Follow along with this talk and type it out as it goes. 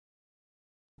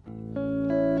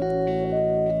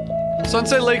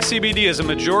Sunset Lake CBD is a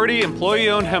majority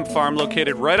employee-owned hemp farm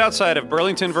located right outside of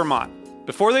Burlington, Vermont.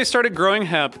 Before they started growing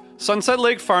hemp, Sunset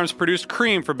Lake Farms produced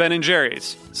cream for Ben &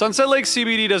 Jerry's. Sunset Lake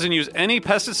CBD doesn't use any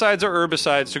pesticides or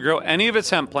herbicides to grow any of its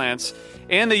hemp plants,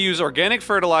 and they use organic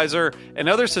fertilizer and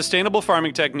other sustainable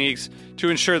farming techniques to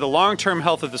ensure the long-term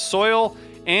health of the soil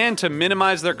and to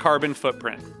minimize their carbon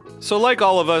footprint. So like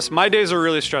all of us, my days are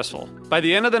really stressful. By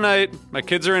the end of the night, my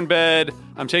kids are in bed,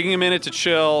 I'm taking a minute to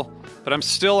chill, but I'm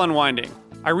still unwinding.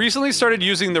 I recently started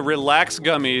using the Relax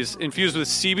gummies infused with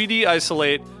CBD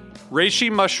isolate,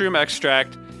 reishi mushroom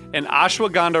extract, and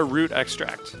ashwagandha root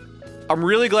extract. I'm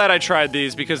really glad I tried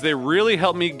these because they really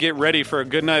helped me get ready for a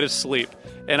good night of sleep,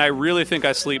 and I really think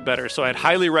I sleep better, so I'd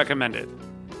highly recommend it.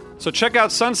 So check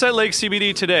out Sunset Lake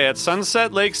CBD today at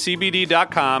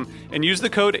sunsetlakecbd.com and use the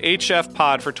code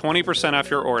HFPOD for 20% off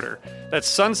your order. That's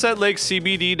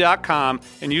sunsetlakecbd.com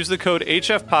and use the code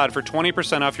HFPOD for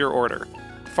 20% off your order.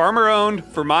 Farmer-owned,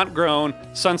 Vermont-grown,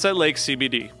 Sunset Lake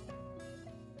CBD.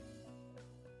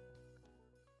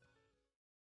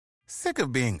 Sick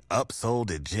of being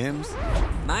upsold at gyms?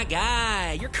 My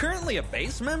guy, you're currently a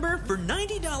base member? For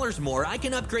 $90 more, I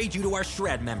can upgrade you to our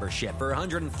Shred membership. For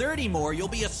 $130 more, you'll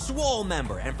be a Swole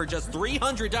member. And for just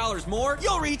 $300 more,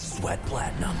 you'll reach Sweat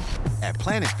Platinum. At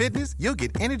Planet Fitness, you'll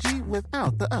get energy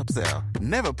without the upsell.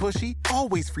 Never pushy,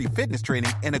 always free fitness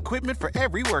training and equipment for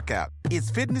every workout. It's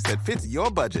fitness that fits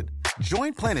your budget.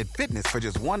 Join Planet Fitness for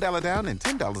just $1 down and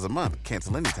 $10 a month.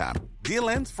 Cancel anytime. Deal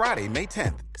ends Friday, May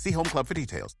 10th. See Home Club for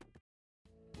details.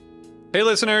 Hey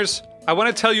listeners, I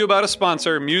want to tell you about a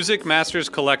sponsor, Music Masters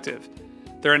Collective.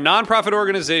 They're a nonprofit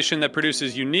organization that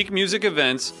produces unique music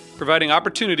events, providing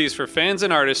opportunities for fans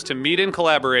and artists to meet and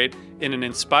collaborate in an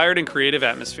inspired and creative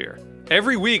atmosphere.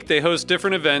 Every week they host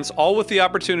different events, all with the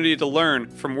opportunity to learn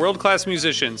from world-class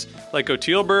musicians like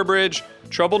Oteil Burbridge,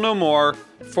 Trouble No More,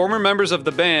 former members of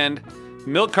the band,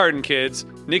 Milk Carton Kids,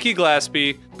 Nikki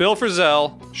Glaspie, Bill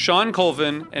Frisell, Sean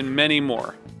Colvin, and many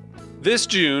more. This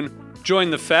June,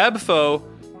 join the Fab Four,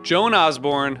 Joan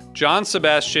Osborne, John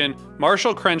Sebastian,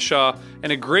 Marshall Crenshaw,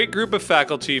 and a great group of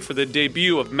faculty for the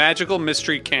debut of Magical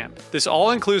Mystery Camp. This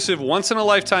all-inclusive,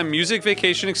 once-in-a-lifetime music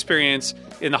vacation experience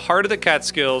in the heart of the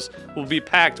Catskills will be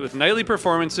packed with nightly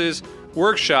performances,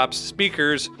 workshops,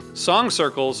 speakers, song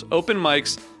circles, open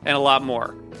mics, and a lot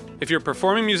more. If you're a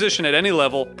performing musician at any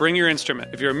level, bring your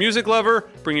instrument. If you're a music lover,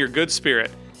 bring your good spirit.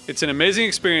 It's an amazing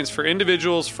experience for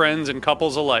individuals, friends, and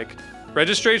couples alike.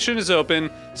 Registration is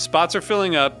open, spots are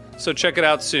filling up, so check it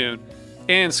out soon.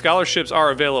 And scholarships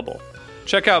are available.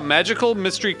 Check out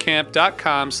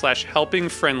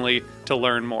magicalmysterycamp.com/helpingfriendly to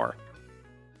learn more.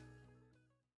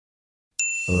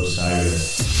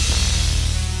 Osiris.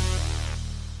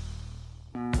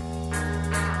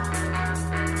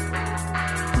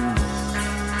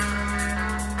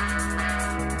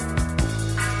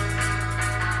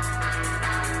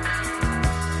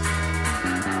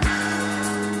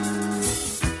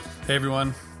 Hey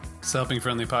everyone, it's the Helping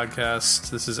Friendly Podcast.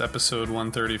 This is episode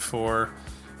 134.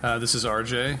 This is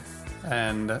RJ,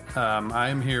 and I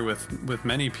am here with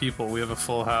many people. We have a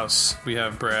full house. We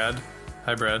have Brad.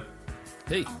 Hi, Brad.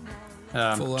 Hey.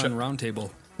 Full-on round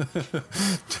table.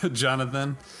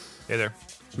 Jonathan. Hey there.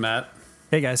 Matt.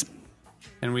 Hey, guys.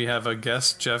 And we have a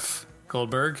guest, Jeff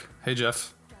Goldberg. Hey,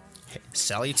 Jeff.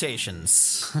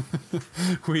 Salutations.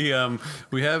 We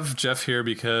have Jeff here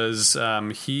because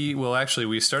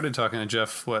we started talking to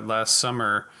Jeff last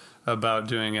summer about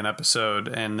doing an episode,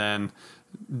 and then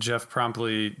Jeff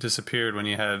promptly disappeared when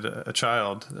he had a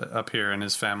child up here in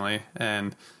his family,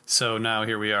 and so now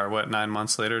here we are 9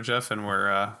 months later, Jeff, and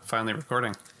we're finally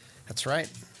recording. That's right.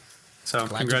 So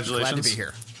congratulations. Glad to be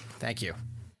here. Thank you.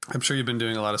 I'm sure you've been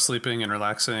doing a lot of sleeping and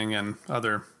relaxing and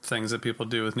other things that people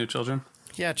do with new children.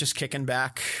 Yeah, just kicking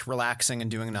back, relaxing,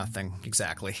 and doing nothing.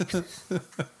 Exactly. And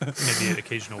the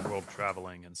occasional world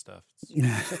traveling and stuff.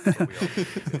 That's what we all do.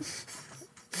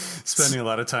 Spending a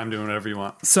lot of time doing whatever you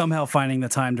want. Somehow finding the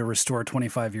time to restore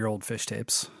 25-year-old Phish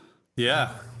tapes.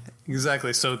 Yeah,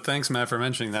 exactly. So thanks, Matt, for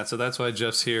mentioning that. So that's why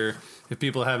Jeff's here. If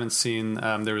people haven't seen,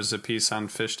 there was a piece on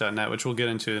Phish.net, which we'll get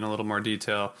into in a little more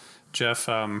detail. Jeff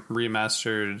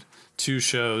remastered 2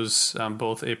 shows,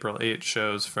 both April 8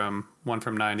 shows, one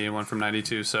from 90 and one from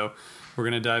 92. So we're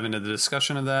going to dive into the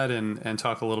discussion of that and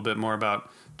talk a little bit more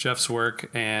about Jeff's work.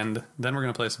 And then we're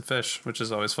going to play some Phish, which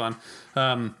is always fun.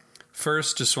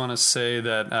 First, just want to say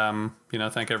that,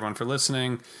 thank everyone for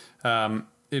listening.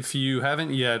 If you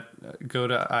haven't yet, go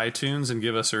to iTunes and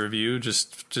give us a review.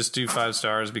 Just do 5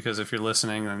 stars, because if you're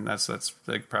listening, then that's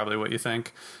like probably what you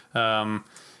think.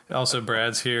 Also,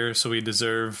 Brad's here, so we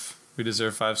deserve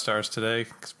 5 stars today,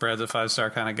 because Brad's a 5-star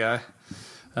kind of guy.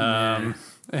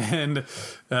 And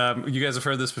you guys have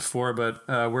heard this before, but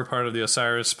we're part of the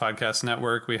Osiris Podcast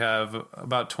Network. We have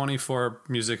about 24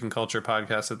 music and culture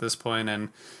podcasts at this point, and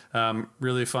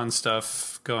really fun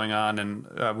stuff going on.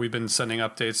 And we've been sending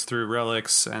updates through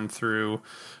Relics and through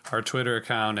our Twitter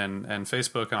account and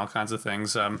Facebook and all kinds of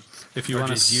things. If you want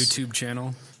to YouTube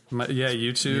channel.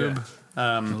 YouTube. Yeah.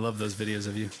 I love those videos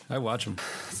of you. I watch them.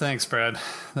 Thanks, Brad.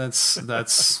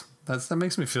 That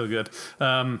makes me feel good.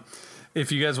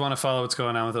 If you guys want to follow what's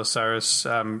going on with Osiris,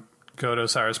 go to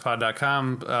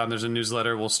osirispod.com. There's a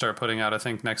newsletter we'll start putting out, I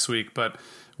think, next week. But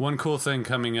one cool thing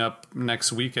coming up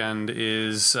next weekend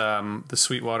is the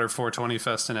Sweetwater 420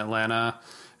 Fest in Atlanta.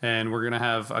 And we're going to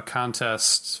have a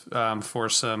contest for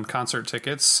some concert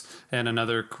tickets and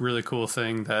another really cool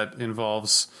thing that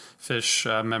involves Phish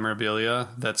memorabilia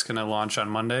that's going to launch on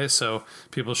Monday. So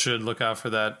people should look out for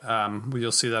that.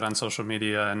 You'll see that on social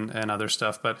media and other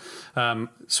stuff. But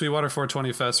Sweetwater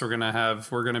 420 Fest,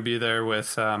 we're going to be there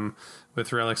with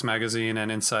Relics Magazine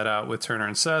and Inside Out with Turner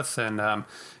and Seth, and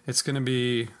it's going to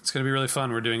be really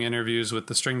fun. We're doing interviews with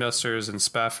the String Dusters and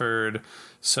Spafford,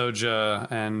 Soja,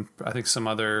 and I think some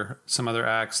other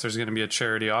acts. There's going to be a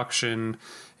charity auction,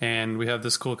 and we have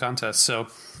this cool contest. So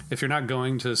if you're not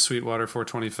going to Sweetwater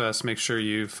 420 Fest, make sure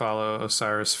you follow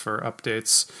Osiris for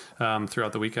updates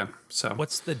throughout the weekend. So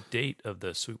what's the date of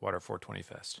the Sweetwater 420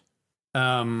 Fest?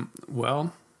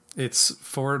 Well, it's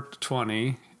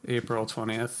 420. April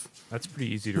 20th. That's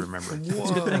pretty easy to remember.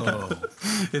 Whoa.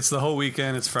 It's the whole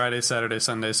weekend. It's Friday, Saturday,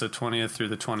 Sunday, so 20th through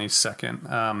the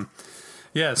 22nd.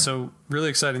 So really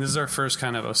exciting. This is our first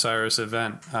kind of Osiris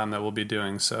event that we'll be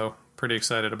doing, so pretty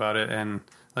excited about it. And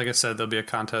like I said, there'll be a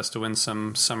contest to win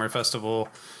some summer festival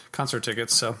concert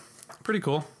tickets, so pretty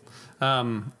cool.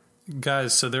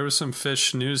 Guys, so there was some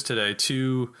Phish news today.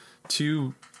 Two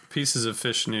pieces of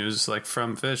Phish news, like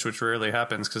from Phish, which rarely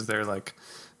happens because they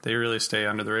really stay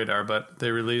under the radar, but they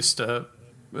released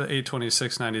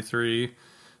 8/26/93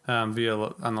 on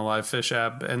the Live Phish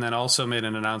app, and then also made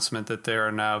an announcement that there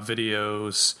are now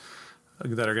videos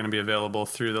that are going to be available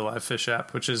through the Live Phish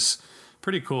app, which is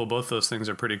pretty cool. Both those things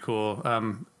are pretty cool.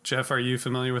 Jeff, are you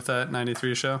familiar with that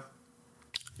 93 show?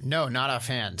 No, not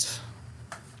offhand.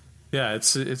 Yeah,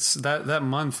 it's that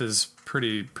month is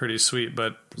pretty sweet,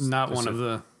 but not one of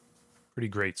the pretty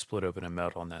great split open and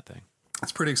melt on that thing.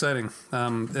 It's pretty exciting.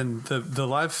 And the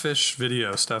Live Phish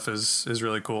video stuff is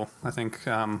really cool. I think,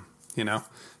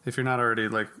 if you're not already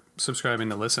like subscribing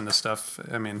to listen to stuff,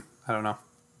 I mean, I don't know.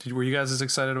 Were you guys as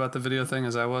excited about the video thing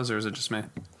as I was, or is it just me?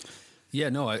 Yeah,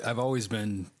 no, I've always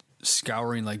been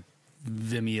scouring like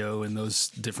Vimeo and those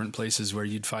different places where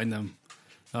you'd find them.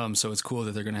 So it's cool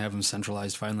that they're going to have them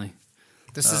centralized finally.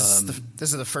 This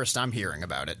is the first I'm hearing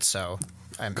about it, so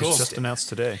I'm cool. Just announced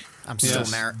today. I'm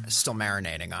still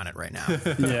marinating on it right now.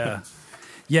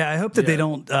 Yeah. I hope that they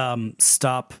don't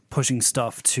stop pushing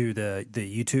stuff to the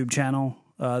YouTube channel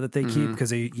that they keep, because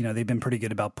they've been pretty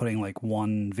good about putting like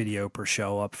one video per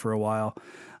show up for a while.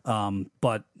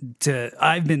 But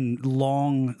I've been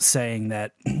long saying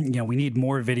that, we need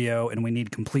more video and we need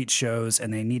complete shows,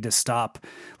 and they need to stop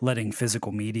letting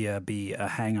physical media be a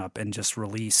hang up and just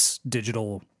release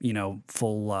digital,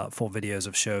 full videos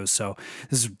of shows. So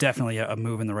this is definitely a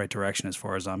move in the right direction as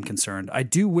far as I'm concerned. I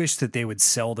do wish that they would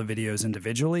sell the videos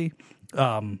individually,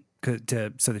 so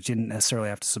that you didn't necessarily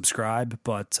have to subscribe,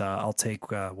 but I'll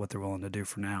take what they're willing to do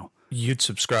for now. You'd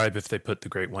subscribe if they put The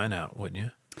Great When out, wouldn't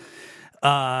you?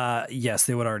 Yes,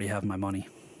 they would already have my money.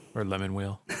 Or Lemon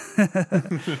Wheel.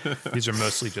 These are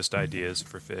mostly just ideas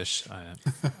for Phish.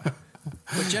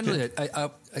 But generally,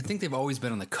 I think they've always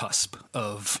been on the cusp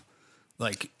of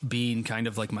like being kind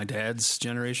of like my dad's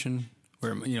generation,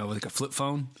 where like a flip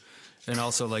phone, and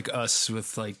also like us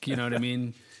with like what I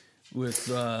mean, with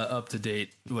up to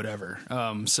date whatever.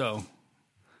 So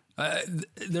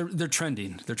they're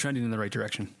trending. They're trending in the right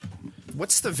direction.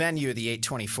 What's the venue of the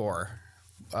 824?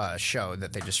 Show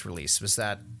that they just released? Was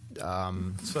that it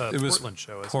was Portland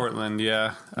show, isn't Portland, it?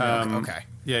 yeah. Okay.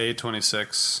 Yeah,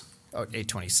 826. Oh,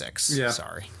 826. Yeah.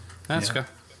 Sorry. That's okay.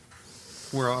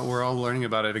 We're all learning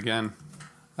about it again.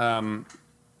 What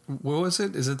was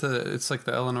it? Is it it's like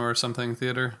the Eleanor or something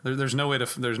theater? There's no way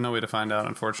to find out,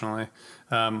 unfortunately.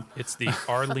 It's the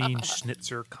Arlene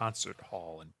Schnitzer Concert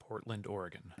Hall in Portland,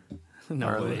 Oregon.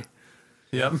 No way.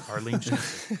 Yep. Arlene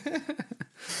Schnitzer.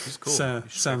 It's cool.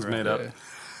 Sounds made up.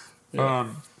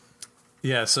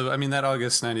 So I mean that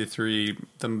August 93,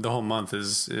 the whole month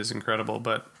is incredible,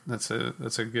 but that's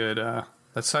a good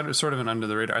that's sort of an under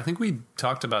the radar. I think we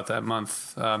talked about that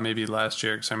month maybe last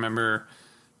year, because I remember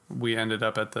we ended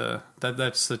up at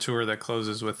that's the tour that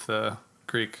closes with the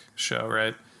Greek show,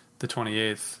 right? The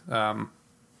 28th.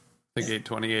 think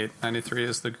 828. 93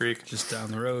 is the Greek. Just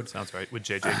down the road. Sounds right. With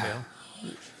JJ Cale.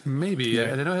 Maybe.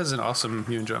 Yeah. I know it has an awesome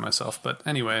You Enjoy Myself, but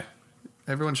anyway,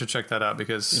 everyone should check that out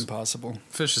because Impossible.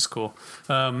 Phish is cool.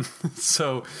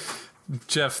 So,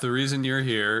 Jeff, the reason you're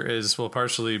here is, well,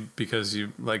 partially because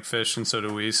you like Phish, and so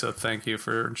do we. So thank you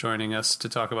for joining us to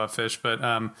talk about Phish. But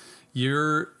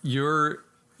you're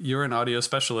an audio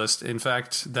specialist. In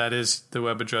fact, that is the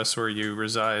web address where you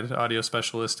reside,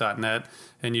 audiospecialist.net,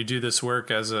 and you do this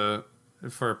work as a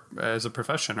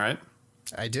profession, right?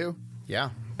 I do.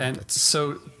 Yeah. And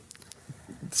so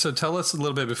tell us a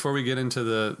little bit before we get into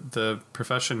the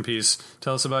profession piece.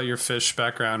 Tell us about your Phish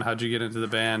background. How'd you get into the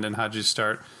band, and how'd you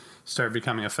start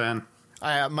becoming a fan?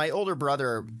 My older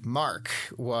brother Mark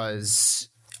was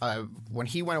when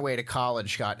he went away to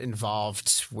college, got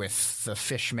involved with the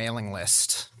Phish mailing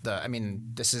list.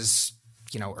 This is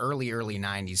early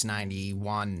 90s,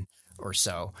 91 or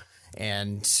so,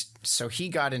 and so he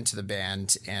got into the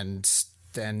band, and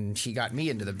then he got me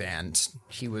into the band.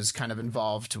 He was kind of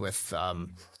involved with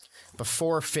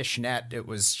before Phishnet. It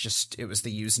was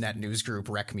the Usenet news group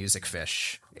Rec Music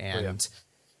Phish, and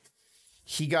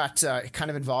he got kind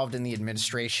of involved in the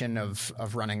administration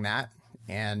of running that,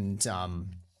 and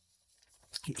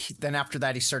then after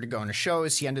that he started going to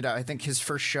shows. He ended up, I think his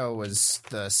first show was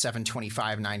the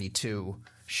 7/25/92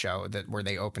 show where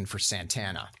they opened for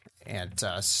Santana at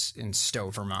in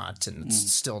Stowe, Vermont, and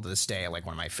it's still to this day like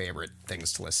one of my favorite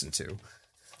things to listen to.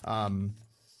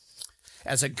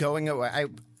 As a going away,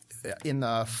 in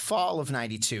the fall of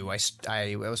 92,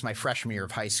 it was my freshman year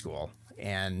of high school,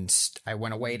 and I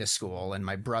went away to school, and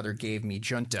my brother gave me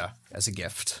Junta as a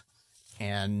gift,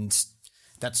 and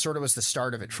that sort of was the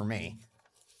start of it for me.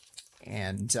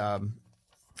 And I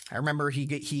remember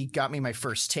he got me my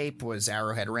first tape was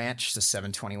Arrowhead Ranch, the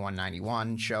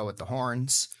 7/21/91 show at the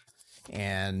Horns,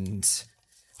 and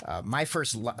my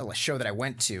first show that I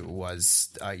went to was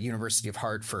University of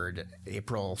Hartford,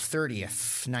 April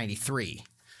 30th, 93.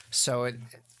 So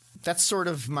that's sort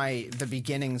of the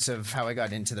beginnings of how I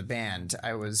got into the band.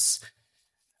 I was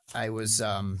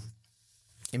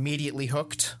immediately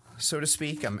hooked, so to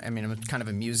speak. I'm kind of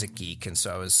a music geek, and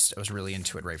so I was really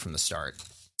into it right from the start.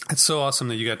 It's so awesome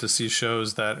that you got to see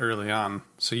shows that early on.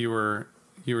 So you were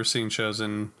seeing shows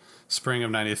in spring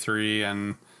of 93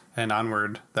 and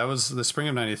onward. That was the spring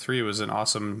of 93 was an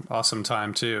awesome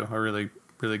time too. A really,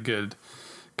 really good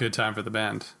time for the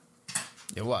band.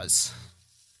 It was.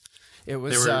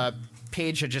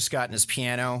 Page had just gotten his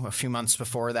piano a few months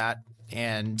before that,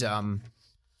 and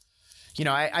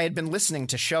I had been listening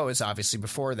to shows obviously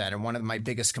before that, and one of my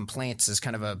biggest complaints as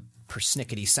kind of a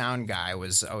persnickety sound guy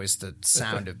was always the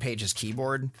sound of Page's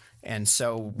keyboard. And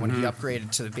so when he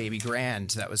upgraded to the Baby Grand,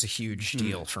 that was a huge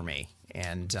deal for me.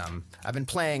 And I've been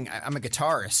playing, I'm a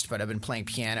guitarist, but I've been playing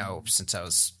piano since I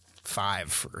was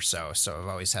 5 or so. So I've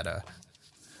always had a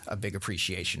big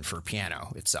appreciation for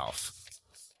piano itself.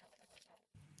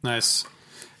 Nice.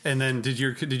 And then did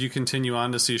you continue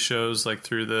on to see shows like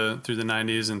through the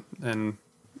 90s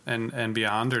and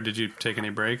beyond, or did you take any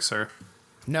breaks? Or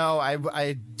no,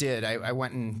 I did. I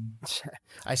went and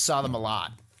I saw them a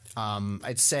lot.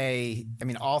 I'd say,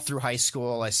 all through high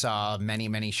school, I saw many,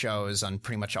 many shows on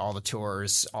pretty much all the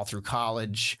tours, all through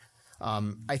college.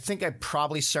 I think I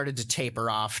probably started to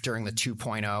taper off during the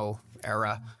 2.0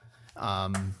 era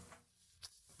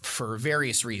for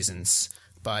various reasons.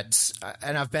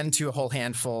 And I've been to a whole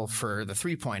handful for the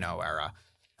 3.0 era,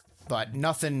 but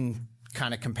nothing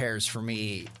kind of compares for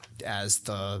me as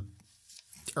the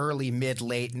early, mid,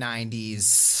 late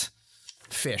 90s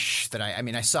Phish that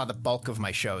I saw the bulk of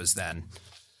my shows then.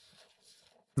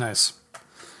 Nice.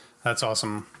 That's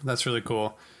awesome. That's really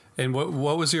cool. And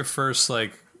what was your first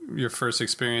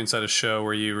experience at a show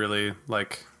where you really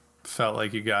felt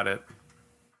like you got it?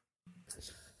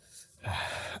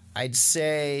 I'd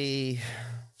say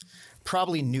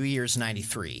probably New Year's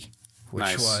 93, which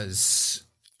Nice. was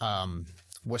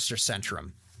Worcester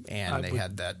Centrum, and they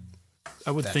had that.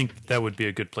 I would think that would be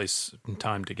a good place and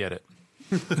time to get it.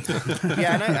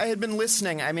 Yeah, and I had been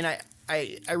listening. I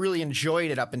really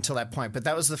enjoyed it up until that point, but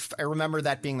that was I remember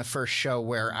that being the first show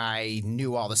where I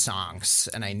knew all the songs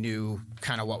and I knew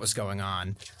kind of what was going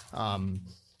on.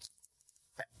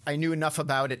 I knew enough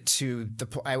about it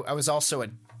I was also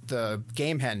at the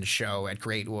Gamehen show at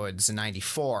Great Woods in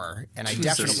 94, and I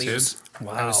definitely was,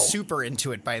 I was super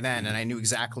into it by then, and I knew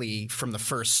exactly from the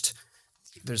first,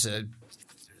 there's a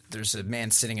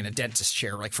man sitting in a dentist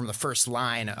chair, from the first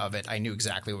line of it, I knew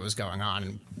exactly what was going on,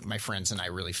 and my friends and I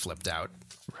really flipped out.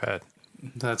 Right.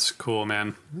 That's cool,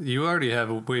 man. You already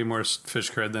have way more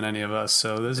Phish cred than any of us,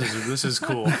 so this is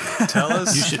cool. Tell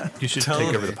us. You should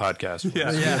take over the podcast.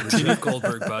 Yeah. Steve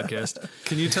Goldberg podcast.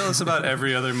 Can you tell us about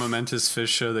every other momentous Phish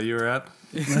show that you were at?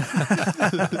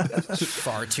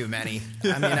 Far too many.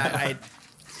 I mean,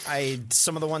 I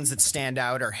some of the ones that stand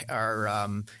out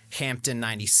are Hampton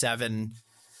 '97.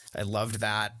 I loved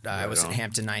that. I was at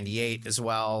Hampton '98 as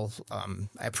well.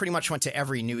 I pretty much went to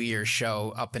every New Year's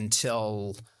show up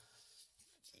until,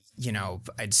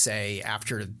 I'd say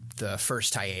after the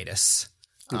first hiatus.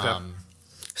 Okay.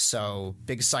 So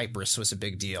Big Cypress was a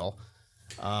big deal.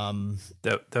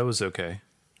 That was okay.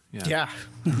 Yeah.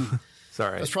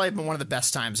 Sorry. It's probably been one of the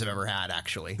best times I've ever had,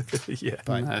 actually. Yeah.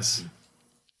 But Nice.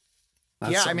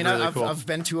 I mean, really I've, cool. I've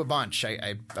been to a bunch.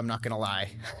 I'm not going to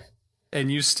lie.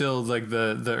 And you still like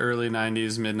the early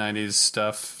 90s, mid 90s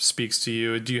stuff speaks to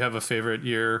you. Do you have a favorite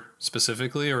year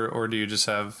specifically, or do you just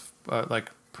have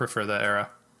prefer that era?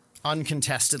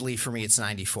 Uncontestedly for me, it's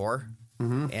 94.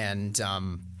 And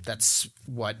that's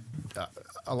what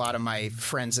a lot of my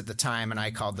friends at the time and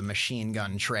I called the Machine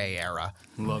Gun Trey era.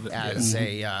 Love it.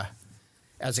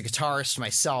 As a guitarist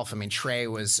myself, I mean, Trey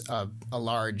was a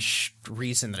large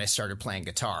reason that I started playing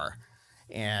guitar.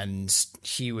 And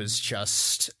he was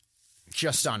just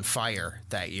on fire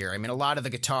that year. I mean, a lot of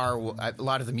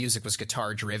the music was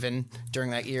guitar driven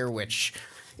during that year, which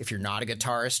if you're not a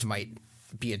guitarist might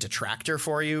be a detractor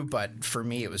for you. But for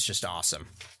me, it was just awesome.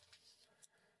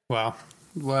 Wow.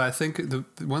 Well, I think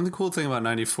one of the cool thing about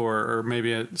 94, or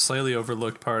maybe a slightly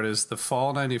overlooked part, is the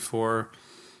fall 94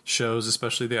 shows,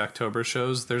 especially the October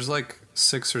shows. There's like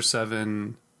 6 or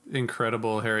 7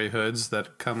 incredible Harry Hoods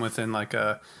that come within like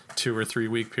a 2 or 3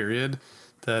 week period.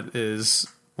 That is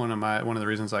one of the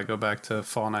reasons I go back to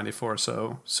fall 94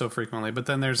 so frequently. But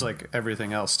then there's like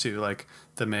everything else too, like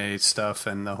the May stuff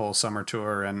and the whole summer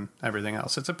tour and everything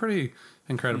else. It's a pretty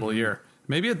incredible year.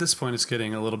 Maybe at this point it's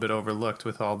getting a little bit overlooked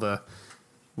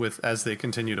as they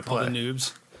continue to play. All the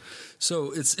noobs.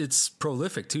 So it's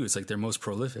prolific too. It's like their most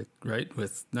prolific, right?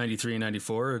 With 93 and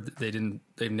 94,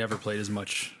 they never played as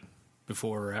much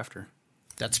before or after.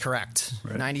 That's correct.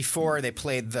 Right. 94, they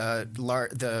played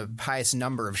the highest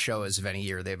number of shows of any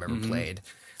year they've ever played.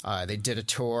 They did a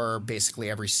tour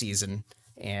basically every season,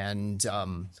 and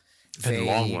long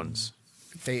ones.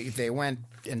 They went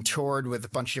and toured with a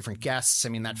bunch of different guests. I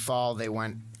mean, that fall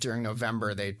during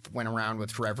November, they went around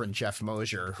with Reverend Jeff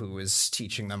Mosier, who was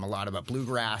teaching them a lot about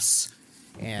bluegrass,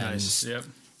 and Nice. Yep.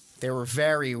 they were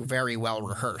very, very well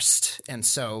rehearsed. And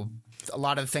so a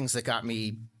lot of the things that got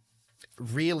me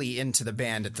really into the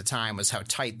band at the time was how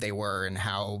tight they were and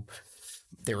how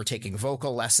they were taking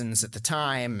vocal lessons at the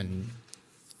time. And,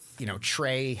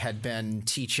 Trey had been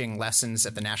teaching lessons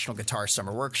at the National Guitar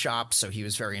Summer Workshop, so he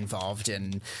was very involved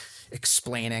in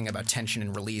explaining about tension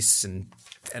and release and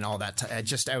all that.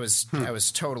 I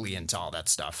was totally into all that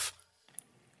stuff.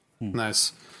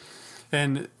 Nice.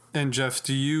 And Jeff,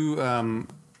 do you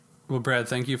well, Brad,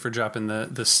 thank you for dropping the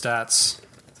stats.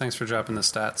 Thanks for dropping the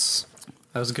stats.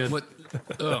 That was good. What?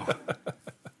 Oh,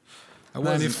 I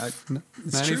wasn't.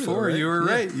 94. True, right? You were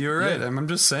Yeah. right. You were right. Yeah. I'm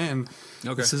just saying.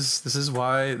 Okay. This is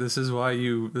why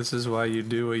you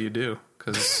do what you do,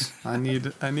 because I need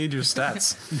your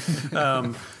stats.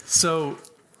 So,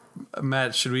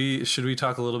 Matt, should we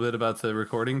talk a little bit about the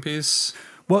recording piece?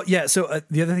 Well, yeah. So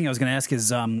the other thing I was going to ask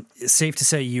is, it's safe to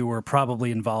say you were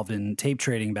probably involved in tape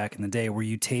trading back in the day. Were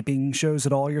you taping shows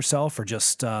at all yourself, or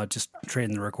just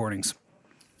trading the recordings?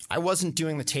 I wasn't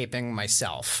doing the taping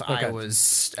myself. Okay. I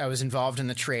was involved in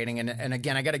the trading, and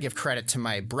again, I got to give credit to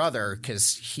my brother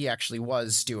because he actually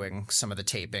was doing some of the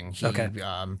taping.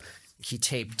 He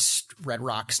taped Red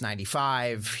Rocks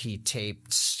 '95. He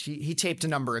taped a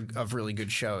number of really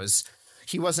good shows.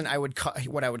 He wasn't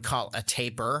what I would call a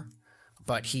taper,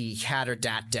 but he had a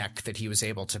DAT deck that he was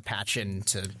able to patch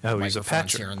into He's a microphones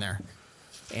patcher. here and there.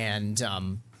 And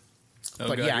Oh,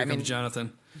 but God, yeah, here I mean, comes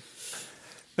Jonathan.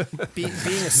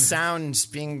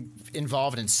 being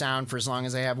involved in sound for as long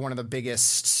as I have, one of the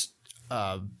biggest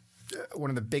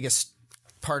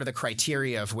part of the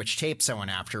criteria of which tapes I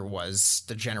went after was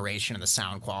the generation of the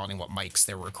sound quality and what mics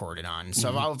they were recorded on.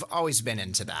 So I've always been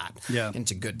into that,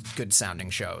 into good sounding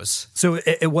shows. So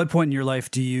at what point in your life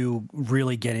do you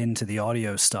really get into the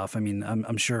audio stuff? I mean,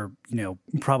 I'm sure,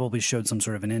 probably showed some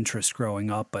sort of an interest growing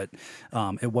up, but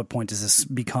at what point does this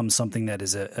become something that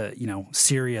is a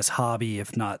serious hobby,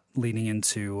 if not leading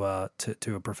into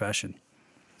to a profession?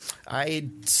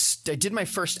 I did my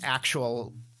first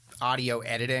actual audio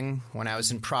editing when I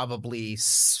was in I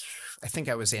think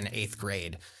I was in 8th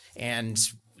grade. And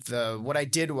what I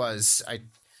did was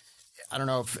I don't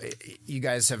know if you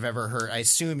guys have ever heard. I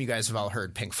assume you guys have all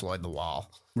heard Pink Floyd, The Wall.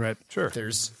 Right. Sure.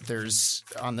 There's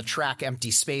on the track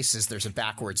Empty Spaces, there's a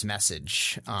backwards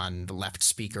message on the left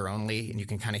speaker only, and you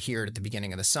can kind of hear it at the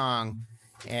beginning of the song.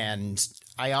 And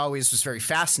I always was very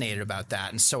fascinated about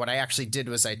that. And so what I actually did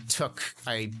was I took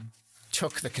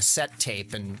the cassette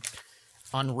tape and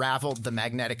unraveled the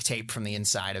magnetic tape from the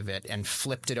inside of it and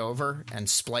flipped it over and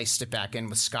spliced it back in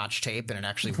with Scotch tape, and it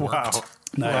actually worked. Wow.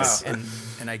 Nice. Wow.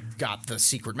 And I got the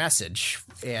secret message.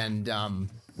 And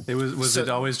It was it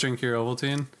always drink your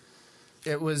Ovaltine?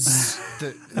 it was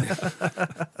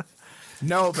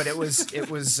no, but it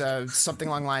was something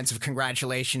along the lines of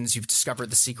congratulations, you've discovered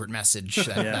the secret message,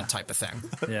 that type of thing.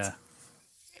 Yeah.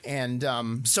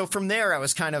 And so from there, I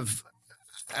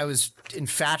was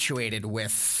infatuated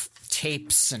with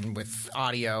tapes and with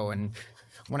audio. And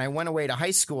when I went away to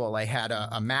high school, I had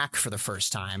a Mac for the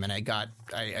first time, and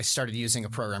I started using a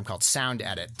program called Sound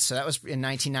Edit. So that was in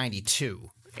 1992,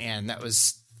 and that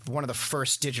was one of the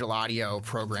first digital audio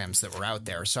programs that were out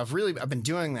there. So I've been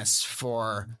doing this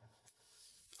for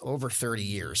over 30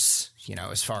 years,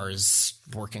 as far as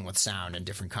working with sound in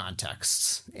different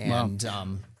contexts. And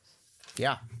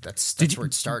yeah, that's where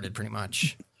it started pretty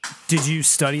much. Did you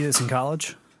study this in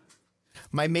college?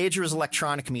 My major is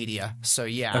electronic media. So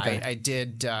yeah, Okay. I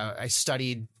did, I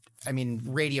studied,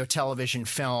 radio, television,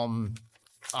 film,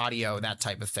 audio, that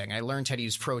type of thing. I learned how to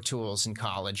use Pro Tools in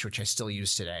college, which I still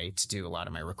use today to do a lot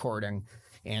of my recording.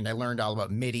 And I learned all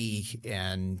about MIDI,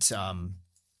 and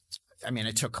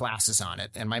I took classes on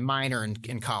it. And my minor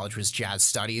in college was jazz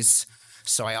studies.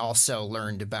 So I also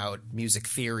learned about music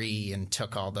theory and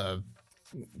took all the,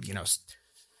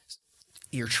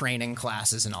 ear training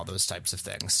classes and all those types of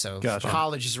things. So Gotcha.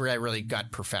 College is where I really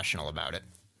got professional about it.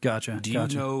 Gotcha. Do you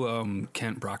know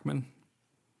Kent Brockman?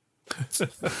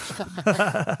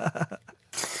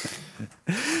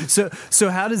 So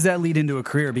how does that lead into a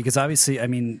career? Because obviously,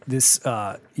 this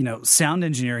sound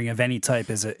engineering of any type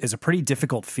is a pretty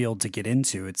difficult field to get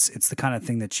into. It's the kind of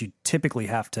thing that you typically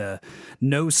have to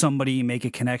know somebody, make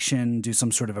a connection, do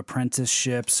some sort of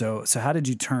apprenticeship. So how did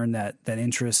you turn that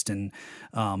interest in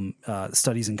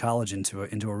studies in college into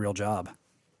a real job?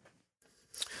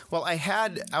 Well,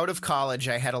 out of college,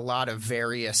 I had a lot of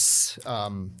various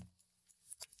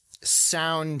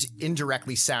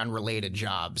indirectly sound related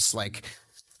jobs. Like,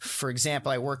 for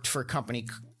example, I worked for a company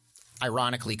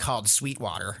ironically called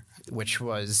Sweetwater, which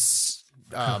was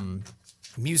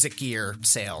music gear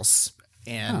sales,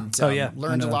 and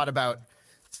learned a lot about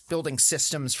building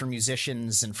systems for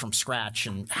musicians and from scratch,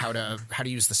 and how to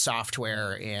use the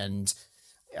software. And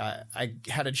I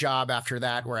had a job after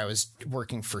that where I was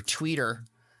working for Tweeter,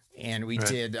 and we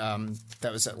did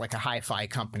that was like a hi-fi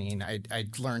company, and I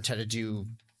learned how to do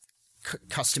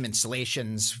custom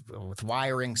installations with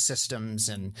wiring systems.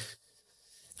 And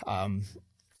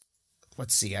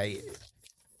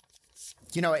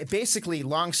basically,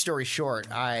 long story short,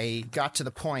 I got to the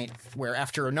point where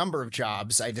after a number of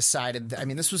jobs, I decided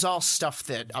this was all stuff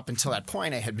that up until that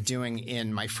point I had been doing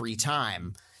in my free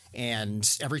time. And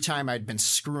every time I'd been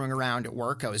screwing around at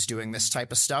work, I was doing this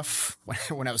type of stuff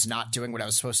when I was not doing what I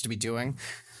was supposed to be doing.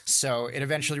 So it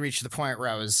eventually reached the point where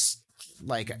I was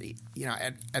like,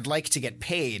 I'd like to get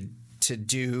paid to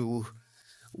do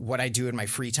what I do in my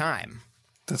free time.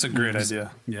 That's a great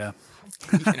idea. Yeah.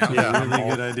 Yeah, really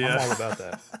good idea. I'm all about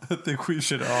that. I think we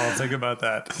should all think about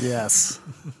that. Yes.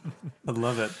 I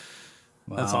love it.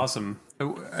 Wow. That's awesome.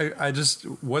 I just,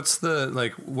 what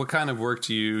kind of work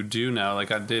do you do now, like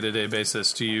on a day-to-day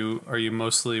basis? Are you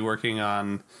mostly working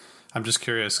on, I'm just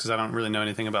curious because I don't really know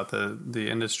anything about the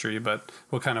industry, but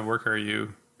what kind of work are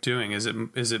you doing? Is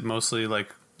it mostly like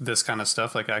this kind of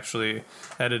stuff, like actually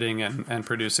editing and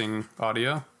producing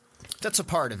audio? That's a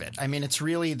part of it. It's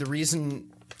really the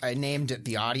reason I named it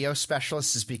the audio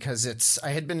specialist is because I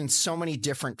had been in so many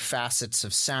different facets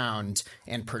of sound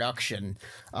and production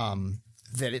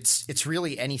that it's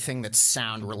really anything that's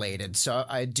sound related. So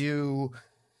I do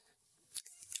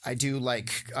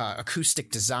like acoustic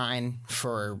design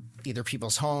for either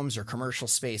people's homes or commercial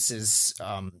spaces,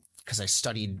 because I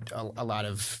studied a lot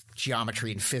of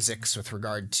geometry and physics with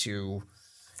regard to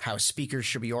how speakers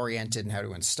should be oriented and how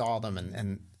to install them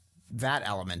and that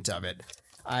element of it.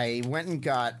 I went and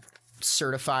got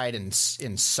certified in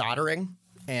soldering.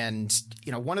 And,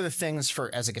 one of the things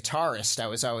as a guitarist, I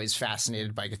was always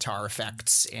fascinated by guitar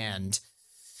effects. And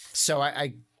so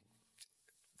I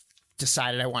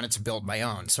decided I wanted to build my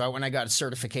own. So when I got a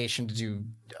certification to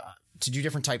do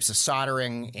different types of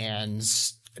soldering, and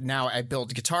now I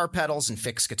build guitar pedals and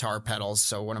fix guitar pedals.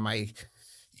 So one of my,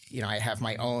 I have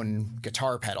my own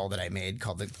guitar pedal that I made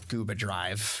called the Gooba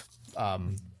Drive.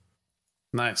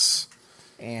 Nice.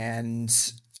 And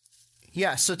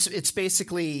yeah, so it's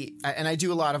basically, and I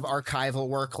do a lot of archival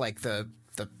work, like the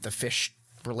Phish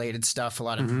related stuff, a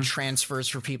lot of transfers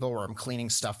for people where I'm cleaning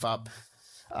stuff up.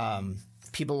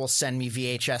 People will send me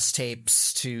VHS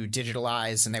tapes to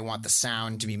digitalize, and they want the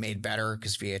sound to be made better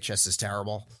because VHS is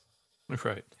terrible.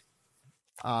 Right.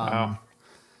 Wow.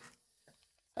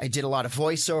 I did a lot of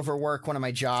voiceover work. One of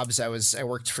my jobs, I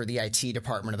worked for the IT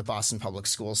department of the Boston Public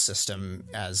Schools system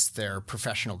as their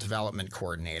professional development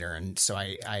coordinator, and so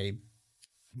I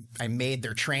made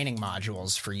their training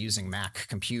modules for using Mac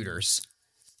computers.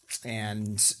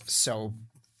 And so,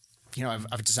 you know,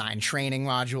 I've designed training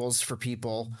modules for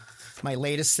people. My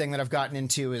latest thing that I've gotten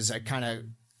into is I kind of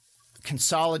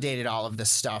consolidated all of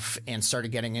this stuff and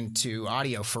started getting into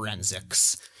audio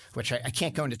forensics, which I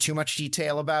can't go into too much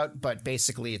detail about, but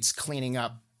basically it's cleaning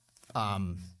up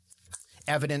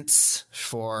evidence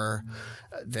for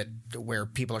that where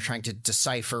people are trying to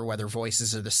decipher whether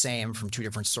voices are the same from two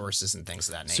different sources and things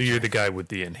of that nature. So you're the guy with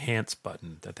the enhance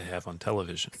button that they have on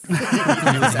television.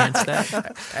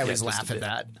 I always laugh at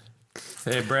that.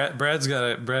 Hey,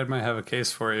 Brad might have a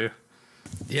case for you.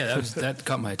 Yeah, that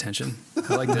caught my attention.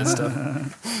 I like that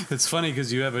stuff. It's funny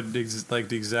because you have the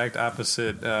exact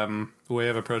opposite way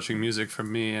of approaching music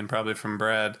from me and probably from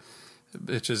Brad.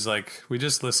 It's just like we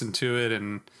just listened to it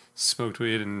and smoked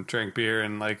weed and drank beer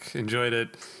and like enjoyed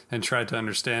it and tried to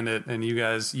understand it. And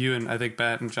you and I think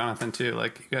Matt and Jonathan too,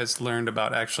 like you guys learned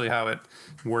about actually how it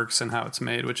works and how it's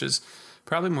made, which is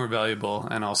probably more valuable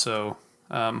and also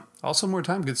more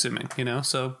time consuming, you know,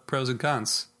 so pros and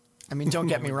cons. I mean, don't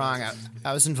get me wrong.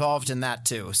 I was involved in that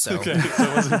too. So, okay. So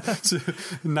it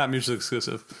wasn't not mutually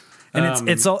exclusive. And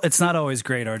it's not always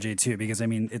great, RJ, too, because I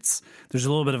mean there's a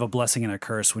little bit of a blessing and a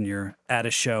curse when you're at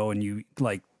a show and you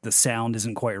like the sound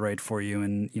isn't quite right for you,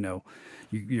 and you know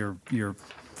you're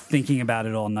thinking about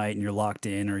it all night and you're locked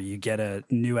in, or you get a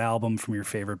new album from your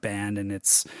favorite band and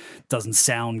it's doesn't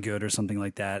sound good or something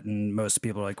like that, and most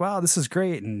people are like, wow, this is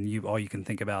great, and all you can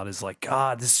think about is like,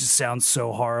 God, this just sounds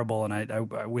so horrible, and I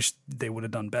wish they would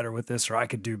have done better with this, or I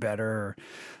could do better.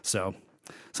 So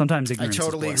sometimes ignorance I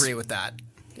totally is bliss. agree with that.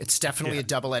 It's definitely a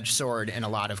double-edged sword in a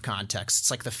lot of contexts.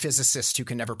 It's like the physicist who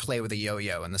can never play with a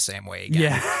yo-yo in the same way again.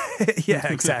 Yeah,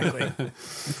 yeah, exactly.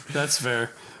 That's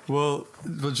fair. Well,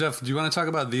 Jeff, do you want to talk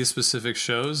about these specific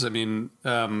shows? I mean,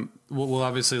 we'll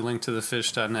obviously link to the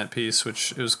Phish.net piece,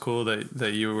 which it was cool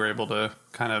that you were able to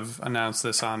kind of announce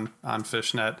this on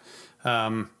Phish.net.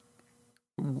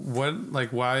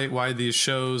 Why these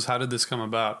shows? How did this come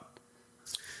about?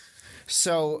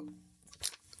 So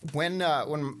when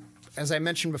as I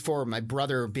mentioned before, my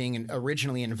brother being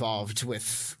originally involved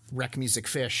with Rec Music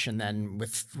Phish and then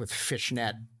with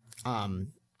Phish.net,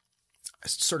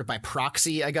 sort of by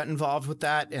proxy, I got involved with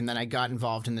that. And then I got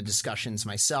involved in the discussions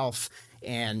myself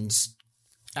and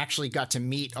actually got to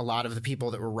meet a lot of the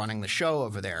people that were running the show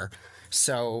over there.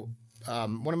 So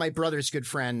one of my brother's good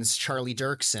friends, Charlie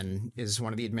Dirksen, is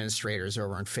one of the administrators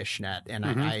over on Phish.net. And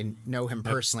I know him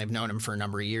personally. I've known him for a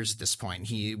number of years at this point.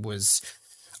 He was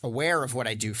aware of what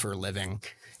I do for a living.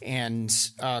 And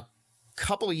a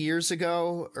couple of years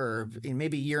ago, or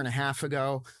maybe a year and a half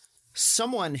ago,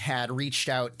 someone had reached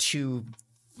out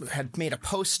had made a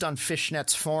post on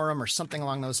Phish.net's forum or something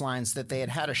along those lines that they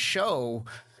had a show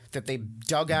that they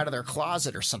dug out of their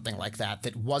closet or something like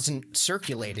that wasn't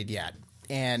circulated yet.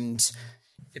 And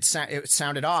it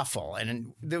sounded awful.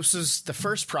 And this was the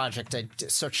first project I did.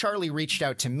 So Charlie reached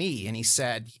out to me and he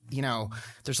said, you know,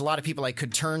 there's a lot of people I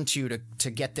could turn to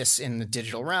get this in the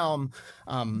digital realm.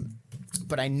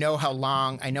 But I know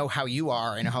how you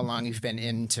are. I know how long you've been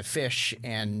into Phish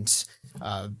and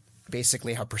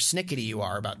basically how persnickety you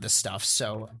are about this stuff.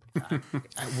 So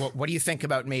what do you think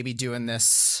about maybe doing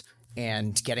this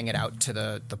and getting it out to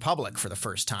the public for the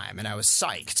first time? And I was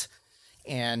psyched.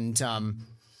 And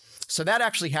so that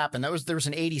actually happened. There was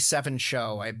an 87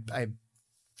 show. I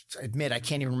admit I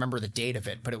can't even remember the date of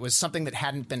it, but it was something that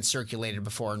hadn't been circulated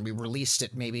before, and we released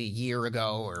it maybe a year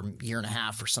ago or a year and a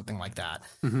half or something like that.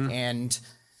 Mm-hmm. And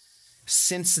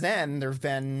since then, there have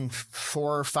been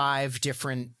 4 or 5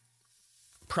 different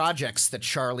projects that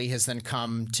Charlie has then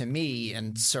come to me,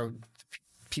 and so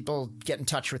people get in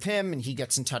touch with him, and he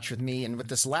gets in touch with me. And with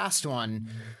this last one,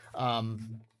 now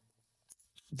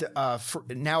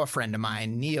a friend of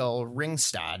mine, Neil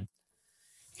Ringstad,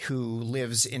 who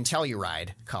lives in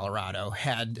Telluride, Colorado,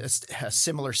 had a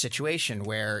similar situation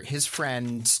where his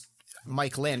friend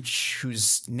Mike Lynch,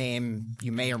 whose name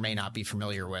you may or may not be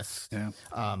familiar with,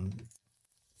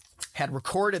 had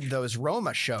recorded those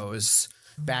Roma shows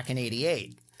back in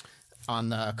 '88 on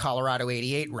the Colorado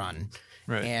 '88 run,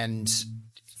 right, and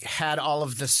had all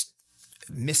of this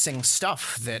missing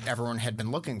stuff that everyone had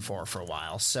been looking for a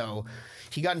while. So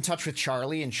he got in touch with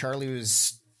Charlie, and Charlie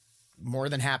was more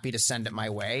than happy to send it my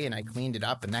way, and I cleaned it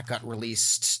up, and that got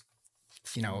released,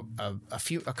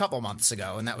 a couple months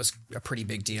ago, and that was a pretty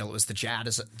big deal. It was the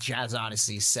Jazz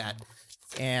Odyssey set.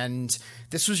 And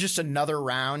this was just another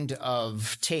round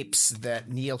of tapes that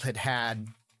Neil had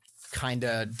kind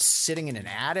of sitting in an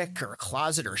attic or a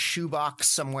closet or a shoebox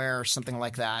somewhere or something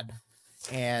like that,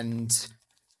 and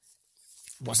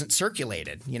wasn't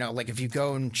circulated. Like if you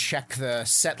go and check the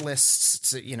set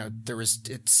lists,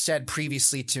 it said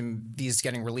previously to these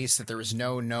getting released that there was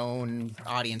no known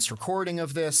audience recording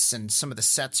of this, and some of the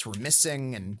sets were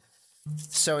missing. And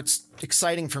so it's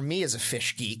exciting for me as a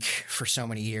Phish geek for so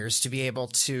many years to be able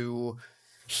to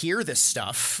hear this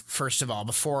stuff, first of all,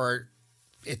 before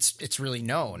it's really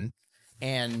known.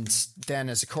 And then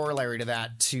as a corollary to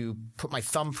that, to put my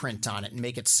thumbprint on it and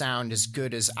make it sound as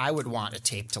good as I would want a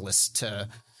tape to listen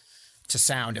to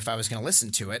sound if I was going to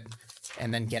listen to it,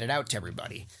 and then get it out to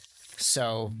everybody.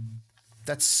 So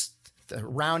that's the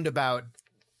roundabout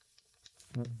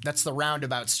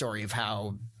story of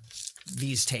how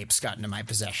these tapes got into my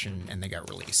possession and they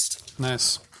got released.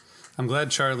 Nice. I'm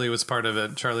glad Charlie was part of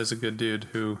it. Charlie's a good dude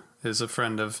who is a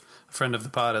friend of the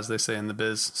pod, as they say in the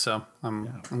biz. So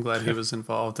I'm glad he was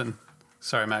involved. And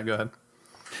sorry, Matt, go ahead.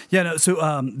 Yeah, no.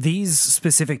 So these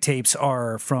specific tapes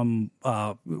are from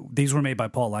these were made by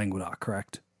Paul Languedoc,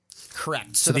 correct?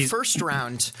 Correct. So the first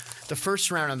round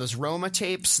on those Roma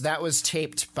tapes, that was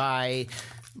taped by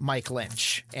Mike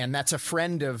Lynch, and that's a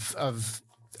friend of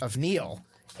Neil.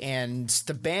 And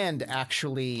the band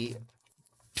actually,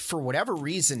 for whatever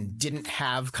reason, didn't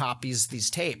have copies of these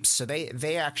tapes. So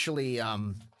they actually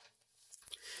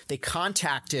they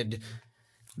contacted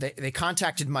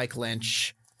Mike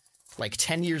Lynch like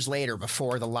 10 years later,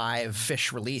 before the live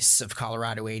Phish release of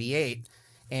Colorado '88,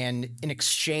 and in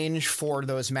exchange for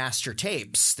those master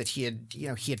tapes that he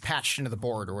had patched into the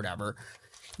board or whatever,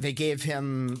 they gave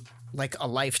him like a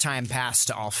lifetime pass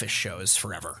to all Phish shows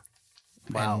forever.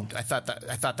 Wow! And I thought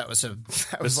that was a good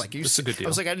deal. I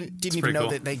was like, I didn't even know cool.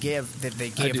 that they gave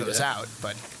those out.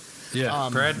 But yeah,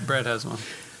 Brad has one.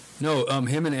 No,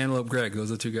 him and Antelope Greg,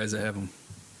 those are the two guys that have them.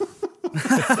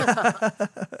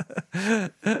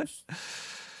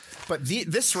 But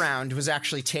this round was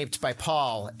actually taped by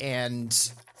Paul, and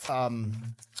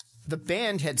the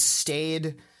band had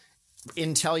stayed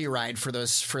in Telluride for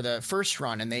the first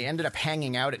run, and they ended up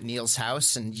hanging out at Neil's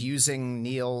house and using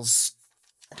Neil's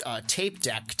tape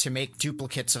deck to make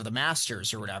duplicates of the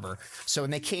masters or whatever. So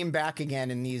when they came back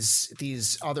again in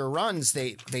these other runs,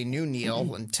 they knew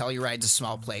Neil, and Telluride's a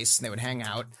small place, and they would hang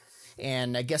out.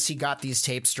 And I guess he got these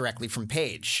tapes directly from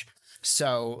Page.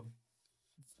 So,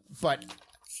 but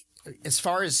as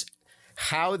far as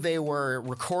how they were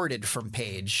recorded from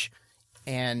Page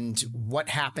and what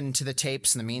happened to the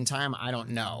tapes in the meantime, I don't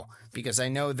know, because I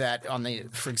know that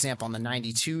for example, on the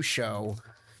 '92 show,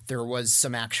 there was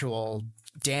some actual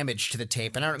damage to the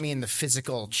tape, and I don't mean the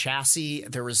physical chassis.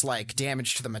 There was like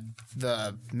damage to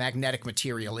the magnetic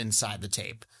material inside the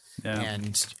tape,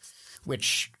 and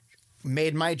which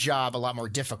made my job a lot more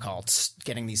difficult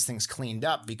getting these things cleaned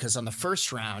up, because on the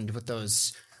first round with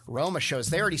those Roma shows,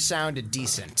 they already sounded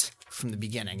decent from the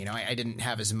beginning. I didn't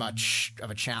have as much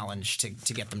of a challenge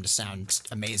to get them to sound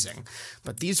amazing,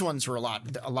 but these ones were a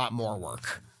lot more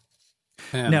work.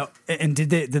 Man. Now, and did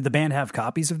the band have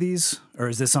copies of these, or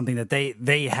is this something that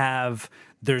they have?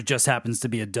 There just happens to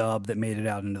be a dub that made it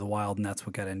out into the wild, and that's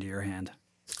what got into your hand.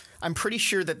 I'm pretty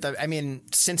sure that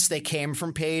since they came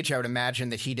from Page, I would imagine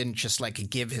that he didn't just like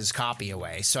give his copy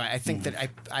away. So I think that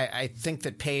I think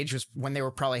that Page was, when they were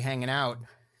probably hanging out,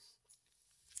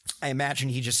 I imagine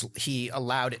he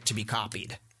allowed it to be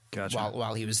copied. Gotcha.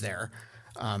 while he was there,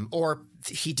 or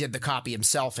he did the copy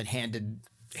himself and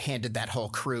handed that whole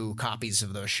crew copies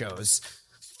of those shows.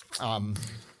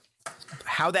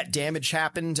 How that damage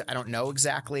happened, I don't know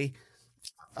exactly.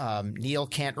 Neil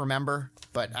can't remember,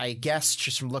 but I guess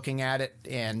just from looking at it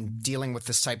and dealing with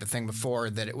this type of thing before,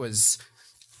 that it was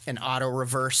an auto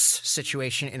reverse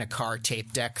situation in a car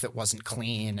tape deck that wasn't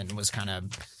clean and was kind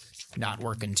of not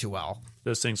working too well.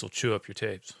 Those things will chew up your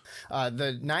tapes.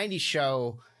 The 90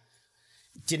 show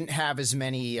didn't have as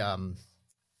many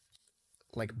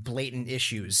like blatant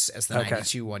issues as the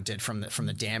 92 one did from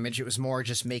the damage. It was more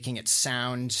just making it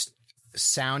sound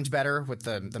better with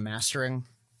the mastering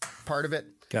part of it.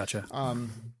 Gotcha.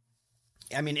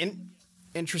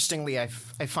 Interestingly, I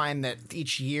find that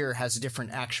each year has a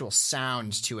different actual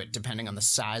sound to it depending on the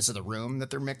size of the room that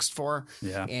they're mixed for,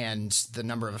 and the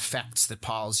number of effects that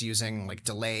Paul's using, like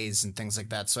delays and things like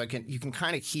that. So you can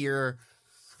kind of hear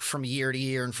from year to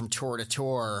year and from tour to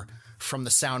tour from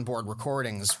the soundboard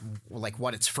recordings, like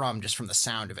what it's from, just from the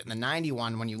sound of it. And the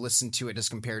 91, when you listen to it as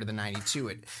compared to the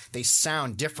 92, they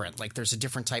sound different. Like there's a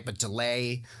different type of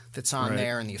delay that's on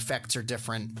there, and the effects are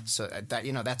different. So that,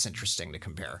 that's interesting to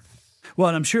compare.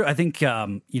 Well, and I think,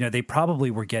 they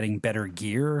probably were getting better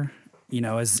gear,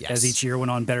 as each year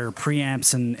went on, better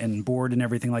preamps and board and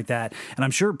everything like that. And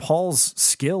I'm sure Paul's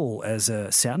skill as a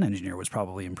sound engineer was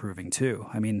probably improving too.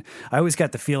 I mean, I always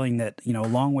got the feeling that,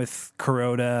 along with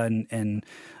Kuroda and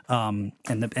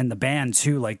the band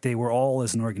too, like they were all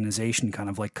as an organization kind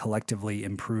of like collectively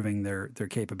improving their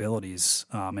capabilities.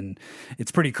 And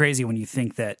it's pretty crazy when you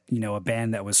think that, a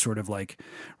band that was sort of like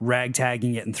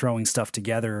ragtagging it and throwing stuff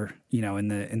together, in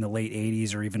the late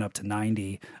 80s or even up to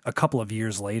 90, a couple of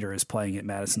years later is playing at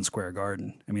Madison Square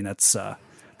Garden. I mean, that's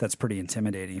pretty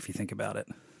intimidating if you think about it.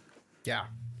 Yeah.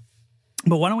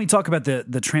 But why don't we talk about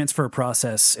the transfer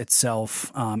process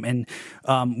itself? And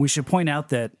we should point out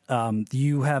that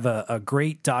you have a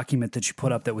great document that you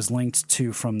put up that was linked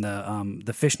to from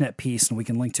the Fishnet piece, and we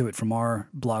can link to it from our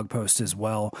blog post as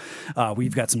well.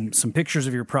 We've got some pictures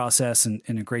of your process and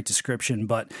a great description,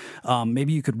 but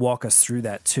maybe you could walk us through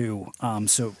that too.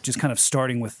 So just kind of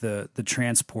starting with the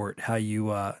transport, how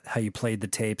you played the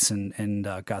tapes and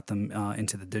got them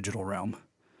into the digital realm.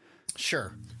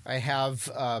 Sure. I have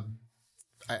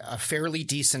a fairly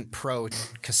decent pro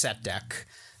cassette deck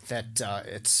that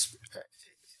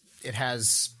it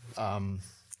has. I'm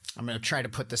going to try to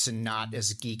put this in not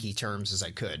as geeky terms as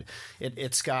I could.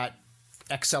 It's got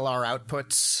XLR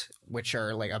outputs, which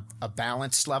are like a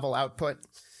balanced level output,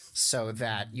 so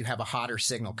that you have a hotter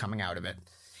signal coming out of it.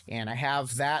 And I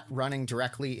have that running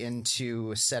directly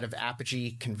into a set of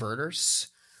Apogee converters,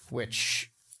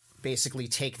 which basically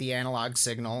take the analog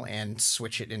signal and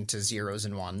switch it into zeros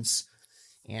and ones.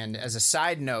 And as a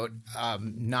side note,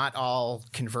 not all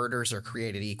converters are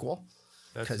created equal,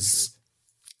 because,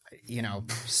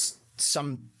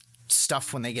 some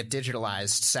stuff when they get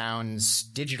digitalized sounds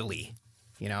digitally,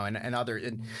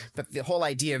 but the whole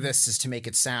idea of this is to make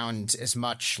it sound as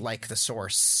much like the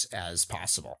source as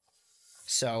possible.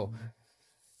 So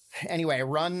anyway, I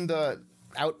run the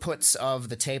outputs of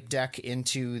the tape deck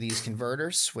into these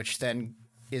converters, which then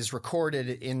is recorded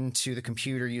into the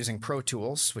computer using Pro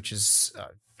Tools, which is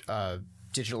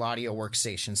digital audio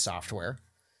workstation software,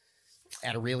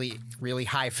 at a really, really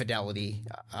high fidelity.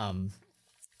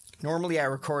 Normally I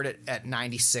record it at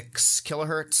 96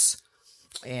 kilohertz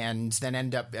and then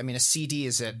end up, a CD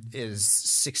is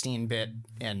 16-bit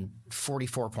and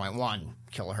 44.1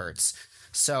 kilohertz.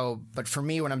 So, but for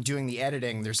me, when I'm doing the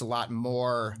editing, there's a lot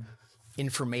more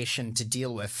information to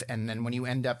deal with. And then when you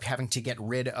end up having to get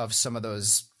rid of some of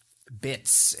those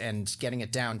bits and getting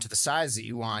it down to the size that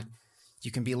you want, you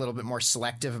can be a little bit more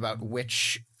selective about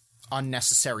which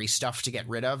unnecessary stuff to get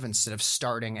rid of instead of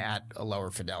starting at a lower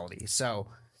fidelity. So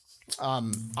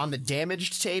on the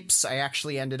damaged tapes, I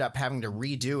actually ended up having to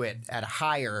redo it at a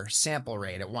higher sample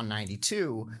rate at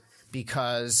 192,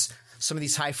 because some of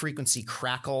these high frequency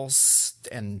crackles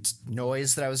and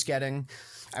noise that I was getting,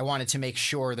 I wanted to make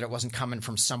sure that it wasn't coming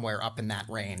from somewhere up in that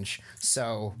range.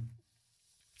 So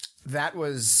that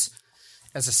was,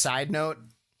 as a side note,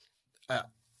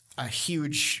 a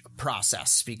huge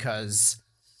process, because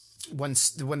when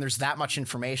there's that much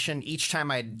information, each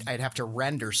time I'd have to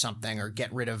render something or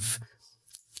get rid of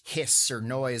hiss or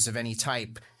noise of any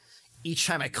type, each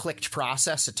time I clicked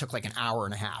process, it took like an hour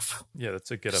and a half. Yeah, that's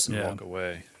a get up and walk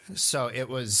away. So it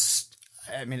was,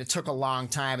 it took a long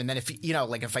time. And then if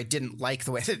I didn't like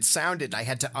the way that it sounded, I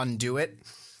had to undo it.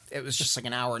 It was just like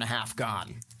an hour and a half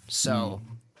gone. So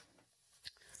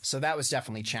that was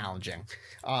definitely challenging.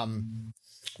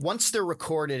 Once they're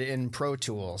recorded in Pro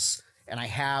Tools and I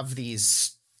have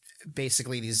these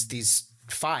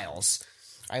files,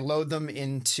 I load them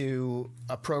into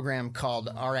a program called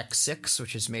RX6,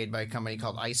 which is made by a company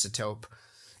called Isotope.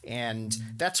 And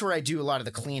that's where I do a lot of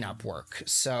the cleanup work.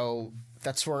 So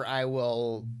that's where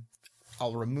I'll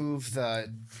remove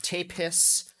the tape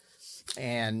hiss,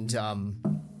 and I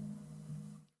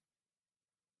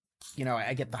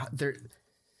get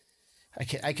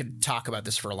I could talk about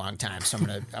this for a long time, so I'm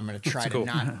gonna try to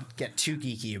not get too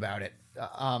geeky about it.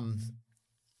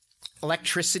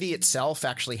 Electricity itself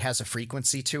actually has a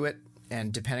frequency to it,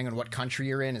 and depending on what country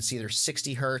you're in, it's either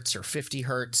 60 hertz or 50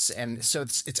 hertz, and so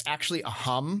it's actually a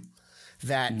hum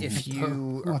that if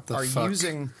you are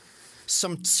using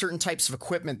some certain types of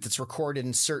equipment that's recorded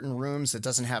in certain rooms that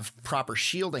doesn't have proper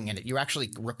shielding in it, you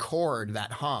actually record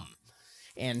that hum,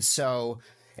 and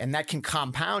that can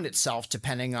compound itself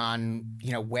depending on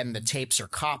when the tapes are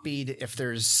copied, if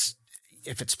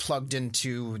it's plugged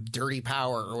into dirty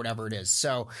power or whatever it is.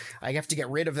 So I have to get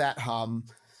rid of that hum.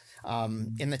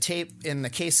 In the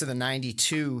case of the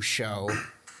 92 show,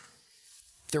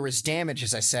 there was damage,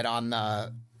 as I said, on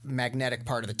the magnetic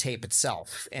part of the tape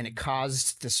itself, and it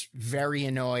caused this very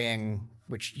annoying,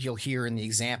 which you'll hear in the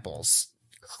examples,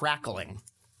 crackling,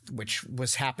 which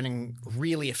was happening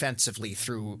really offensively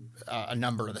through a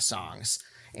number of the songs.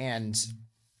 And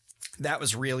that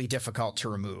was really difficult to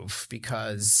remove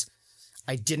because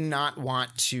I did not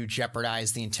want to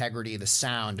jeopardize the integrity of the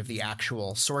sound of the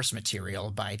actual source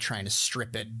material by trying to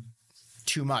strip it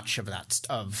too much of that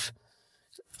of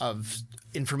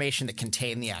information that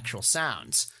contained the actual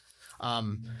sounds.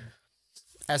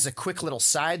 As a quick little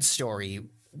side story,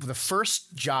 the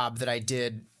first job that I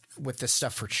did with this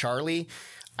stuff for Charlie,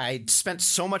 I spent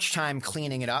so much time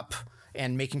cleaning it up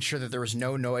and making sure that there was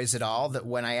no noise at all that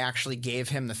when I actually gave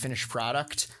him the finished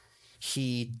product,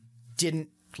 he didn't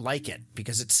like it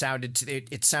because it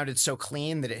sounded so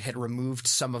clean that it had removed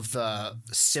some of the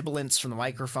sibilance from the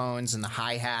microphones and the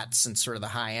hi-hats and sort of the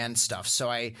high-end stuff. So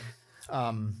I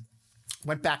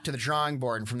went back to the drawing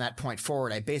board, and from that point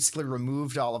forward, I basically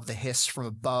removed all of the hiss from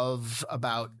above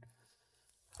about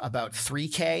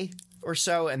 3K or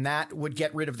so, and that would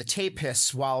get rid of the tape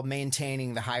hiss while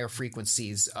maintaining the higher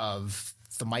frequencies of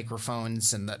the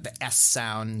microphones and the S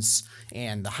sounds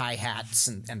and the hi-hats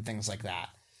and things like that.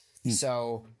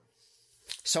 So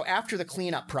after the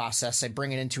cleanup process, I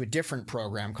bring it into a different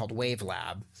program called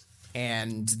WaveLab,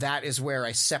 and that is where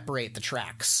I separate the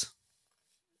tracks.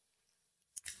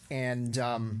 And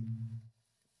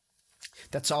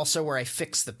that's also where I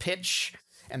fix the pitch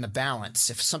and the balance.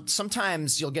 If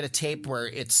sometimes you'll get a tape where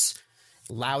it's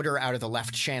louder out of the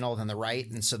left channel than the right,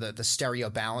 and so the stereo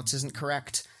balance isn't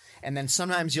correct. And then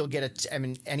sometimes you'll get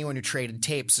anyone who traded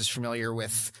tapes is familiar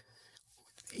with,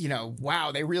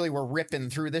 wow, they really were ripping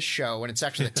through this show, and it's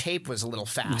actually the tape was a little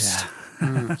fast.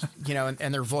 Yeah.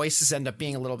 And their voices end up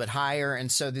being a little bit higher.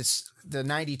 And so the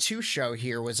 92 show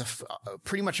here was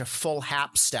pretty much a full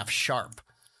half step sharp.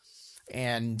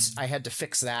 And I had to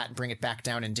fix that and bring it back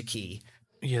down into key.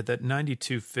 Yeah, that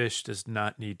 92 Phish does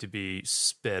not need to be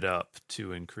sped up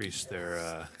to increase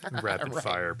their rapid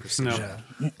fire precision.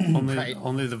 No,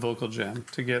 only the vocal jam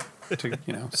to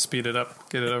speed it up,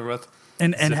 get it over with.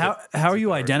 And how are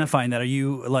you identifying that? Are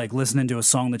you like listening to a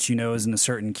song that is in a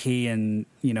certain key and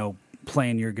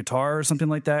playing your guitar or something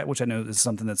like that, which I know is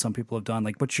something that some people have done?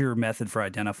 Like, what's your method for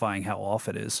identifying how off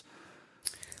it is?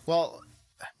 Well,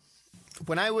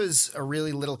 when I was a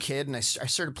really little kid and I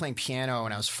started playing piano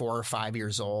when I was 4 or 5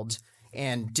 years old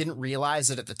and didn't realize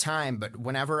it at the time, but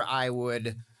whenever I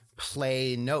would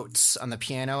play notes on the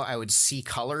piano, I would see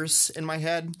colors in my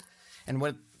head. And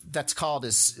what that's called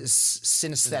is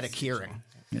synesthetic hearing.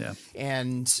 Yeah.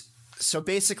 And so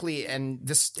basically, and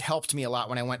this helped me a lot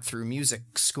when I went through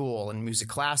music school and music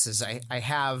classes, I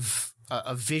have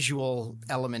a visual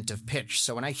element of pitch.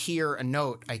 So when I hear a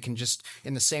note, I can just,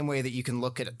 in the same way that you can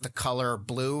look at the color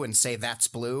blue and say that's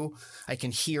blue, I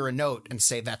can hear a note and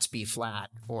say that's B flat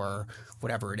or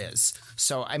whatever it is.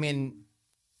 So, I mean,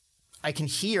 I can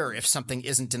hear if something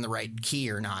isn't in the right key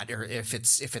or not, or if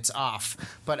it's off,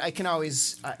 but I can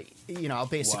always, I'll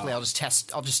just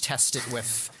test it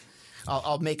with,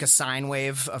 I'll make a sine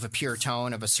wave of a pure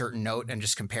tone of a certain note and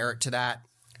just compare it to that.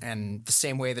 And the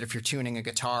same way that if you're tuning a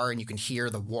guitar and you can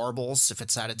hear the warbles if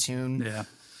it's out of tune,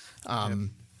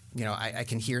 I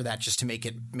can hear that just to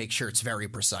make sure it's very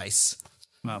precise.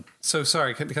 Wow. So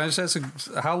sorry, can I just ask,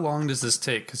 how long does this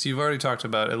take? Because you've already talked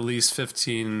about at least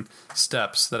 15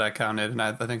 steps that I counted, and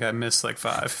I think I missed like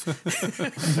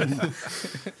 5.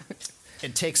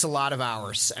 It takes a lot of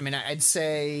hours. I mean, I'd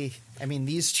say,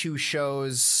 these 2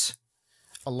 shows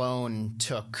alone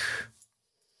took,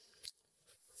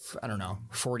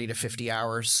 40 to 50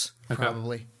 hours,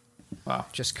 probably. Okay. Wow.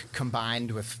 Just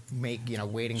combined with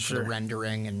waiting for the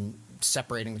rendering and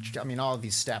separating, all of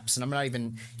these steps. And I'm not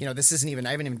even, I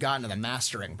haven't even gotten to the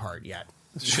mastering part yet.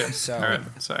 Shit. So, all right.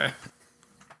 Sorry.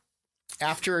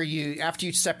 After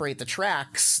you separate the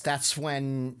tracks, that's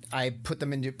when I bring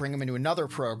them into another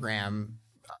program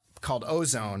called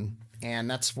Ozone. And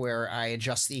that's where I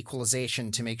adjust the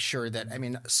equalization to make sure that,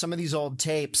 some of these old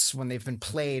tapes, when they've been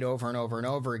played over and over and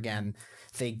over again,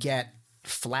 they get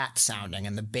flat sounding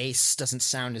and the bass doesn't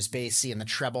sound as bassy and the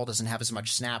treble doesn't have as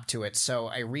much snap to it. So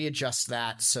I readjust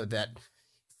that so that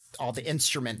all the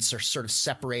instruments are sort of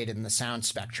separated in the sound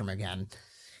spectrum again.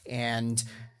 And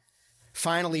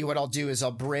finally, what I'll do is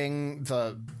I'll bring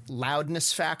the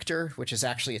loudness factor, which is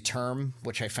actually a term,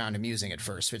 which I found amusing at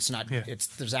first. It's not. Yeah.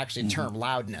 There's actually a term,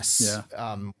 loudness,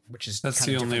 which is that's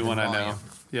the only one I know.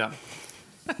 Yeah.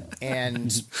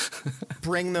 and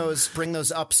bring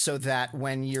those up so that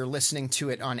when you're listening to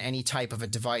it on any type of a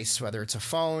device, whether it's a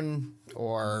phone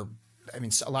or, I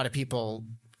mean, a lot of people,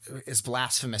 as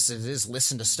blasphemous as it is,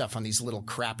 listen to stuff on these little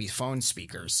crappy phone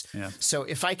speakers. Yeah. So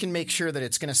if I can make sure that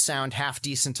it's going to sound half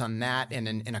decent on that and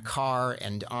in a car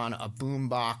and on a boom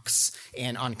box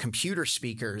and on computer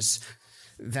speakers,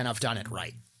 then I've done it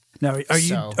right. Now,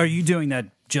 are you doing that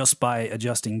just by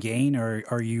adjusting gain, or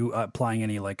are you applying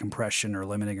any like compression or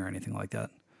limiting or anything like that?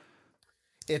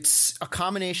 It's a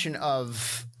combination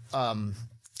of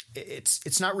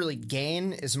it's not really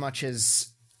gain as much as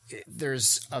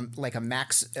there's like a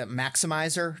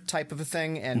maximizer type of a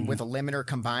thing, and with a limiter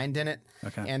combined in it.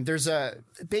 Okay. And there's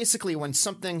basically when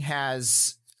something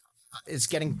is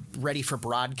getting ready for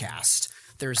broadcast,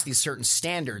 there's these certain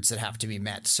standards that have to be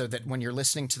met so that when you're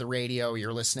listening to the radio,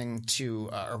 you're listening to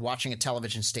or watching a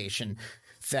television station,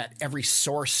 that every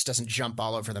source doesn't jump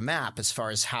all over the map as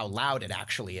far as how loud it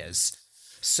actually is.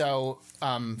 So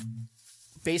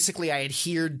basically I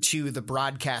adhered to the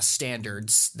broadcast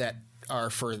standards that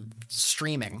are for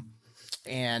streaming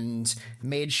and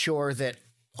made sure that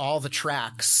all the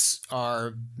tracks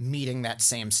are meeting that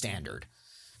same standard.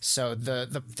 So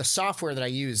the software that I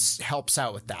use helps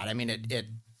out with that. I mean, it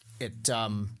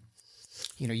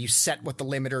you set what the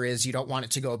limiter is. You don't want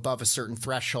it to go above a certain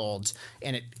threshold,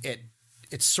 and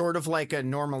it's sort of like a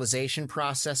normalization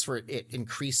process where it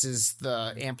increases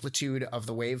the amplitude of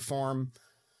the waveform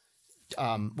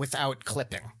without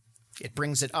clipping. It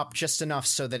brings it up just enough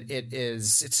so that it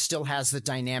still has the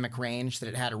dynamic range that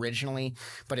it had originally,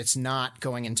 but it's not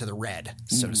going into the red,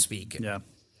 so to speak. Yeah.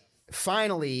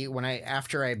 Finally,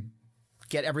 after I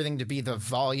get everything to be the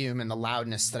volume and the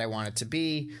loudness that I want it to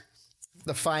be,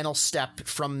 the final step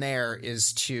from there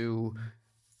is to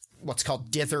what's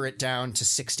called dither it down to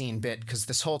 16-bit, because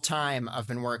this whole time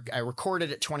I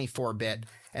recorded at 24-bit,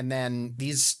 and then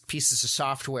these pieces of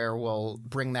software will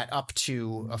bring that up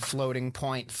to a floating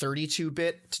point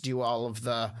 32-bit to do all of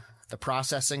the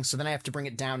processing. So then I have to bring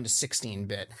it down to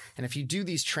 16-bit. And if you do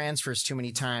these transfers too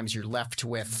many times, you're left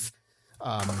with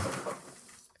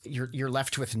you're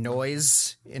left with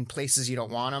noise in places you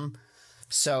don't want them.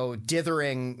 So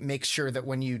dithering makes sure that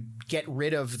when you get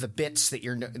rid of the bits that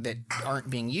aren't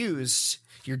being used,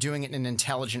 you're doing it in an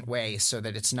intelligent way so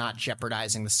that it's not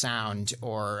jeopardizing the sound,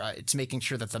 or it's making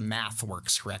sure that the math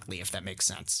works correctly, if that makes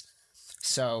sense.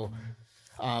 So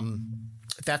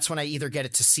that's when I either get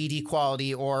it to CD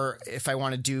quality, or if I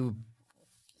want to do,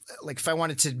 like if I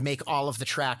wanted to make all of the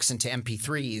tracks into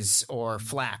MP3s or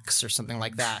FLACs or something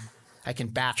like that, I can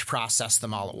batch process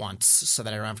them all at once so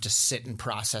that I don't have to sit and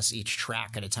process each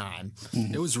track at a time.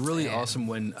 It was really awesome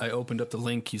when I opened up the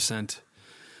link you sent,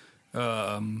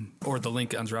 or the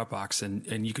link on Dropbox,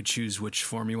 and you could choose which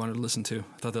form you wanted to listen to.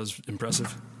 I thought that was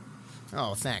impressive.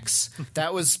 Oh, thanks.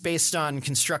 That was based on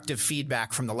constructive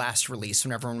feedback from the last release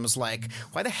when everyone was like,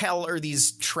 why the hell are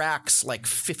these tracks like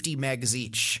 50 megs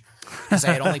each? Because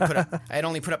I had only put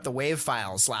up the WAV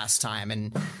files last time,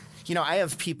 and I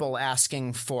have people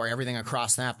asking for everything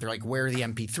across the map. They're like, where are the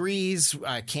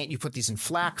MP3s? Can't you put these in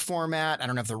FLAC format? I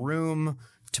don't have the room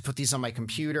to put these on my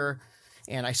computer.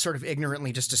 And I sort of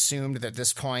ignorantly just assumed that at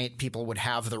this point people would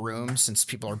have the room, since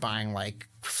people are buying like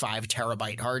 5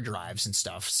 terabyte hard drives and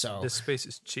stuff. So this space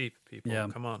is cheap, people. Yeah.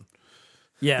 Come on.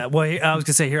 Yeah, well, I was going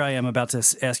to say, here I am about to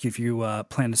ask you if you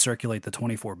plan to circulate the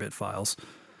 24-bit files.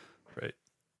 Right.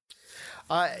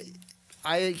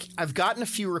 I've gotten a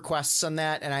few requests on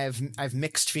that, and I've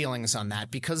mixed feelings on that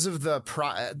because of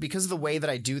the way that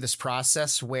I do this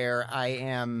process, where I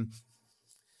am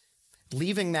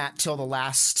leaving that till the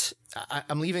last.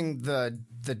 I'm leaving the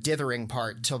dithering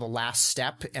part till the last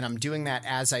step, and I'm doing that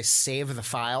as I save the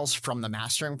files from the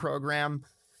mastering program.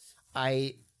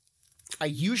 I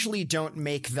usually don't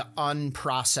make the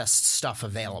unprocessed stuff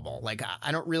available. Like,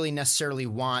 I don't really necessarily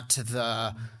want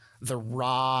the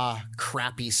raw,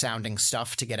 crappy sounding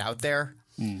stuff to get out there.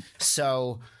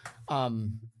 So,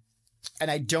 and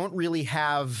I don't really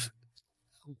have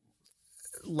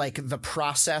like the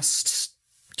processed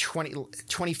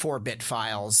 24-bit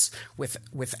files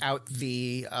without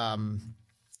the,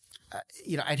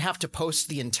 I'd have to post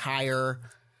the entire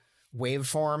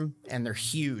waveform, and they're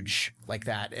huge like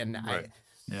that. And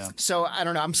Right. So I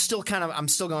don't know. I'm still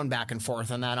going back and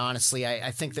forth on that. Honestly,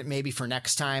 I think that maybe for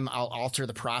next time I'll alter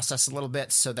the process a little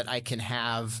bit so that I can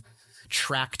have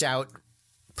tracked out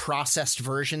processed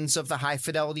versions of the high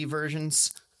fidelity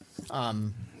versions.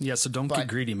 Yeah, so don't get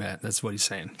greedy, Matt. That's what he's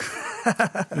saying.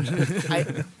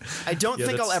 I don't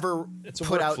think I'll ever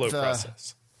put out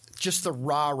process. Just the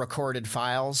raw recorded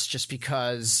files, just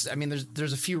because, I mean,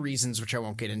 there's a few reasons which I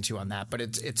won't get into on that, but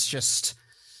it's just,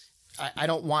 I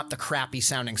don't want the crappy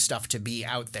sounding stuff to be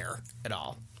out there at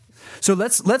all. So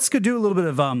let's go do a little bit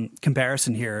of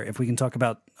comparison here. If we can talk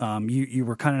about you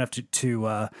were kind enough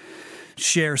to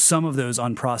share some of those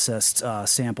unprocessed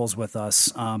samples with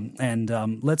us,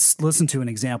 and let's listen to an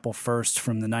example first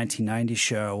from the 1990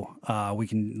 show. We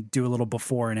can do a little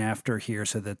before and after here,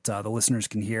 so that the listeners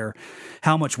can hear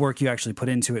how much work you actually put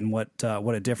into it and what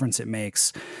a difference it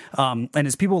makes. And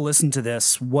as people listen to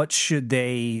this, what should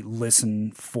they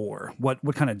listen for?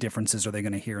 What kind of differences are they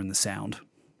going to hear in the sound?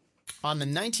 On the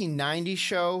 1990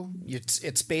 show,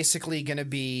 it's basically going to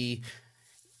be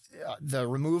the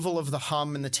removal of the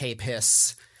hum and the tape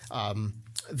hiss,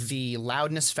 the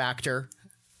loudness factor,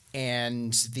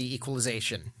 and the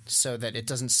equalization, so that it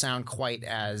doesn't sound quite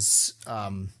as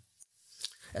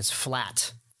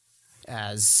flat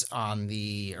as on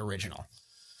the original.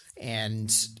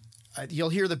 And you'll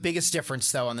hear the biggest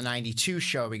difference, though, on the 92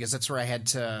 show, because that's where I had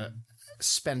to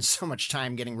spend so much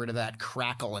time getting rid of that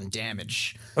crackle and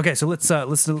damage. Okay, so let's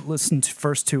listen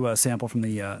first to a sample from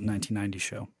the 1990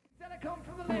 show.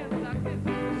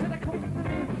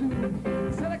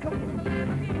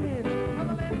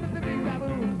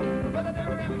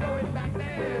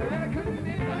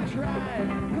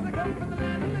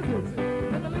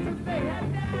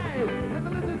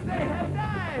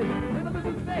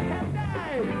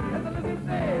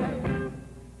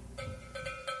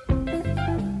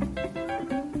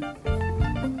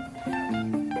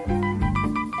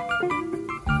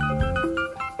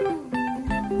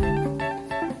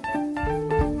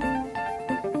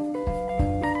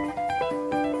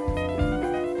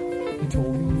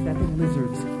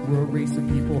 We're a race of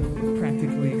people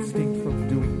practically extinct from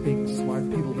doing things smart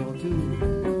people don't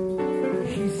do.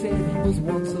 He said he was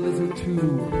once a lizard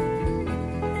too.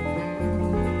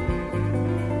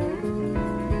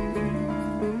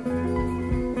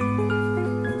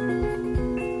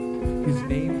 His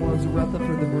name was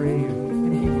Rutherford the Brave,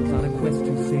 and he was on a quest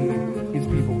to save his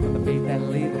people from the fate that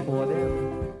lay before them.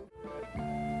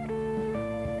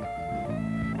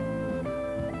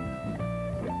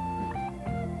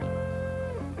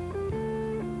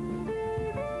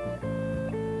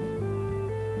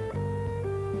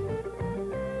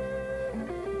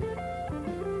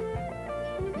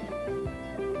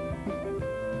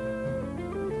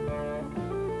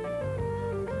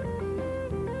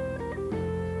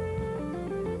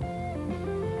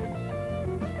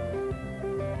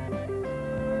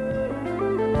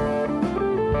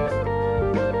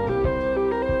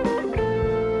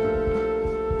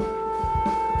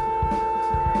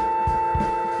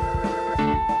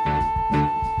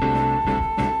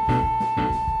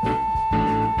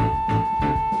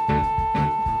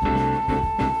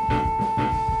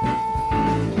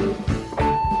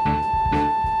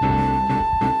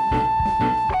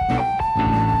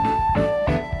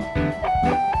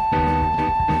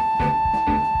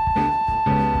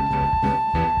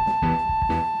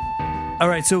 All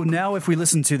right, so now if we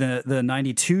listen to the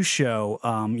 92 show,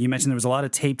 you mentioned there was a lot of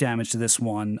tape damage to this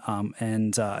one,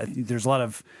 and there's a lot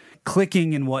of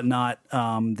clicking and whatnot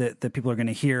that people are going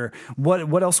to hear.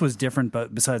 What else was different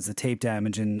besides the tape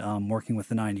damage in working with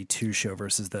the 92 show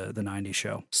versus the 90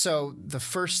 show? So the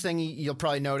first thing you'll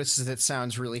probably notice is that it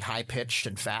sounds really high-pitched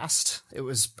and fast. It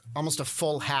was almost a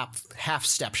full half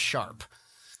step sharp.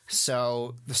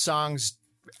 So the songs,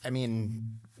 I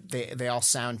mean, they all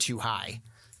sound too high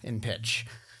in pitch.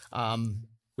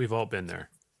 We've all been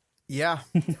there. Yeah.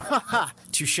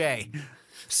 Touche.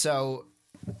 So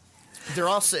they're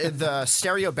also, the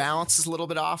stereo balance is a little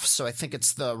bit off. So I think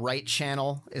it's the right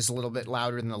channel is a little bit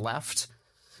louder than the left.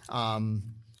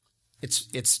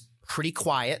 It's pretty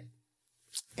quiet,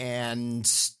 and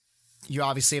you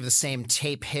obviously have the same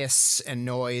tape hiss and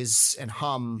noise and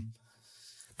hum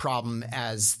problem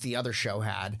as the other show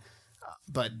had.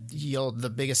 But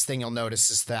the biggest thing you'll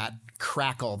notice is that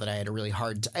crackle that I had a really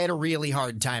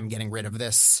hard time getting rid of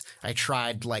this. I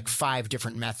tried like 5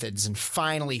 different methods, and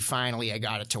finally I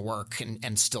got it to work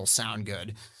and still sound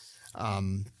good.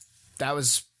 That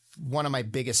was one of my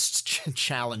biggest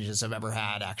challenges I've ever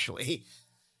had, actually.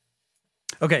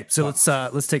 Okay, so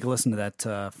let's take a listen to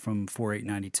that from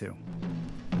 4892.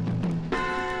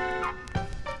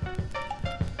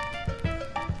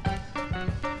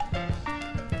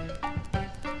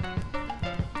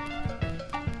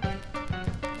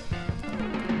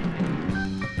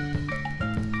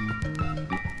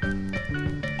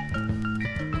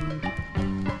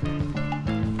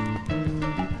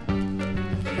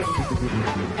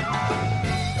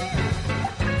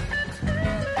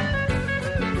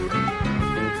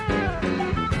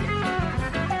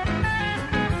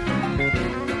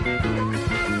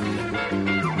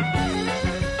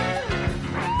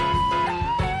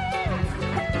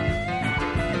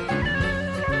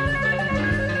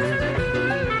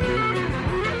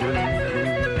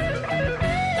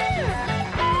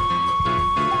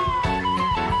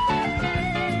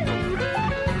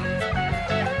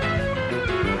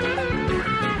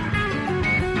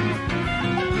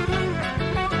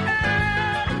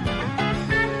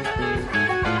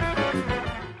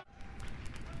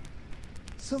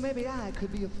 So maybe I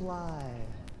could be a fly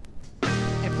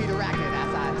and feed a racket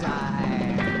as I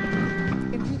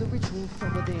die into the ritual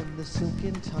from within the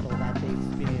silken tunnel that they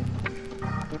spin.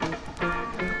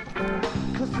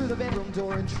 'Cause through the bedroom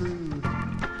door intrude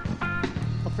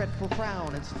a fretful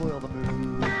frown and spoil the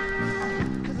mood.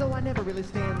 'Cause though I never really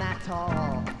stand that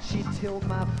tall, she'd tilt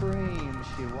my frame,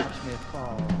 she'd watch me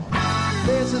fall.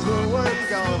 This is the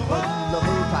work of a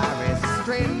lovely pirate,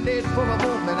 stranded for a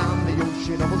moment on the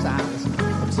ocean of Osiris,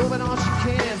 absorbing all she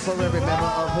can for every member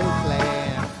of her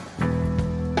clan.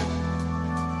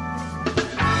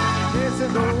 This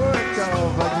is the work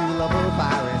of a lovely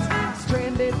pirate,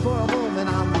 stranded for a moment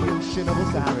on the ocean of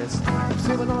Osiris,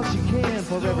 absorbing all she can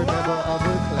for every member of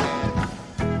her clan.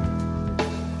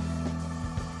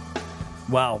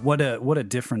 Wow, what a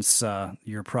difference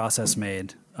your process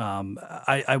made.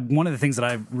 I one of the things that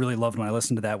I really loved when I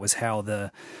listened to that was how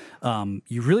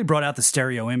you really brought out the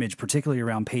stereo image, particularly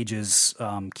around Page's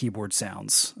keyboard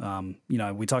sounds.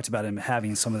 We talked about him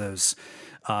having some of those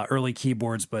early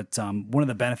keyboards, but one of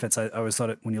the benefits I always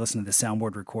thought when you listen to the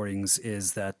soundboard recordings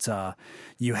is that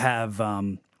you have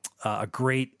a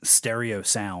great stereo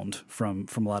sound from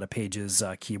a lot of Page's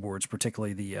keyboards,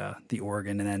 particularly the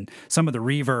organ, and then some of the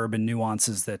reverb and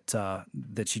nuances that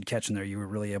you'd catch in there. You were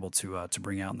really able to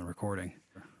bring out in the recording.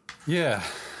 Yeah.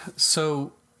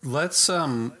 So let's.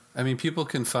 People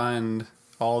can find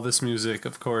all this music,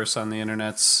 of course, on the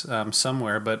internets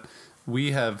somewhere, but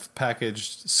we have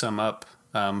packaged some up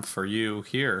for you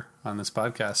here on this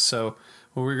podcast. So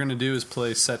what we're going to do is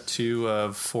play set 2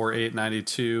 of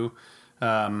 4892.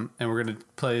 And we're going to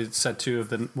play set 2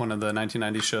 of one of the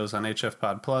 1990 shows on HF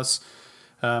Pod Plus.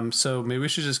 So maybe we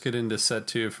should just get into set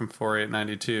 2 from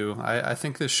 4892. I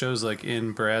think this show's like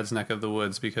in Brad's neck of the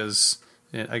woods because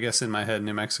I guess in my head,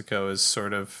 New Mexico is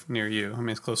sort of near you. I mean,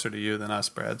 it's closer to you than us,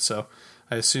 Brad. So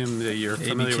I assume that you're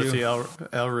familiar with the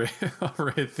El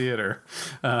Rey Theater.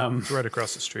 It's right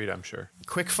across the street, I'm sure.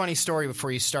 Quick funny story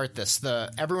before you start this.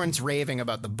 Everyone's raving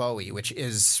about the Bowie, which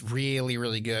is really,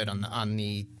 really good on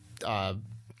the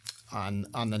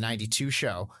 92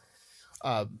 show.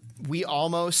 We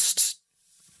almost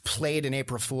played an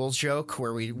April Fool's joke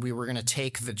where we were going to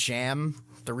take the jam,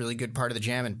 the really good part of the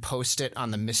jam, and post it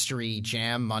on the Mystery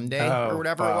Jam Monday or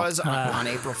whatever it was on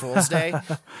April Fool's Day.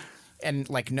 And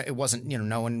it wasn't,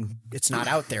 no one, it's not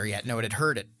out there yet. No one had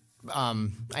heard it. I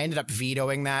ended up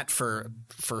vetoing that for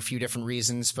a few different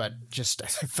reasons, but just I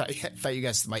thought you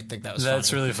guys might think that was funny.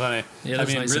 That's really funny. Yeah,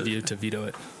 that's nice of you to veto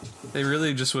it. They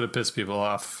really just would have pissed people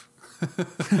off.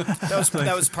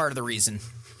 that was part of the reason.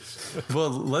 Well,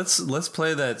 let's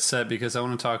play that set because I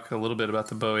want to talk a little bit about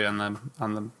the Bowie on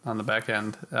the back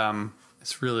end.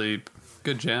 It's really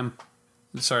good jam.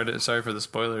 Sorry for the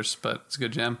spoilers, but it's a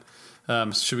good jam.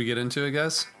 Should we get into it,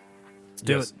 guys? Let's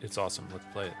do it. It's awesome. Let's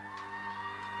play it.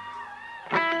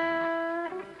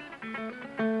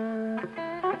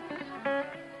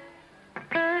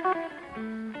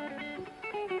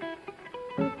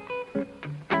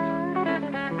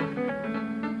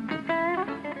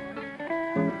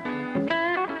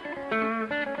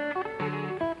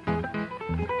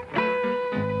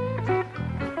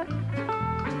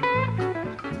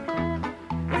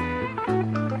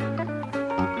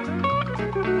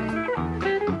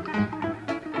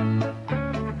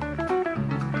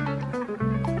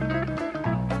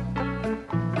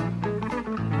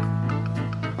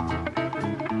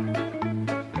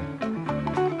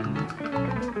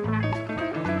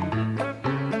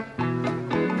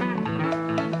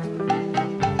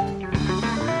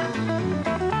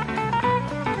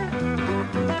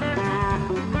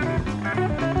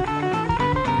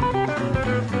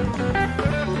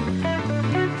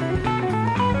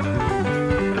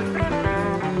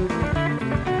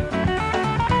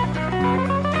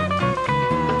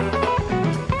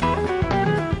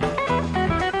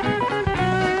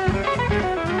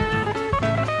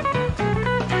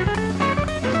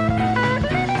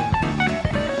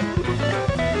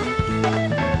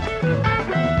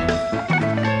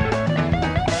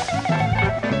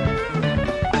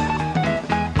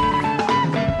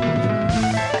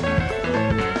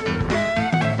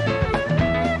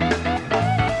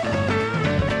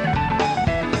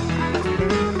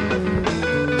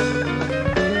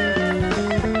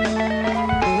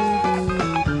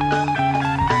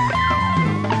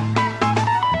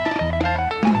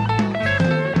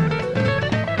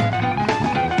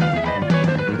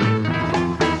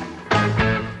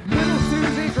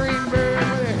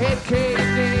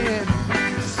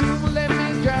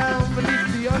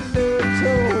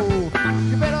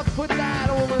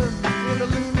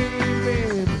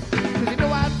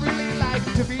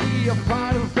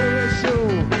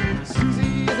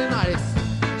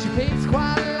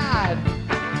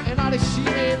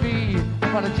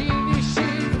 but a genius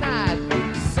she's not.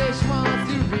 She says she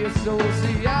wants to be a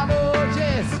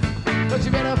sociologist, but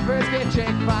you better first get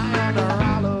checked by a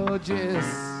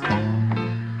neurologist.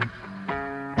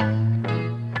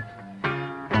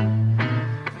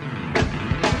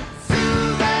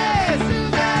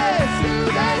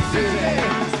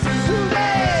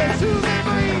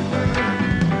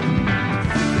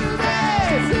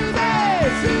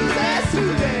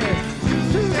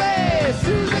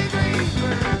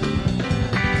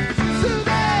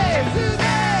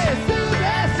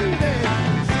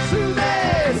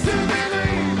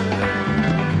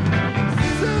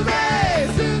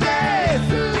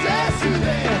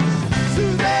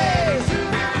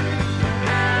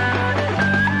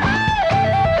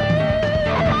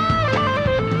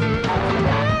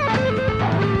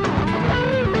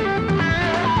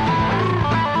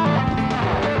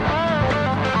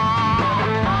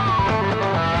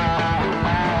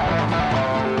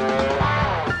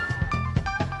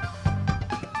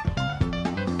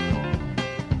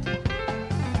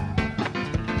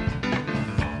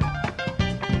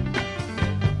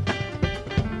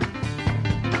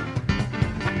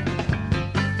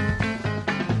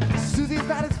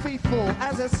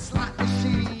 As a slot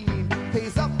machine,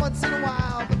 pays up once in a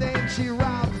while, but then she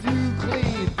robs you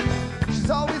clean. She's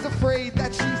always afraid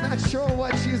that she's not sure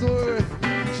what she's worth.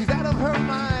 She's out of her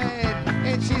mind,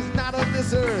 and she's not of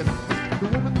this earth. The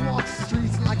woman walks the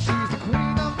streets like she's the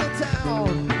queen of the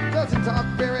town. Doesn't talk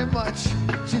very much,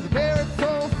 she's very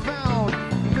profound.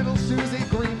 Little Susie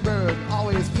Greenberg,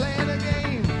 always playing a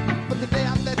game, but the day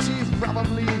after she's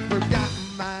probably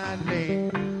forgotten my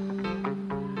name.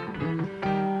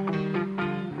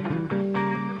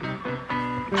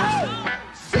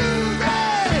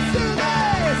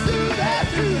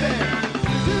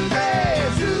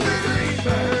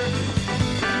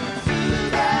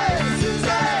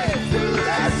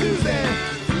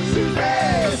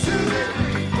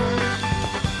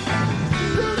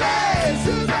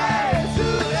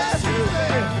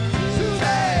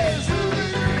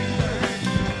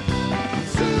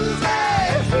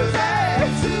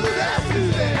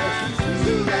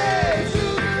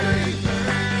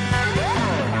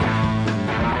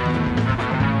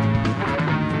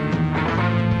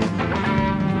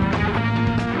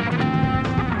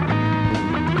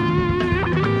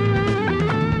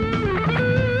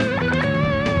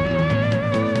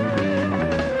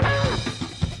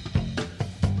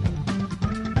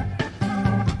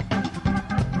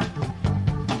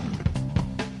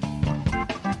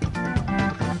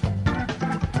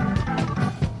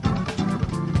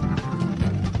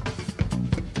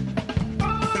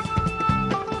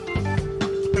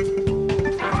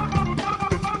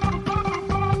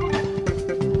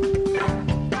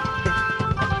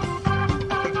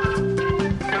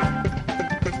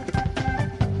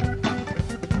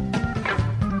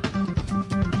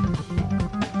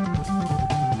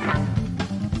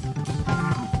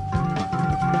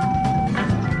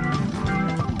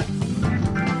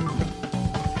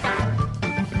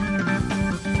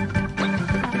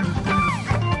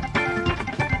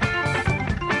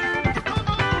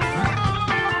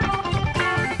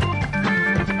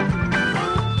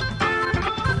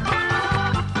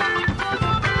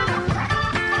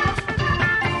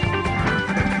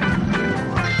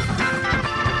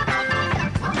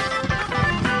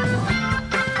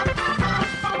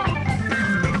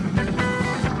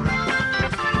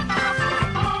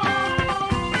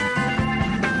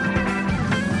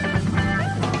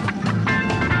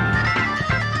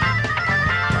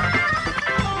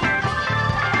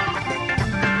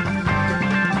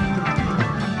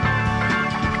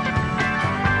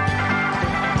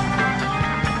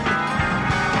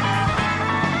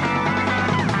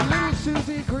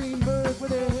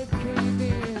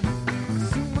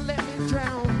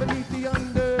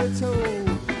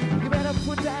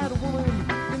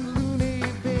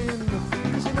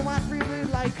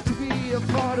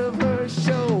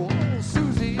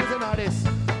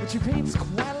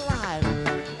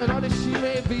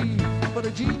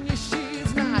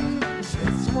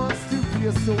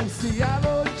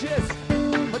 Sociologist,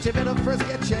 but you better first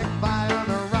get checked by a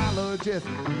neurologist.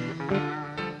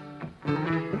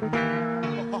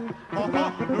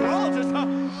 Neurologist, huh?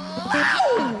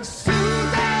 Susie,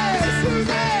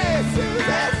 Susie, Susie,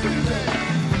 Susie,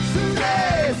 Susie,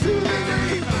 Susie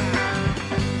Greenberg.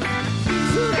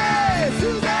 Susie,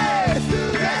 Susie,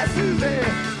 Susie, Susie,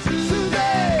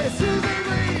 Susie, Susie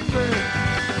Greenberg.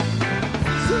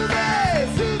 Susie,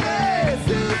 Susie,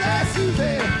 Susie,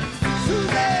 Susie.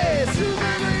 Susie,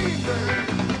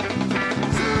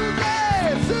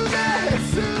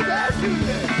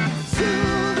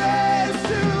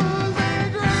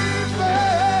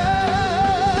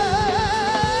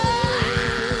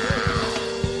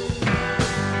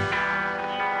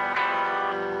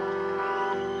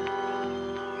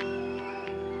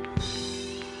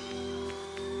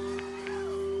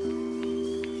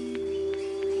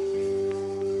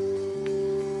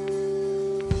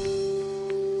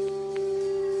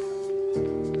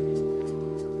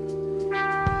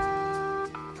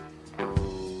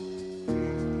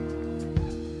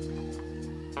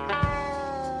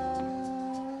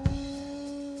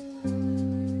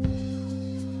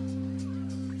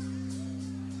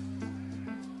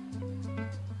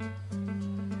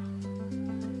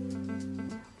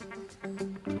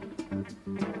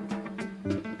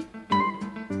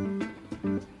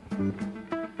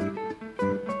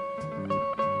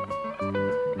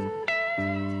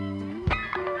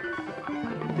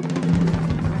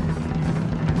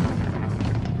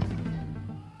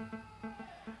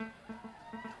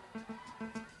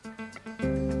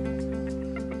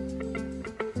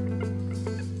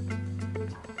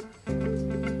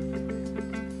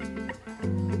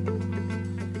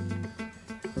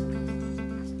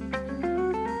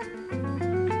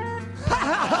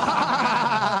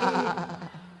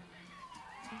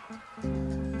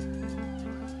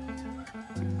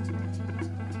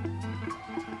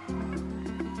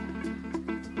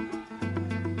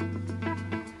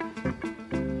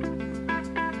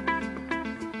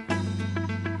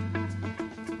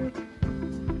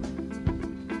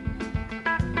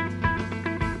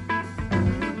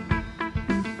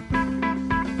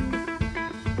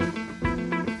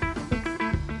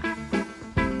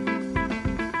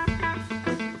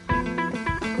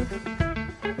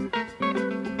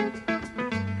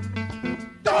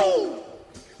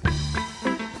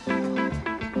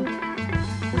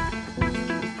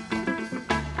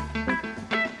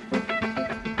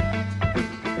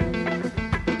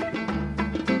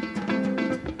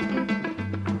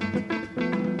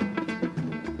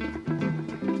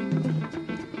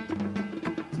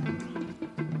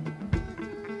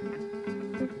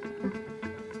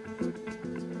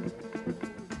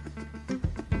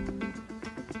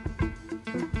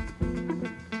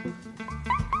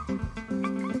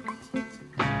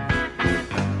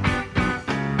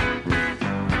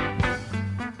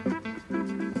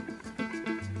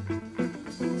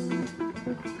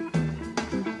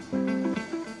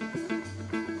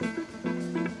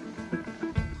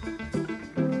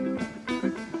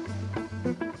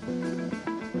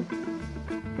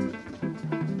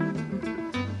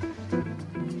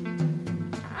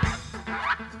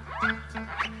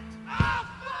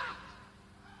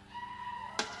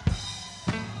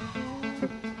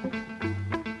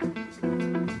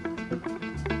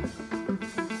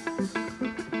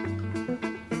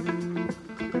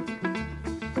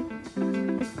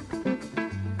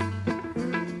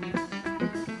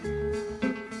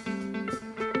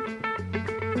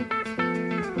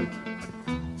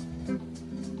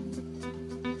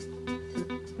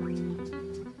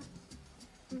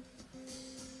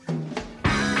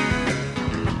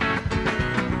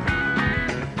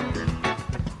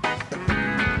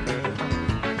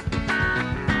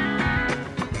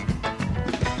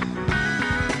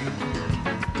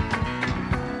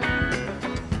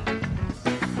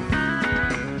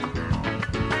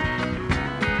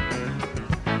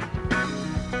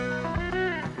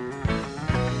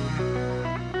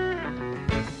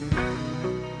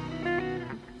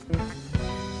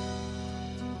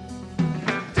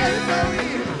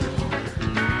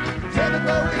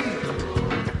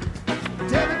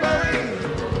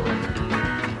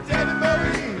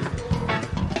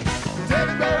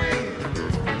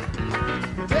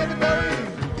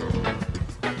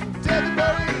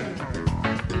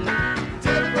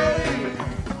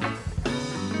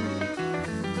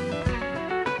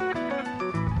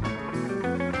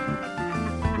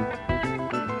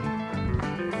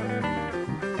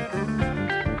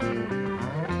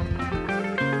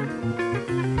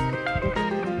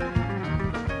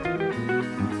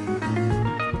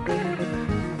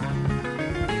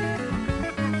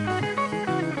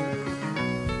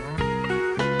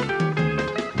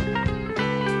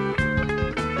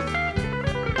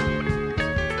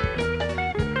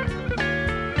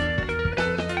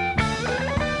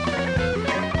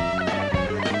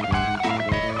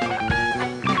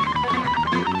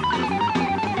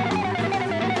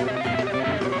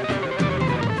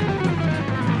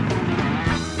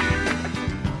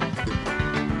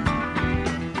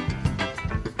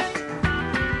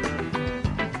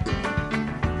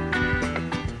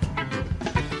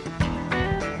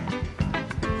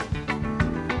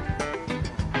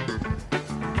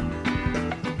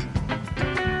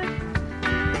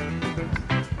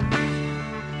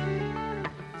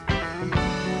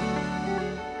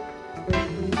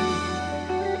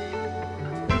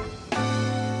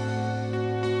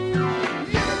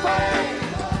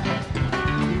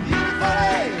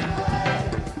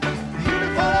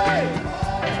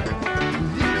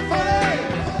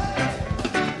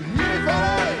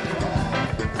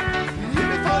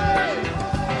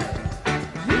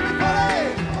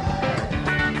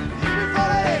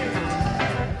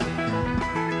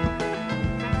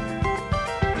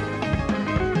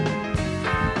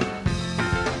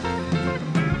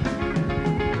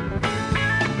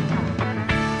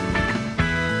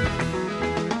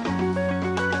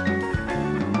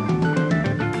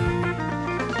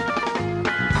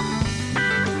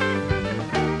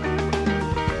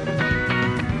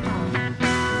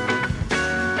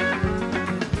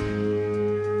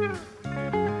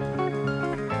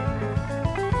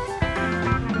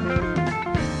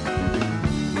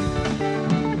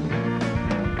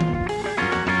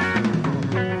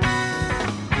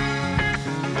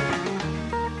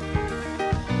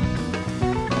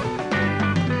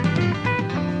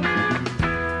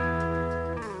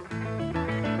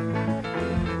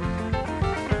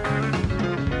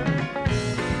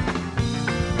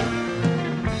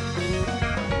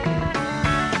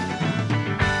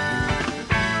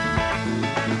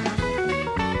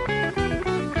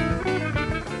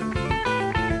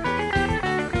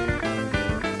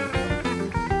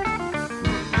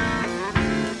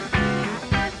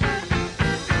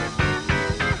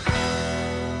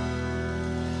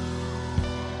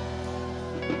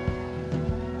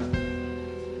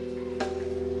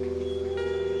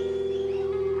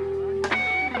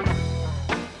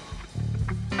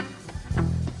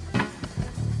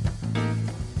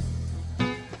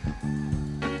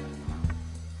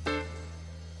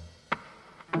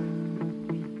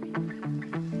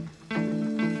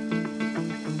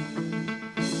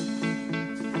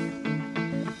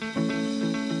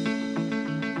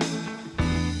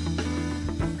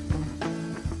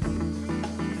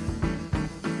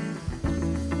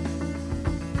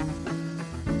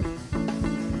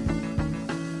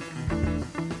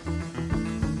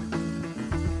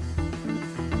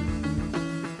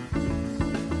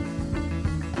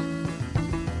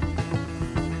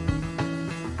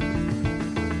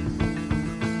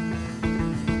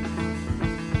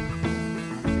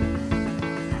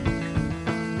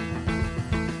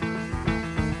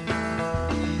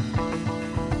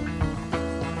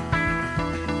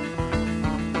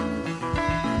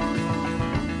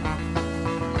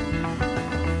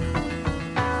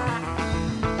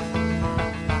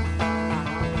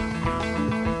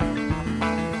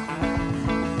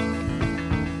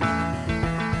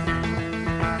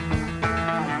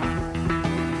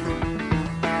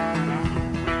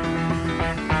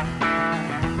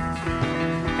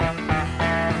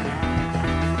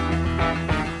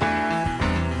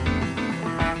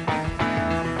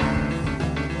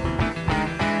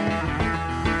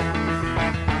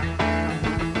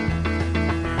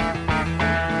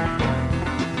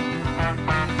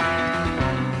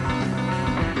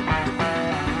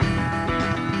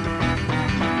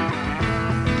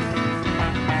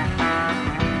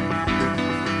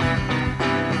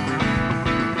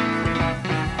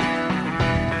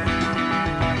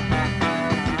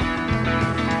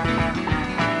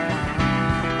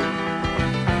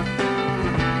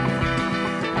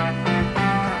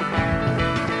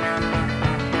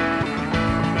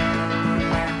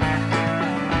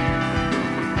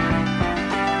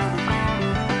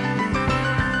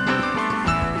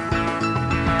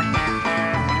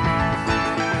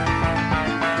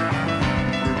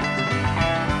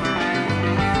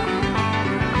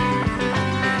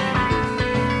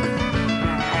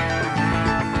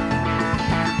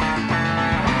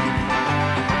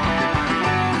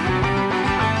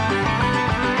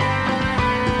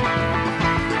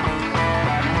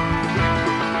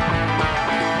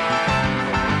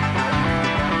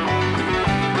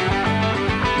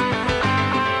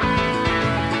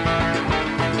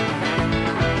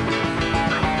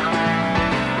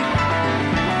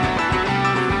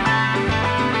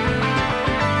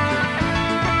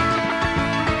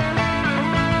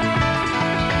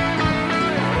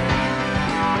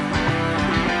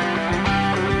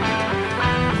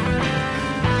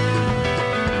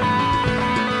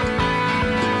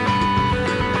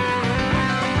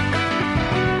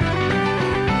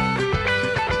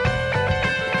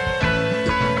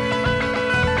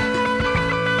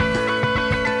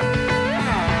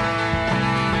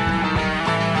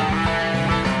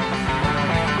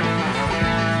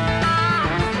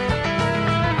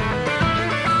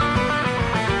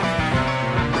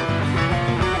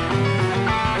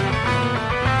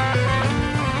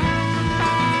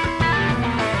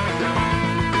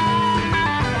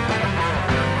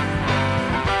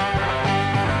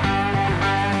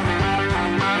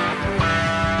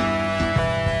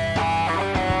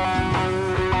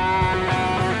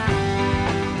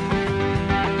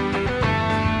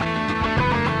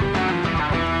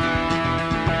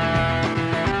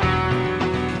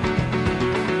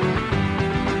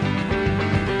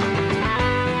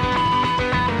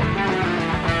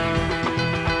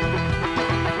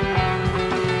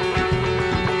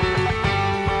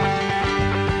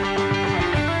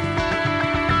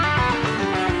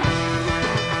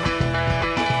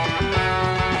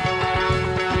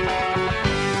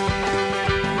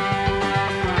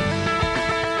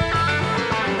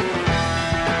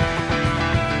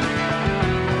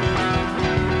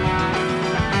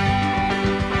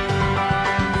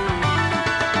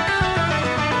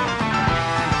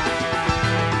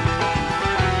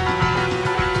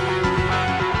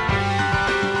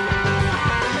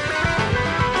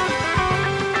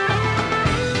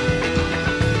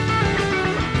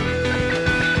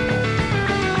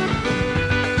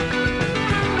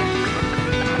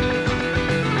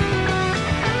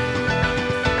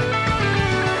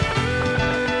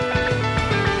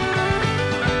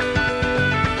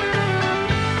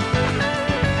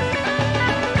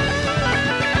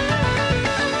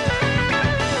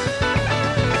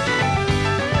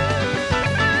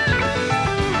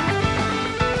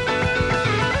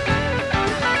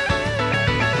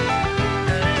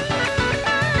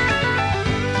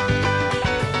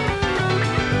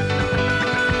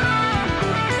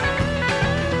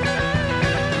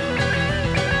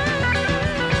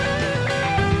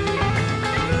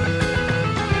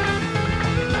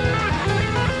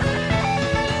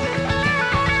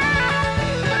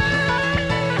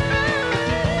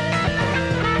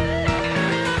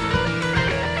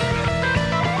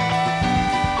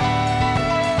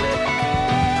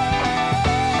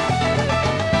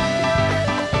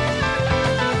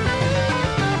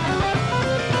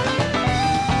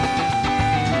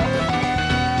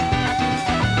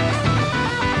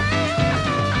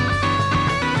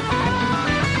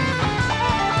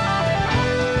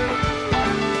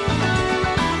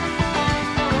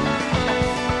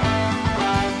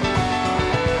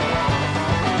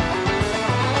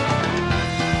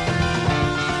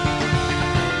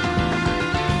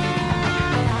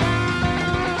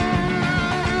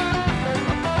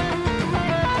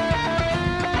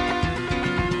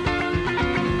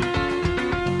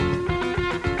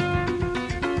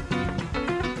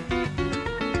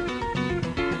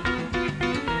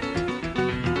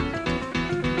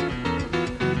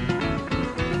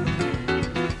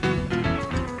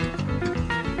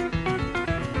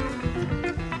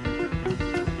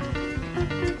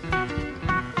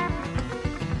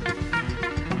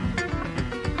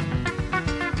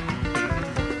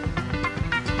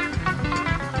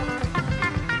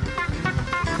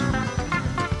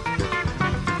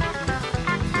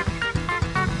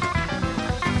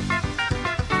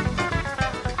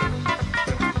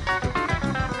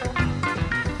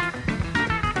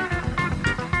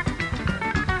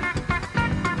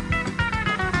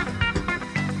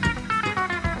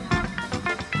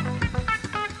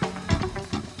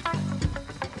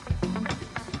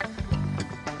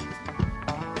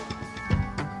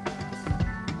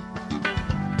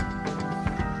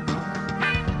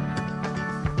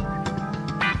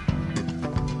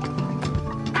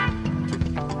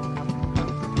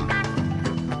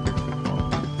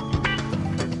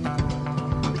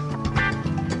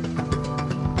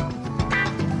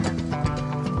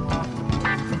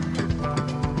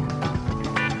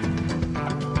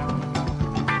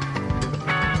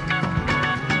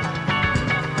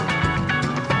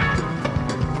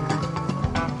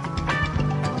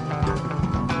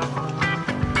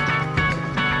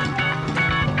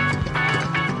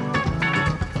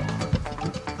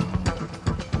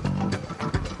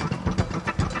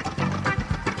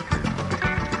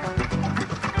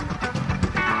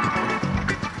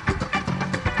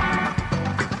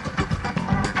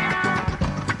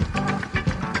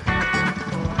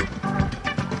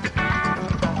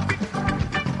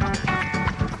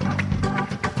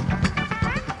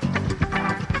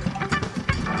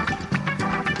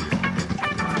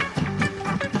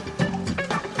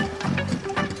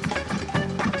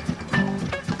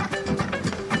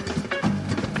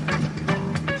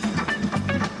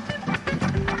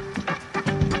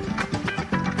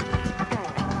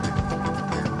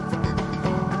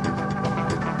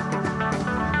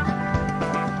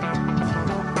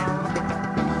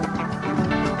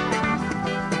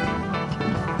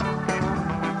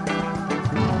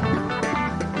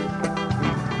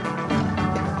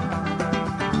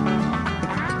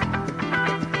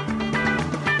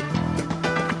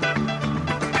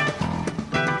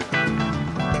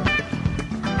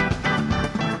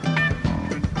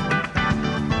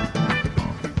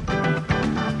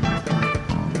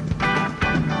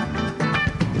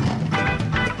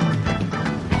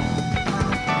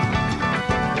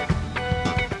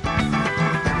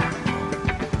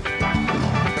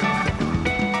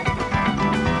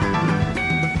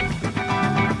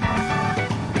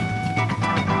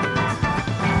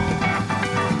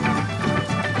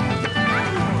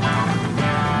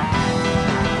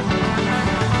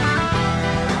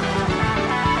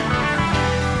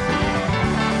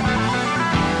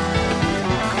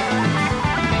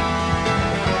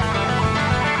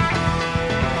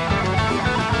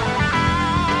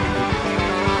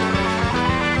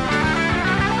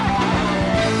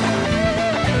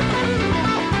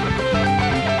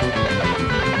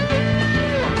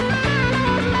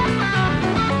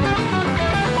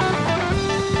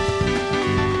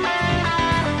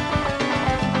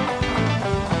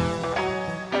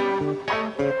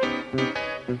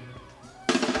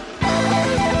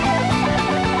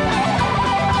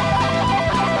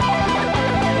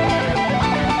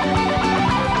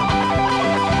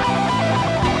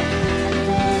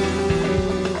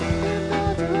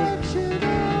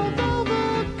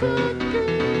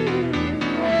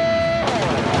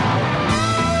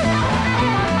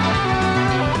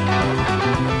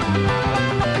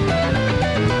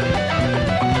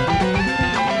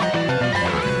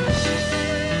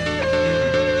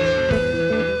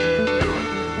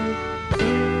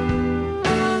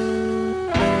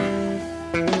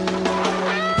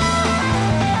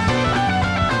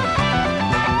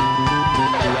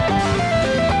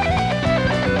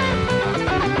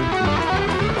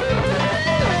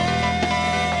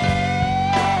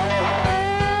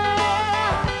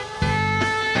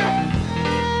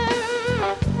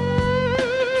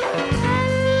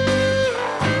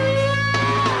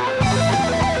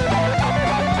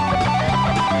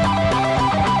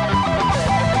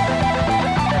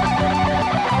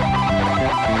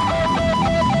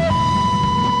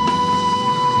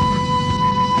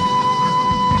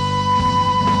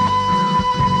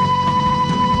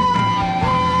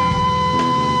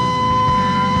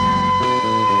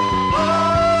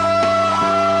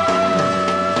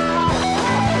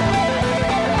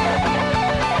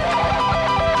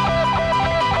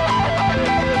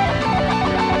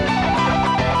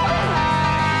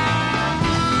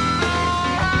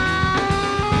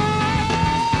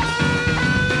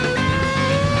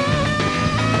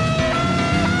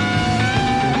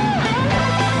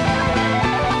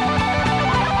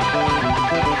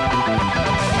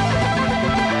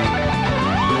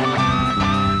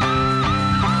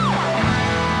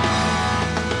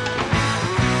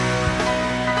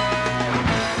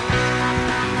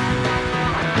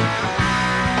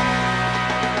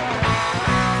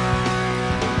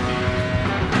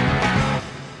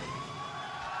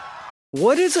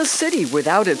 What is a city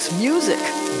without its music?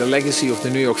 The legacy of the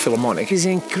New York Philharmonic is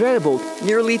incredible.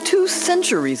 Nearly 2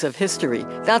 centuries of history.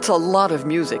 That's a lot of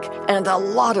music and a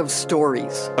lot of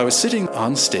stories. I was sitting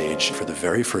on stage for the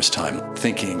very first time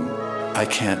thinking, I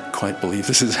can't quite believe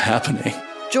this is happening.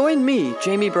 Join me,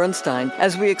 Jamie Bernstein,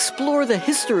 as we explore the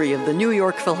history of the New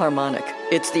York Philharmonic.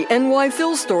 It's the NY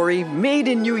Phil story made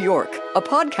in New York, a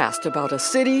podcast about a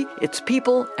city, its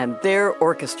people, and their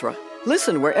orchestra.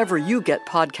 Listen wherever you get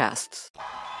podcasts.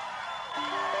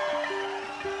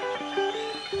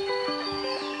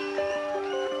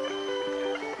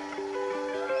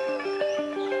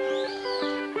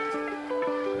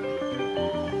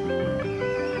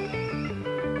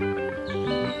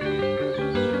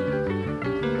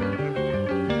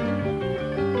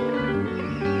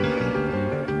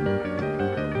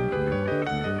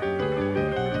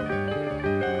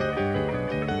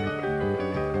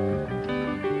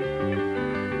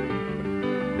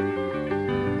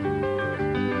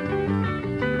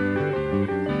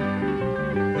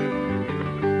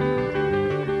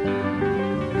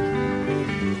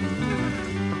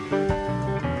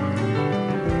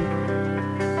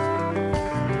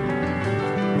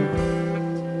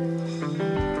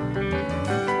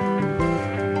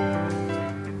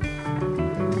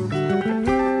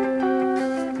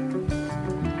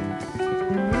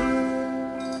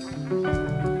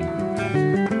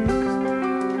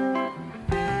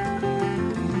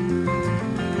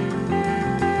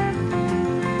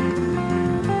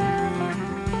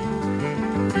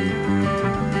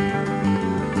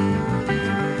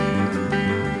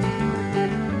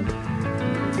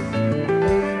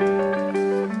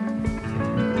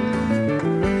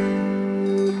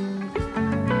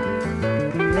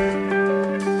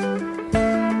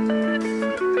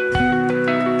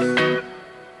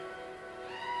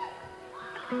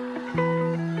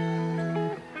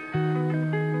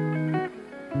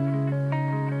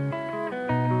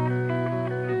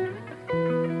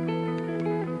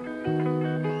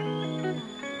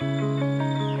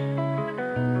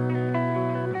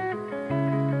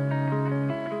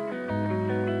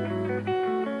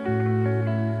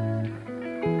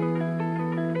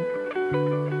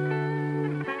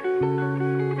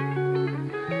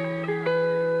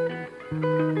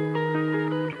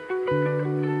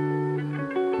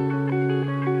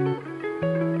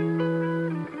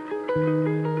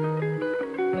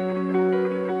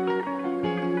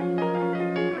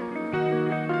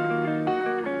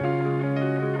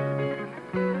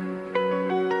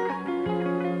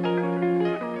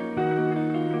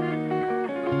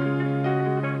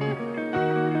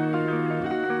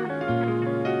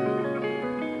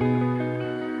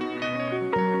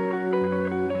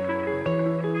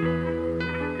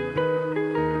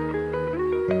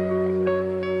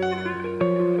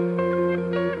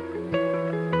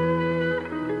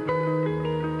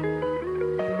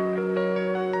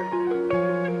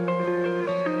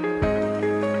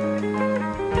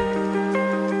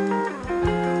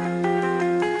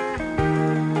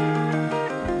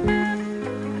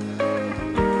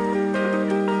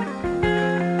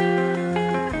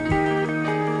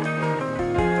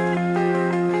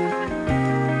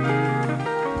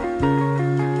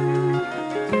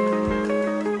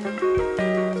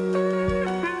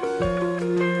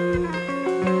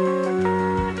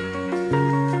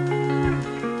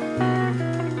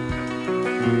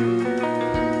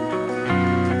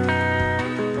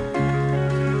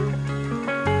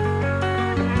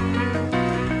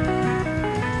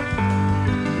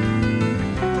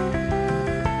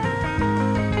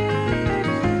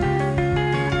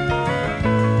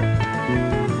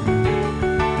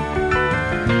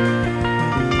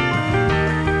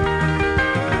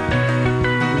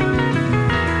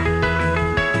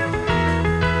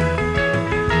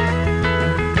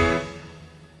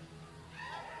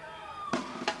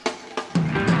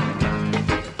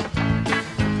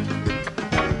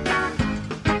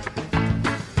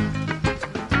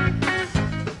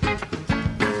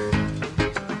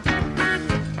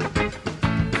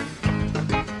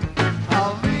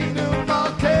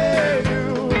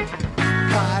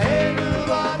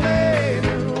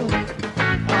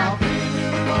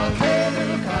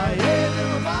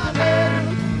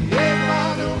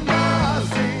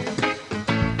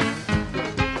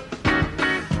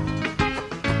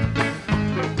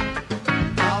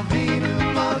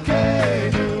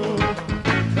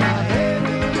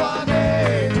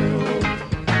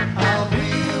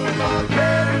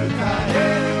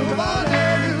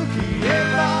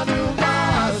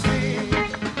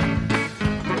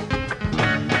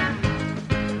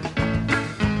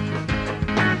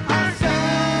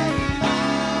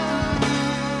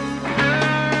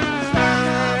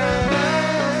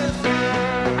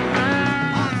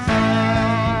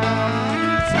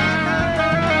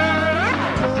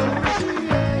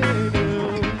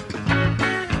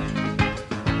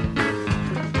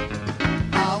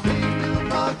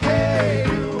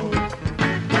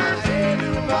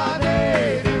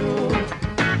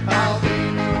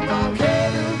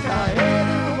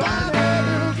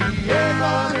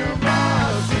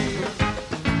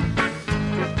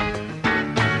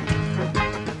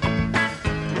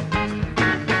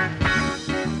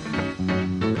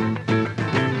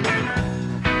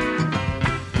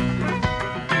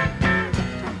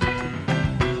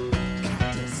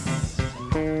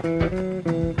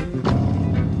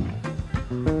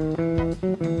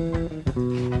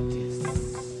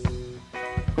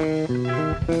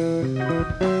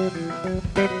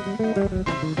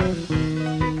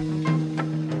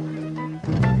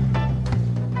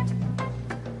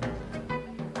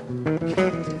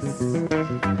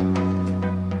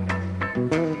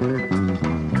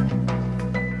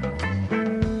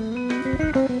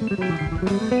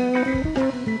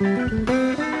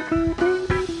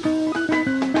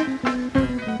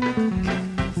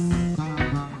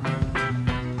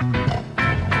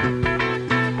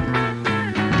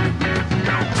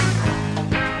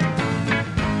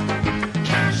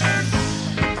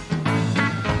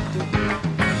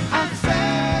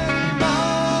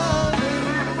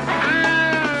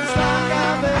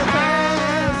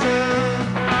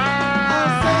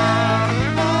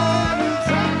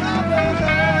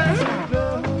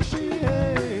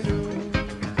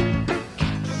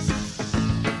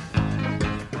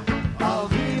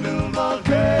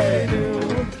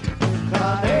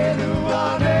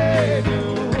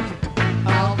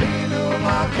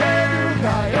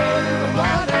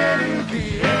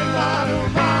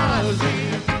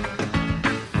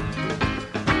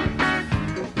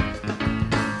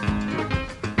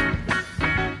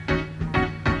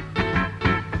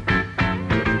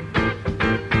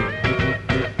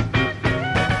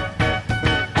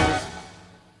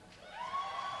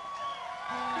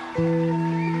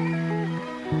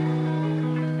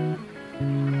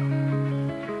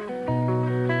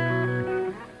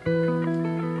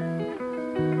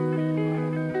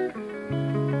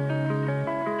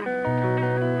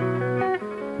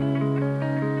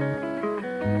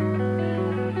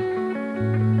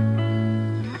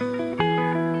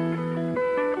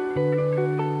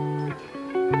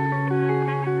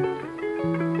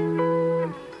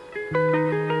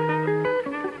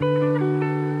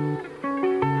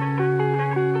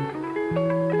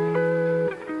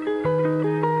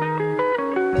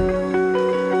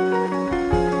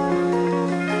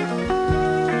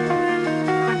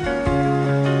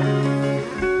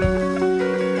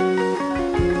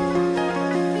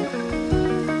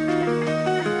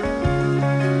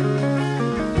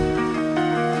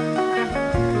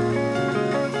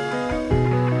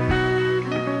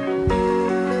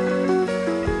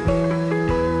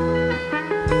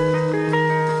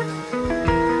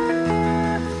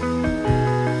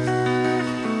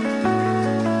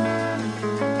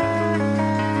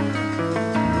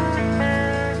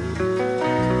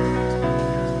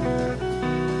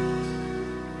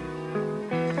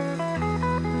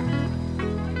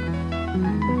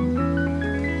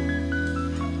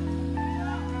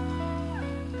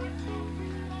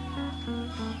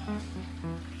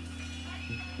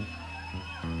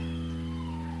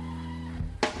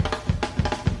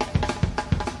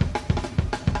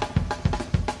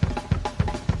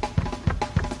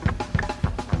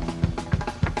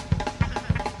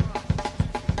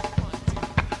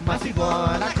 My sweet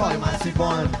one, I call you my sweet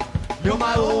one. You're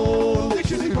my only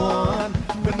true sweet one.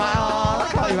 With my all, I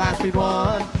call you my sweet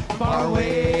one. Far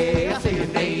away, I say your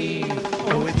name.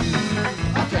 Oh, with you,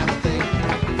 I travel thing.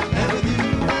 And with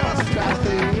you, I also travel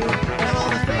thing. And all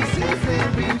the spaces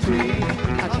in between. I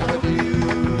travel with you,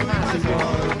 my sweet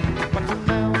one. But for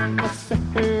now, I sit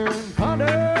here and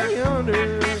ponder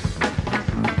yonder.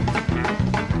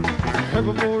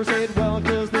 Herbivores ate well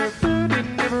 'cause their food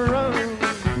didn't never run.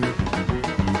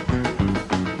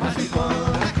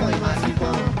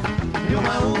 You're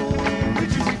my own, the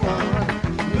juicy one.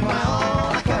 With my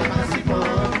all, I call you my sweet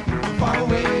one. Far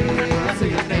away, I say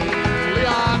your name,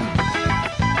 Leon.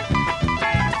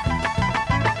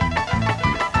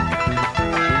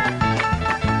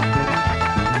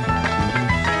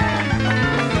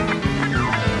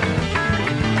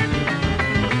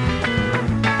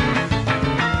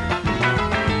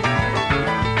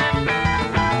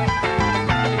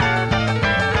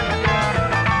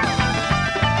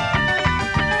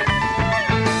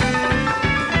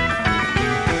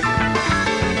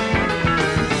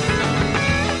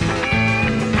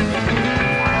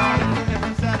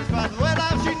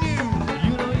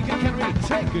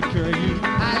 Good care of you.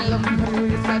 I love you, honey,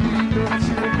 when you said you know that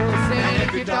you were no sin. And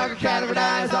if your dog or cat ever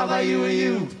dies, I'll buy you and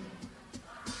you.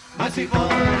 My sweet one,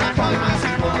 I call you my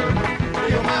sweet one.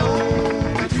 You're my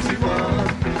own, the juicy one.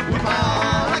 With my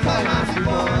all, I call you my sweet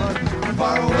one.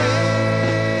 Far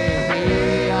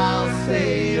away, I'll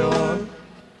say your.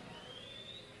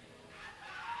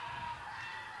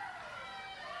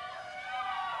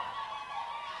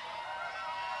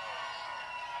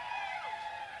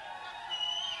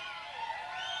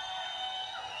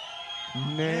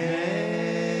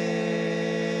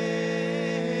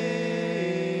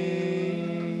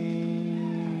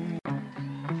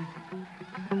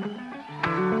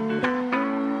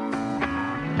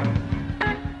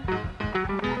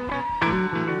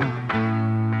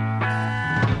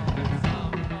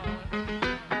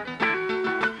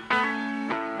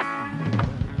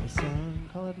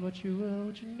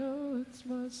 Don't you know it's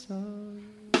my song?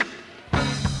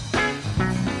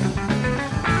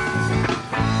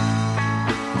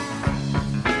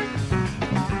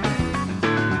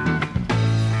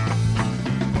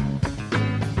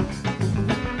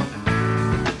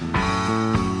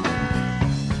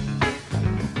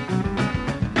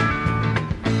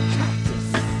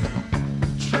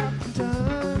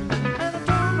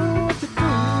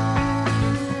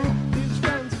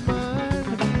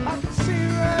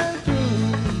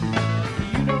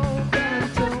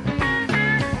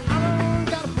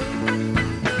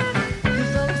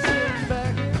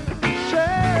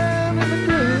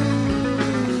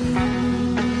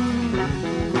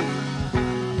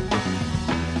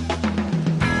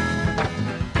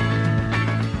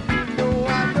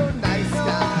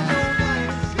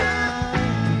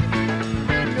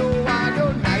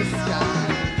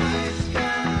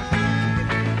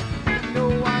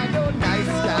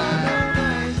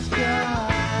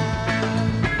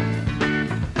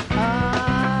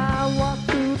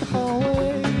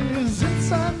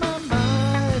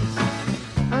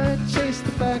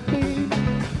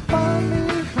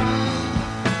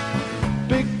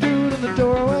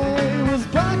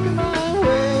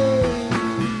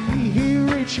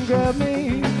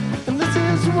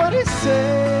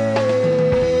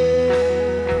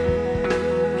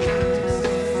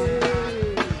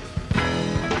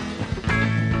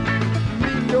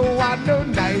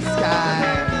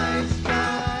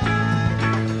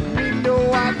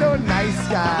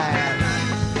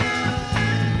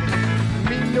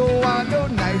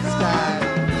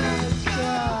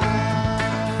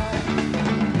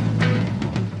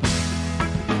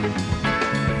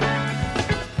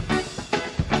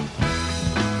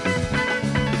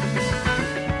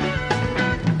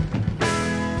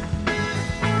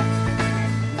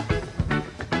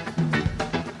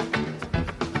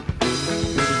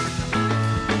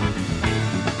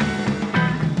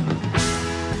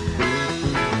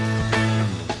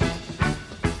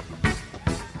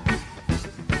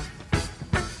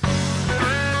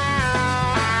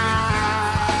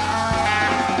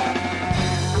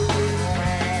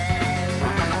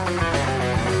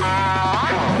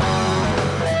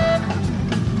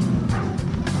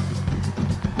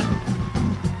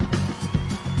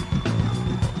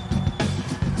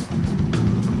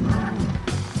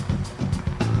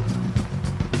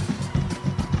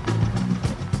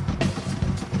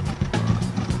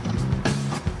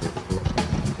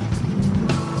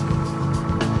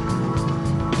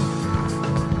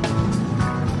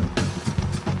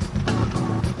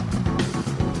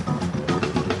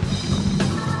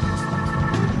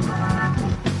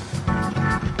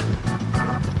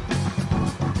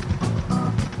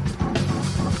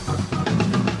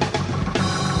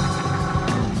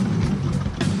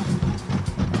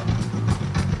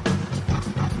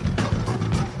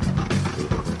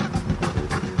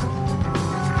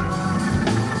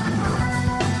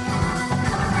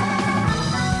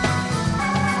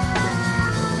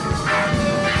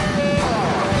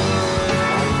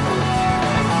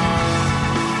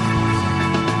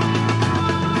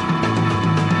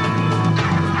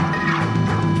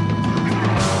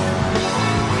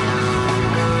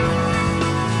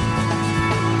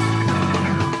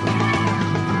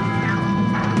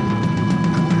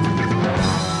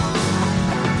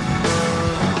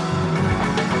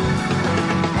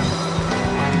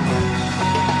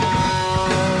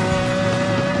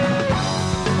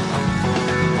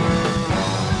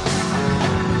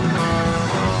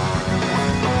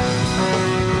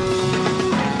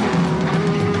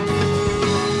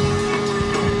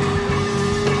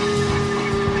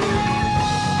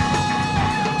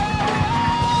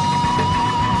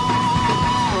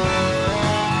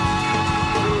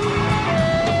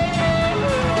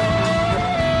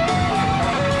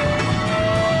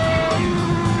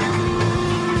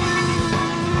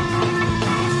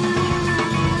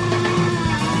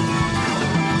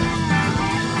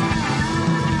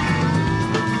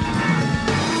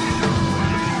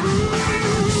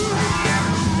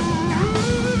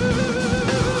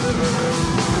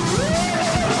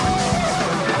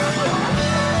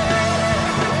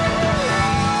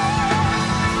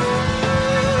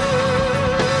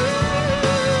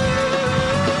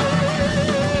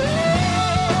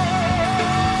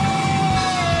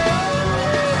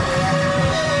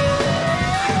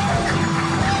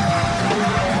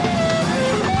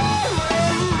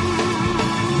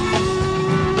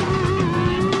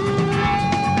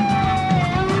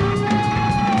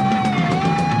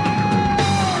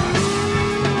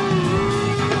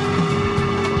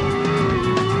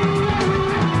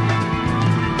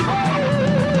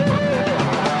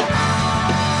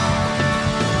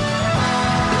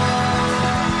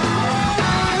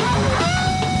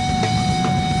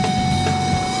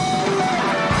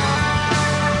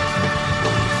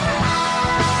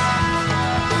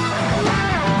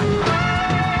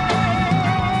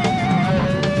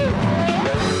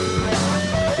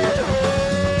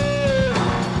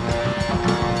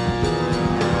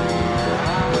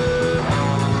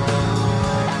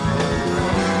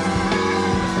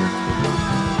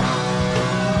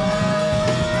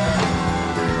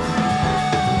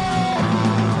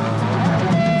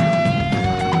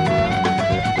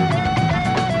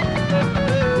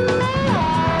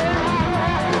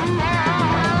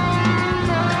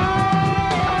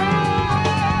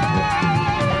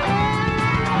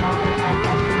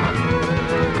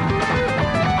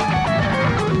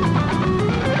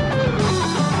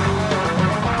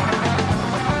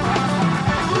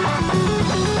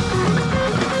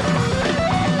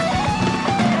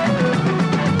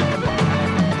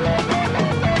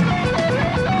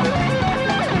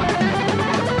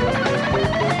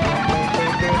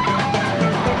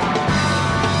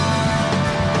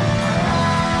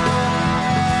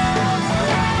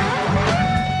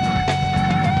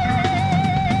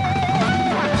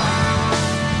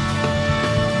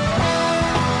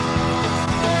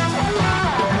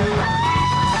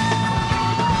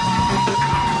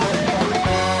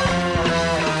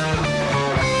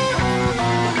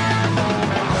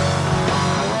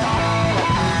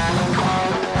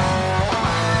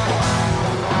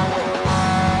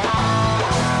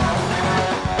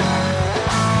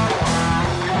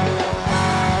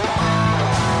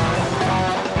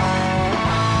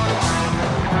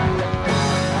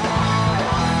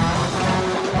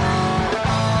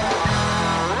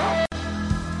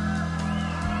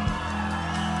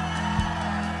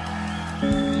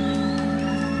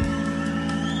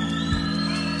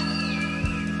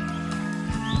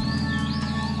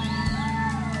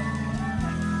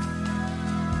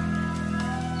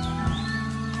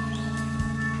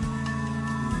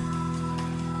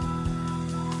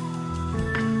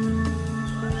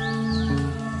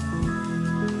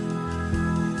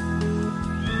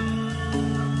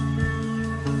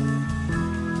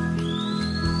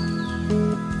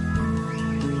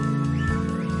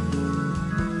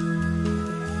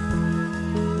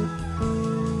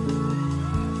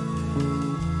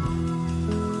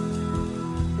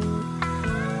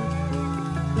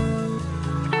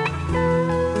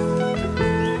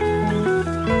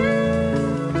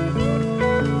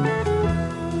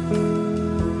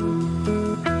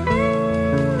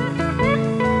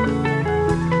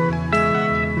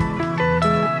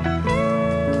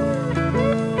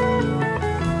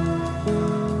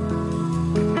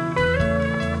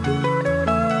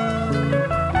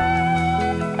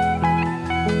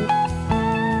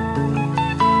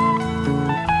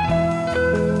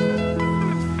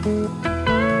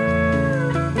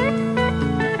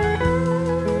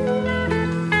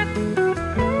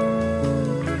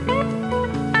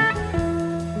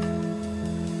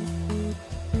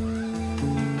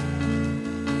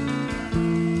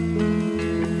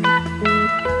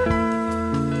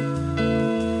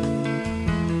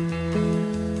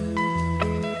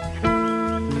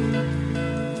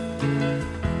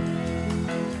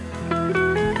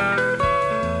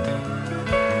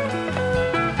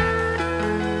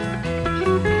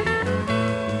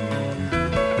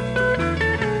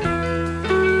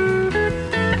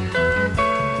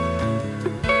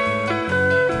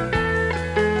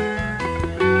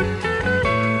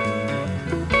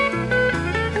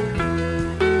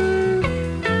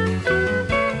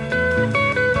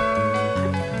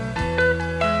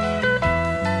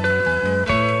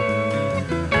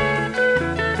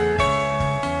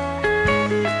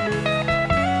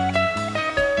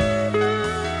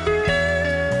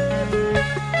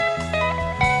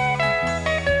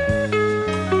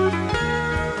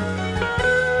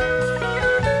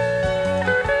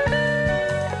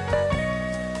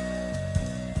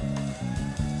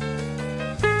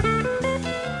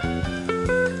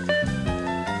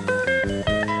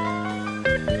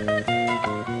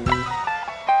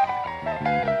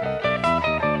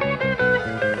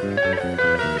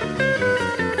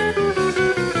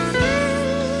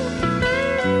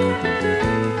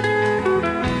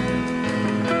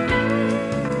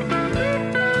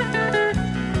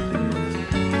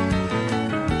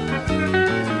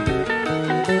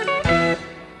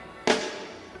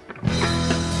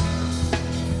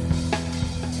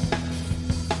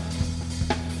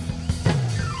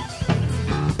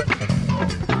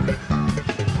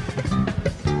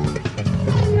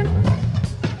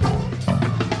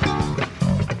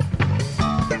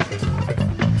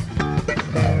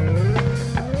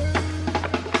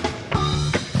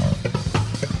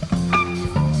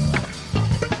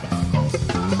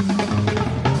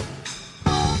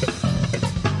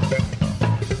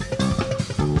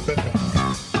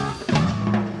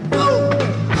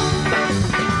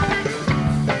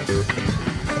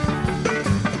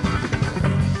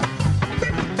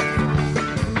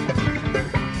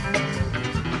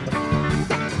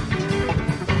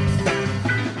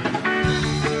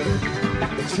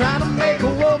 Trying to make a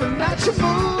woman not your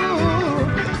move.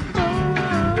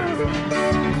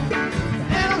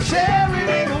 And I'm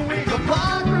sharing a week of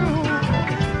bar room.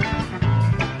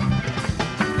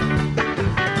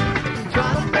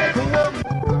 Trying to make a woman.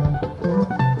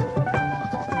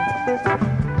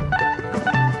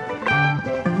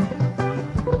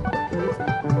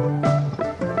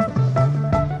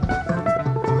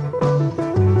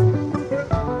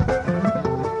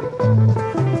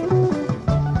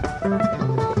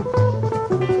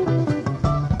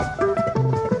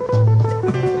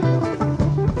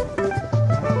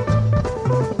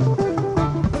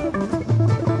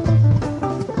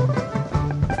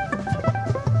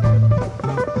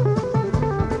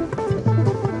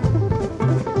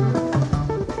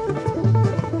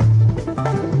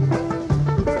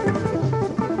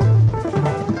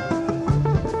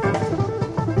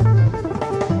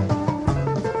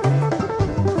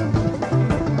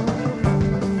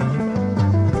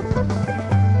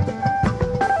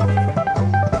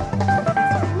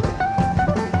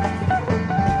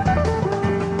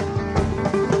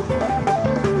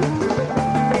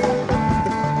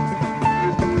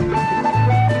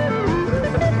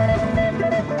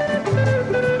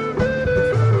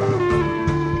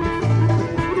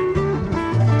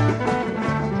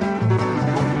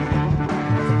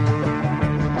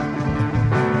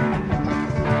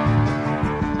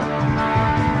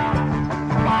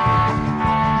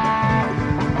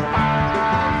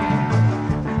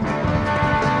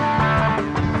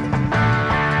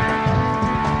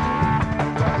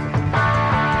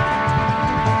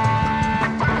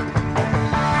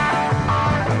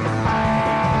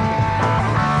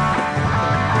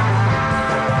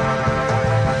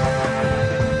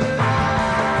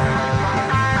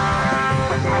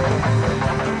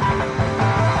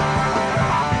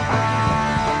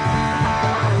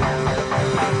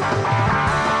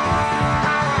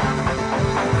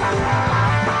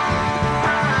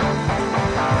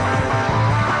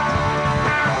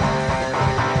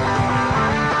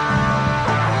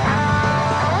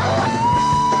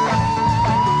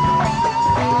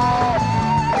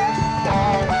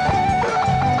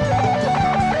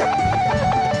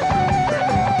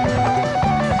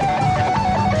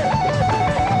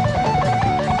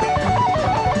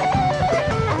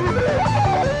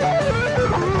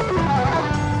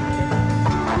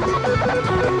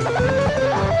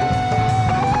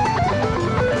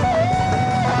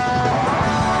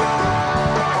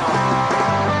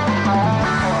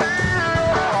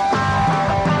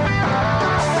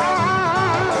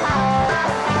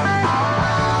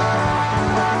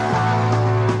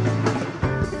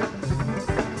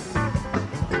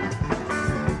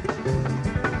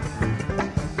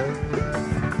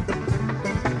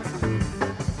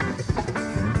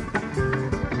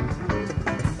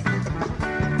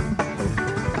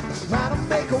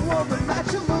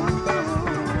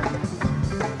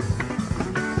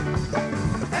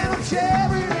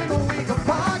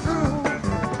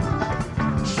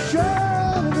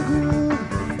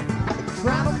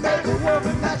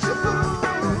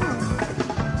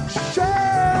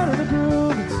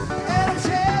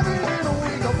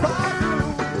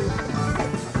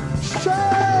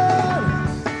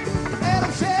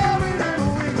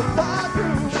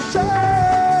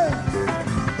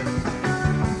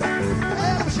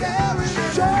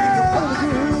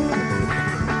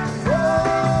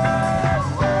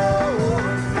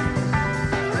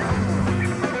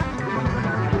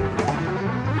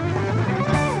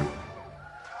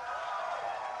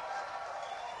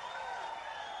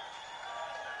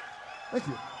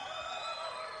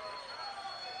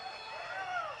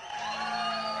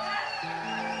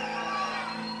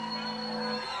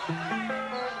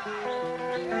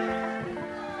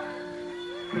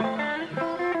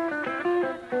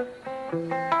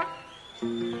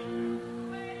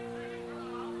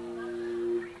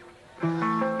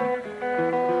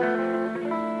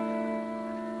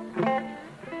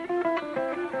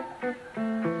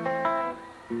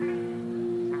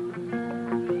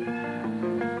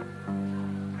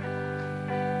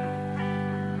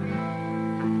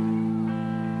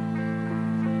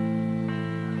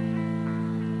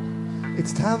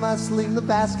 It's time I sling the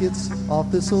baskets off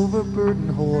this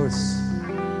overburdened horse.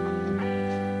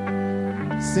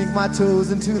 Sink my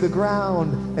toes into the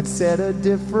ground and set a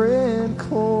different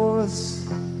course.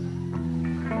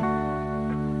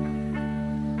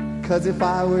 'Cause if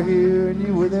I were here and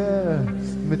you were there,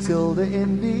 Matilda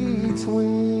in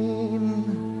between.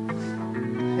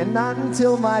 And not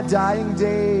until my dying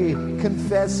day,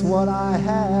 confess what I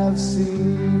have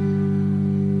seen.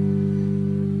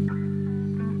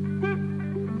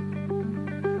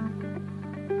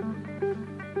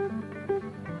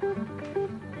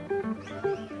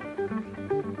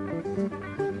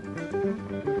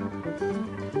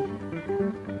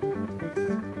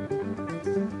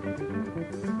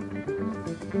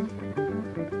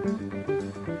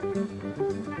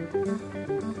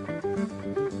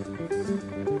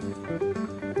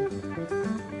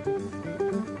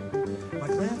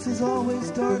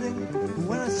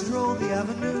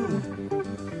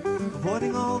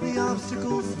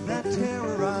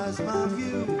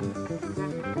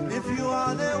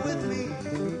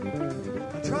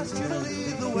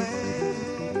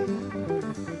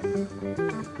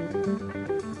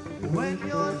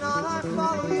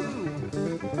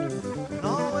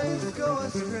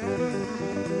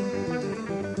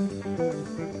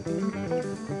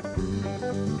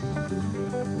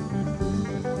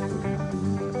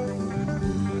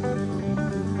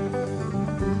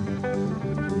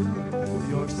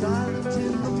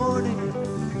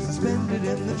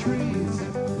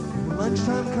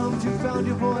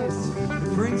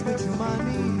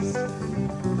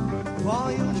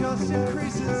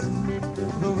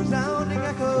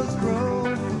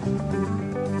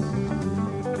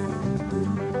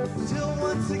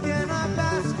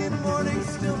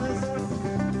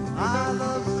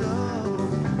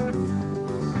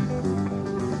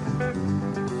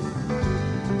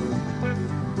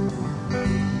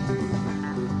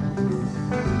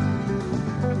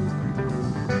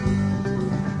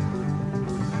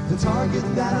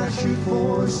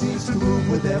 Seems to move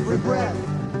with every breath.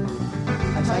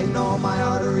 I tighten all my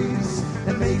arteries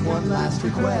and make one last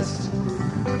request.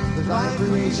 The divine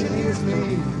creation hears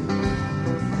me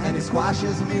and it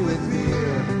squashes me with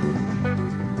fear.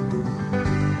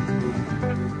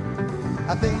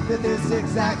 I think that this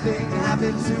exact thing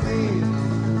happened to me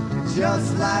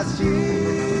just last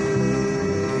year.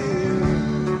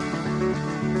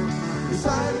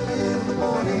 Decided in the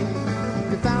morning,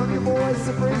 you found your voice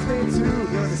that brings me to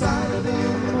your silent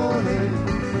in the morning.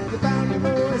 You found your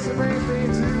voice that brings me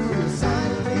to your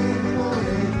silent in the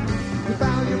morning. You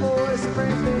found your voice that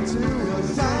brings me to your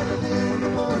silent in the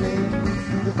morning.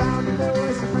 You found your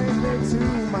voice that brings me to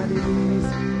my knees.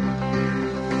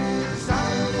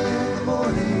 Silent in the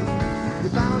morning. You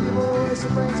found your voice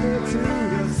that brings me to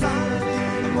your silent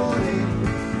in the morning.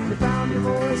 You found your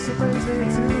voice that brings me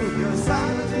to your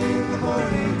silent in the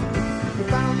morning. You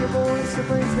found your voice that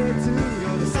brings me to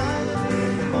your silent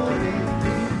in the morning.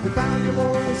 You found your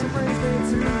voice that brings me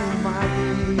to my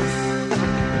knees.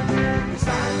 You're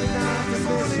silent now, I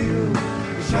miss you.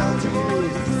 You shout your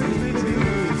voice, see me too.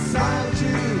 Silent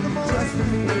you, trust in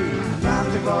me.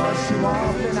 Laughed across you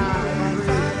off and I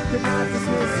could not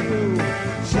dismiss you.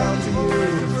 Shout your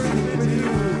voice, see me too.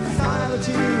 Silent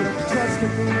you, trust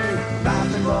in me.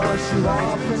 Laughed across you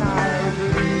off and I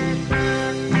agree.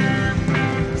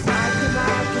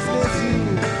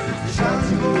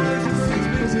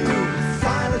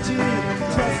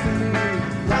 Trust in me,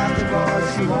 laugh the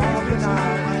bars you all the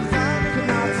night. Could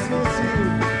not dismiss you,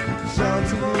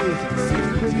 shelter you,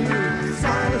 sleep with you,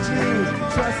 silent you.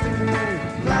 Trust in me,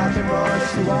 laugh the bars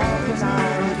you all the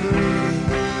night.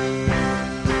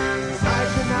 I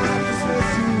could not dismiss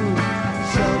you,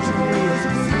 shelter you,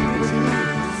 sleep with you,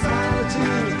 silent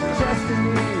you. Trust in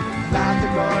me, laugh the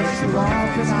bars you all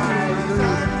the night.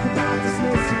 Could not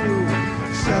dismiss you,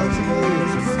 shelter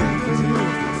you, sleep with you.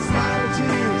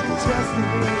 Trust in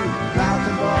me, loud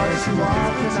the voice you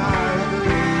walk and I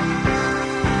believe.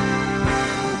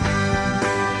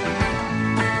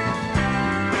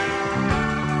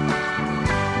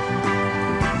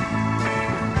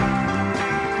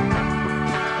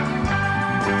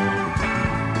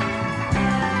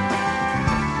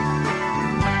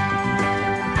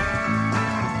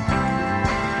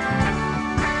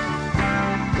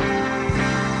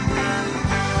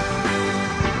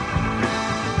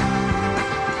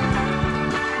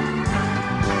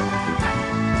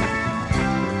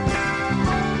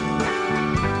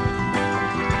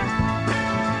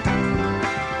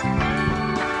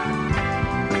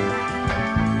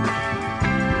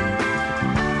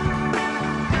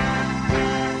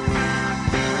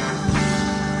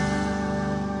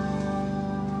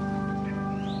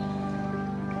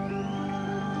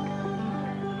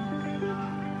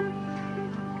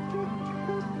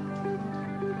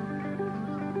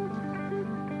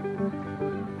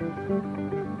 Come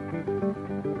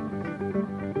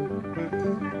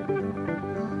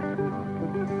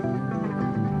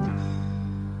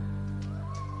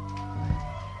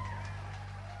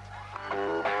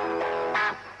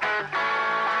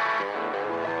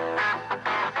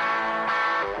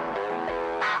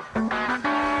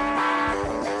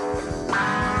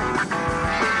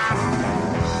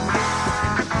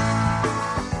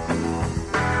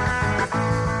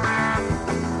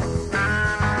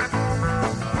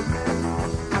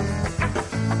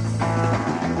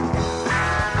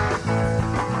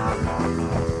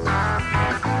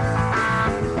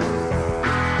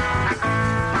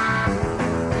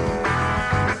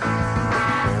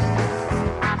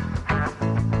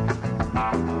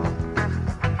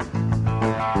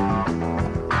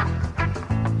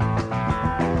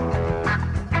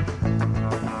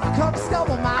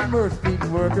stumble my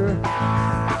mirth-beating worker.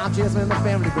 I'm just in the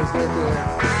family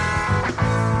business.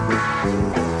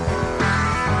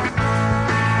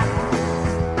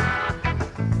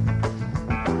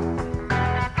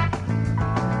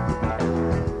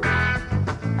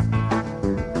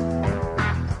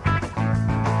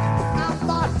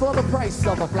 For the price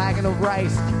of a flagon of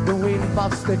rice, the wind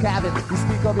buffs the cabin. You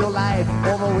speak of your life,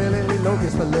 overwillingly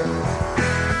locust for lurk.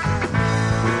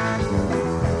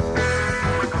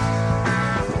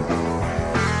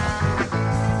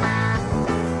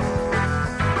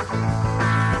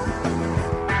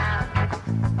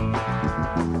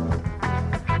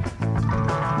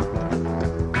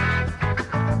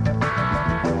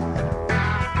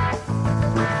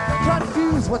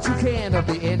 Confuse what you can of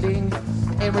the ending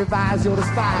and revise your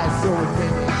despise so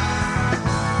offending.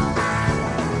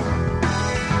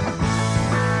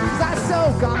 Cause I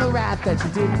soak on the rap that you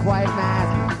didn't quite match.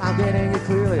 I'm getting it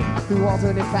clearly through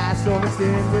alternate paths, so mixed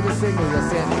in with a signal you're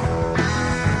sending.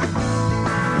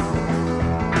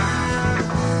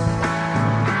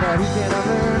 But who can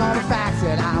learn all the facts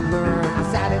that I've learned? I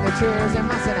sat in the chairs and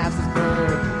my synapses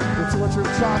burned. The torture of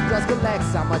chalk dust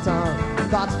collects on my tongue.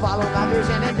 Thoughts follow my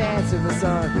vision and dance in the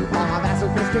sun. All my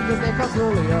masochistic as they come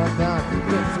slowly undone.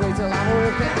 Just wait till I'm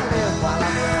old. Can I live while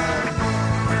I'm young?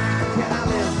 Can I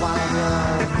live while I'm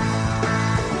young?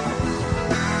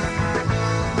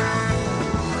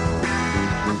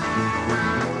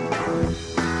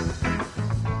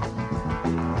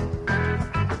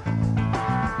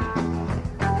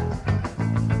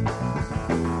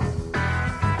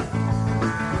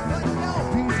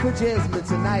 For Jasmine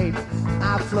tonight,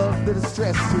 I flubbed the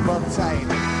distress too uptight.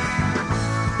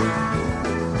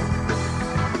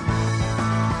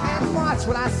 And watch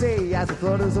what I say as it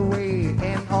flutters away,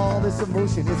 and all this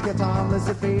emotion is kept harmless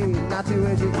at bay. Not to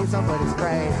educate somebody's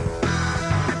pride,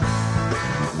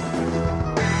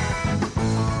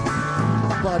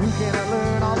 but who can I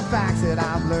learn all the facts that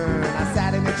I've learned? I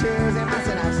sat in the chairs and my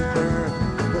synapses burned.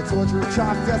 The torture of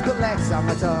chalk just collects on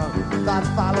my tongue. Thoughts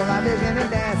follow my vision and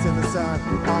dance in the sun.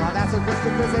 All of that's so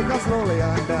crystal because they come slowly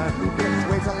undone. Just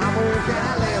wait till I'm old. Can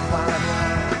I live while I'm young?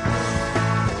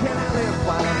 Can I live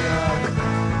while I'm young?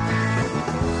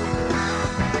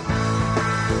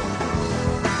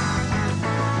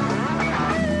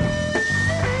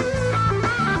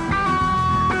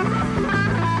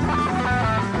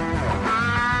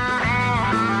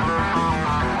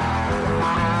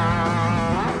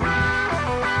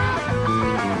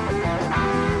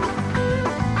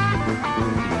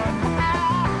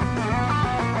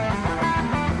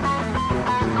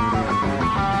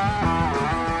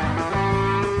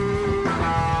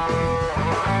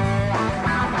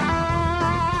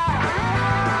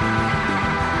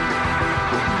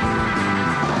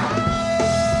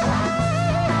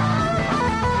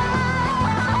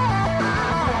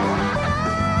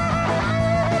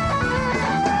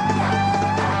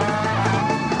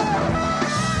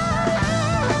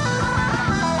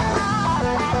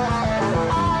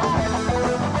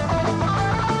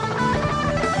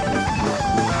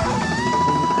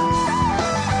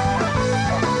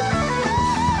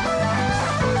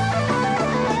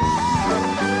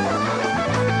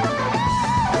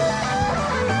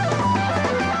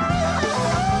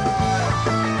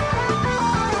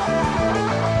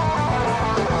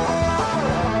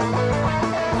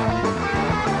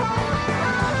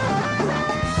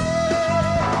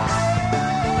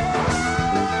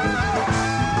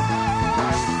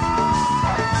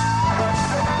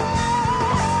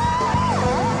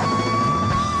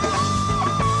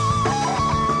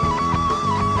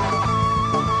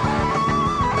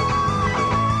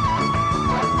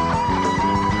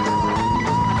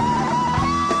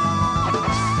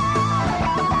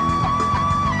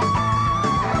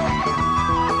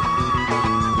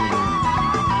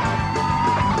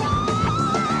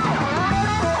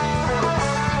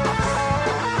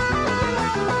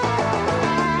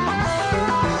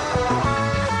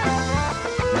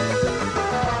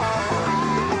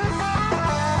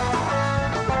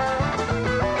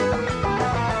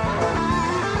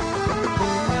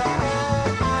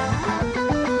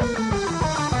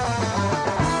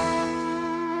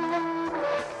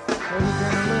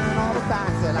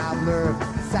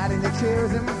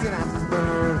 chairs and my synapses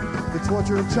burn. The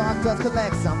torture of chalk dust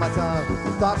collects on my tongue.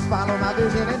 Thoughts follow my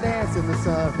vision and dance in the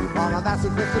sun. All my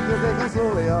massive vegetables, they come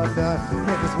slowly undone.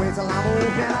 Can't just wait till I'm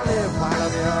old. Can I live while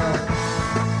I'm young?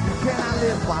 Can I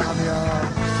live while I'm young?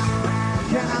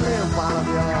 Can I live while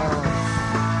I'm young?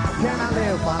 Can I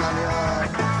live while I'm young?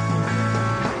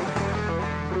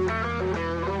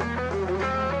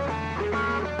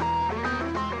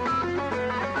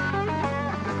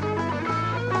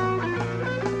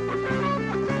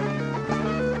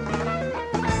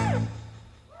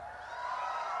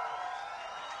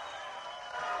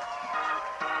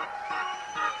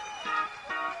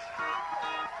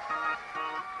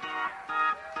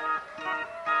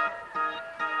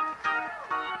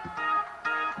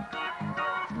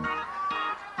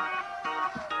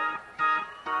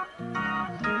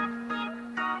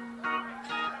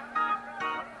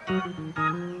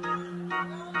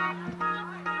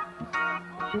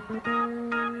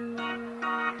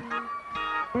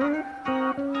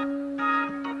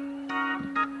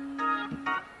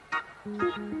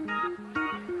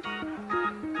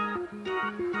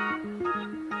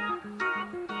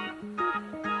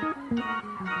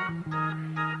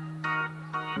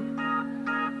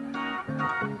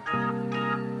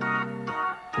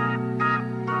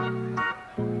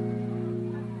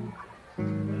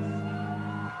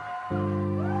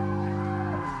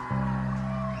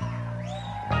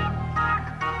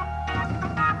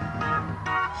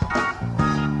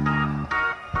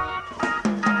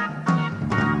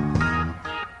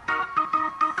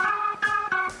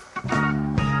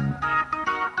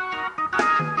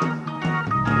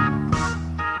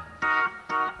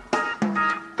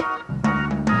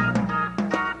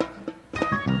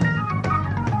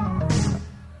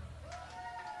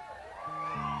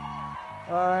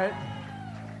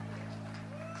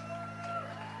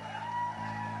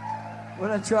 We're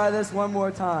going to try this one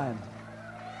more time.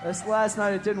 This last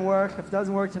night it didn't work. If it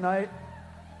doesn't work tonight,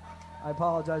 I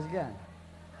apologize again.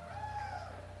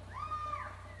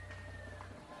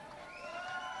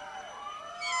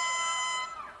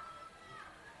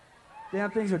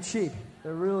 Damn things are cheap.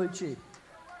 They're really cheap.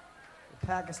 The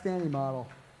Pakistani model.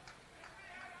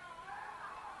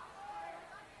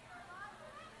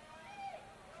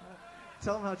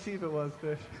 Tell them how cheap it was,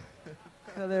 Phish.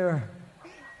 Yeah, they were,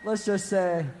 let's just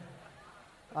say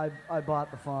I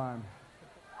bought the farm.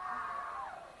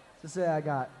 To say I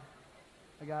got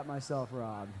myself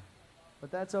robbed.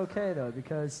 But that's okay though,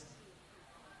 because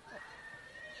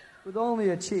with only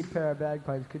a cheap pair of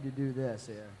bagpipes could you do this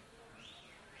here.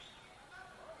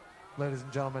 Ladies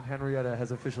and gentlemen, Henrietta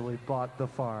has officially bought the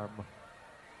farm.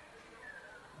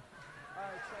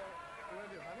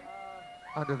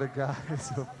 Under the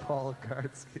guise of Paul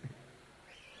Gartsky.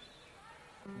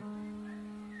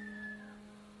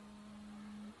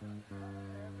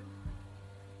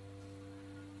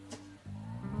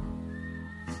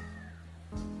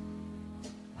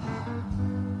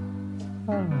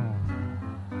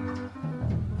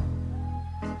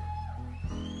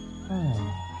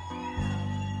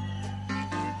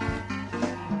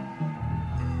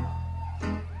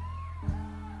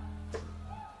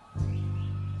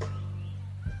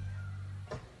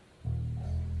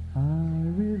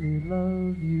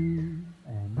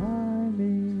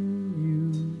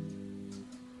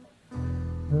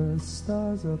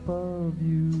 Above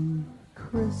you,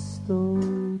 crystal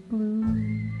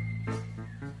blue.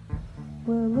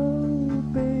 Well, oh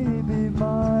baby,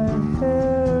 my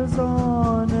hair's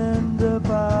on end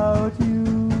about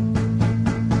you.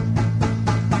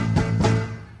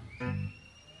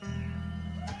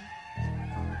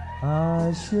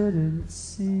 I shouldn't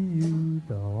see you,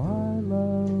 though I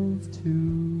love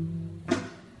to.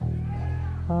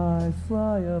 I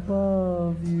fly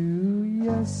above you,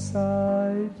 yes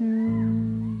I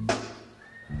do.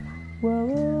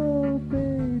 Well, oh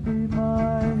baby,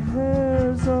 my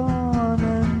hair's on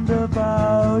end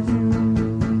about you.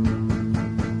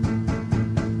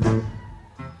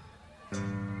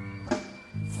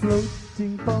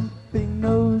 Floating, bumping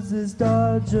noses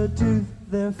dodge a tooth,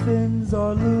 their fins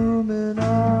are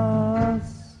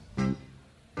luminous.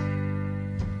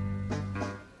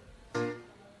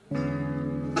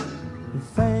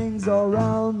 Fangs all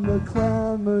round the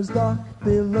clamor's dock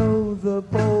below, the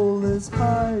bowl is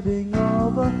hiding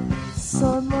all the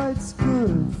sunlight's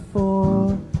good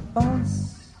for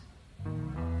us.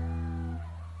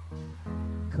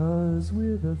 'Cause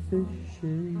we're the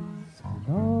fishes and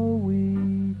all we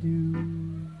do,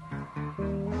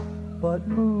 but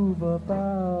move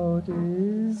about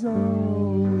is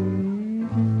all we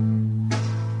do.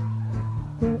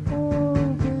 But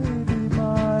oh baby,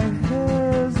 my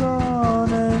hair's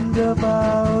on end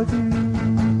about you.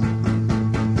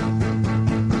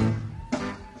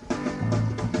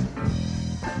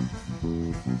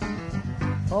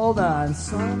 Hold on,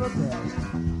 son of a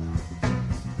bitch.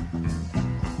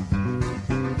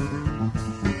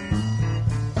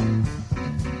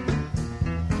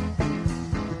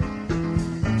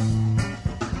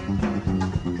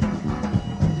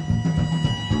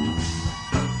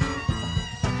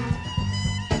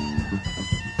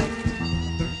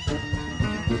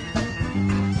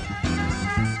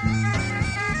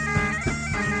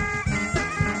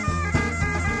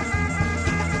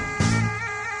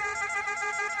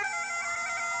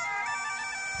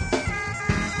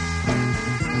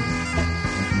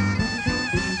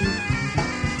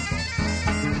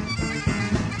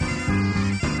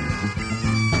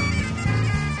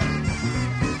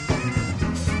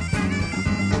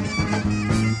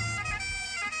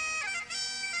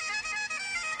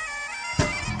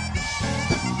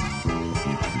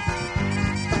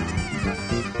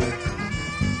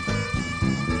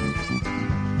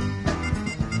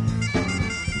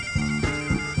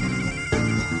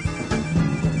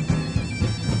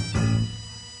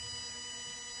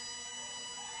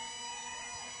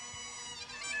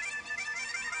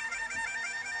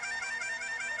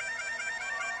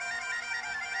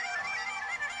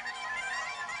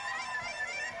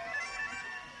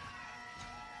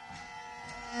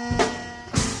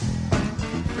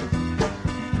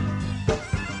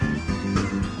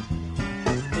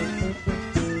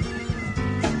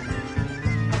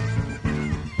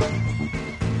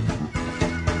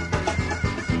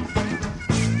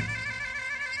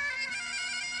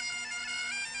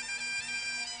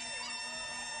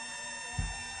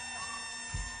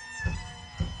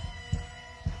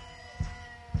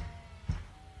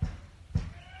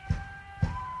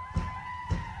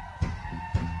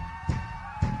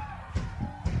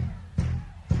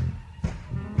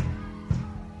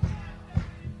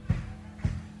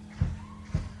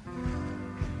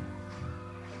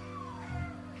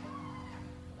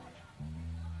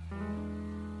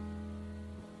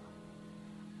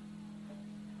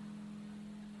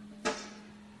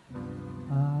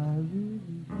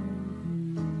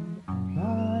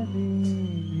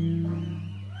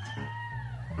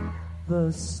 The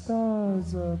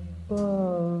stars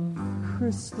above,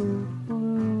 crystal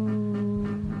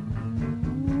blue.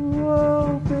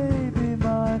 Oh, baby,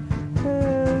 my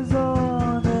hair's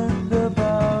on and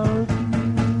about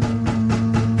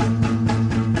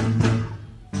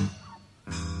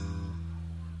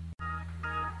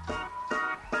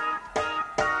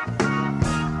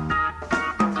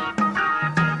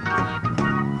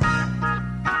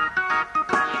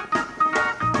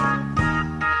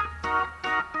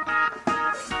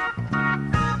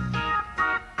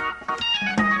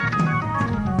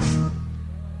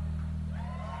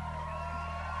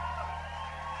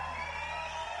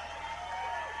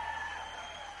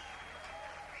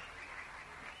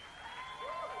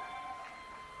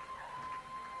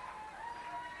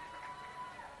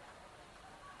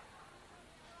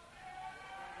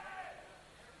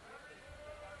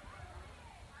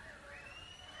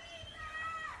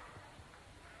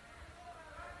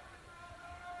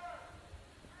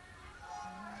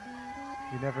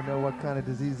You never know what kind of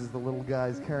diseases the little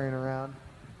guy's carrying around.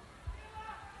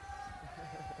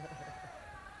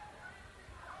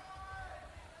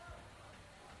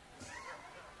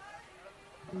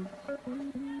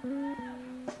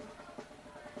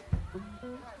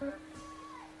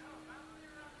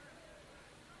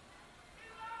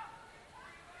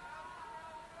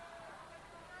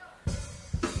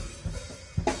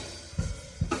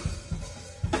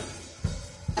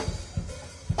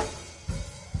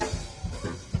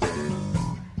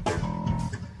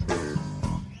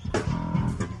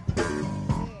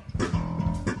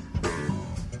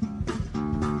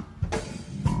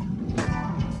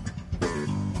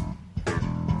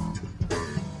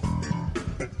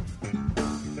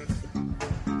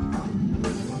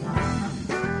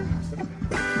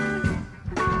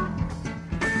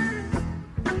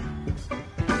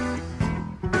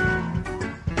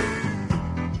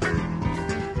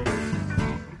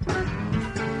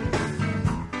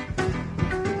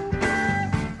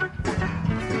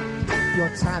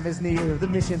 Your time is near, the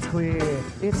mission's clear.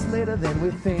 It's later than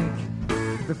we think.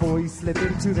 Before you slip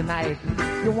into the night,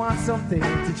 you want something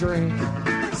to drink.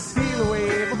 Steal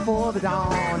away before the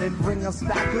dawn and bring us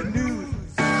back good news.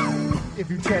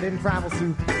 If you tread in primal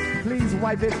soup, please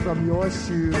wipe it from your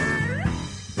shoe.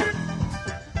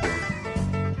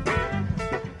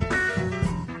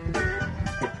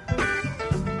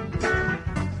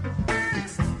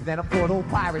 Then a portal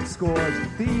pirate scores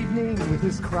the evening with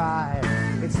his cry.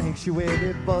 It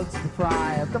sanctuated bugs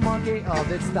deprived the monkey of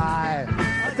its thigh.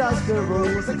 A dust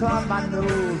arose and caught my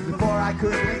nose before I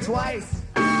could blink twice.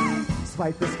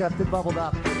 despite the stuff that bubbled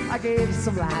up, I gave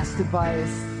some last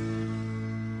advice.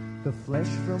 The flesh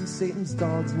from Satan's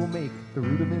dogs will make the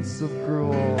rudiments of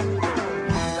gruel.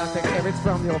 Not the carrots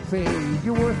from your pay,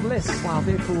 you're worthless,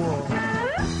 swampy fool.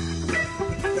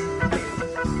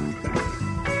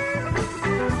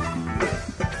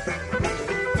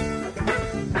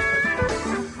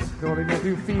 Going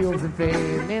through fields and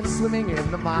fame and swimming in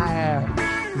the mire.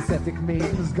 The septic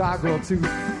maidens gargle too,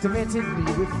 demented me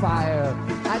with fire.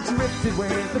 I drifted where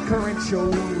the current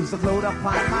shows, afloat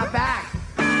upon my back.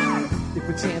 If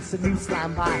a chance a new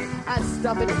slime by, I'd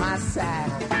stuff it in my sack.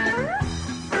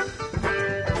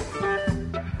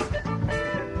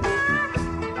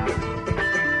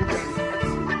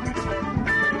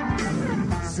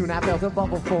 Soon I felt a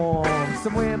bubble form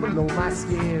somewhere below my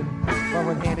skin. But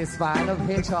with handy spine of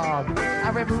hedgehog, I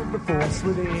removed the force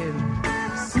within.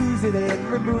 Susie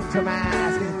then removed her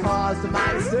mask and caused a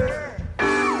mighty stir.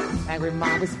 Angry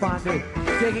mom responded,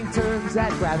 taking turns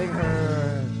at grabbing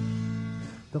her.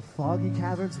 The foggy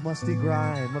cavern's musty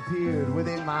grime appeared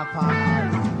within my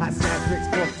palm. I snapped Rick's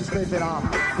book to scrape it off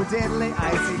with deadly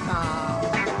icy calm.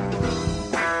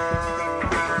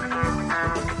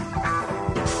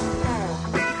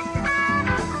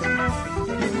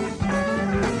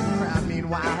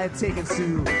 Meanwhile, I had taken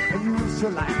Sue and used her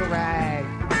like a rag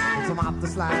to mop the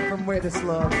slime from where the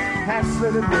slug had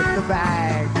slithered with the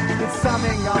bag. It's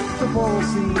summing up the bowl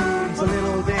seems a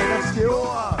little bit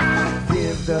obscure.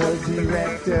 Give the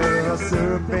director a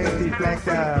serpent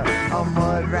deflector, a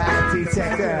mud rat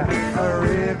detector, a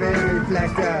ribbon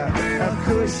reflector, a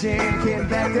cushion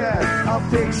convector, a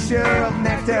picture of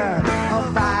nectar,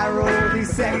 a viral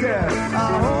dissector, a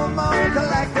hormone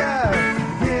collector.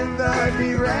 Give the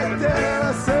director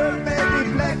a serpent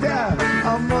deflector,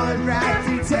 a mud rat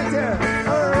detector,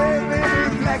 a ribbon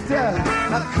reflector,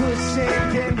 a cushion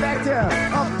convector,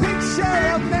 a picture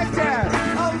of nectar,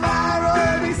 a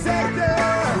viral dissector.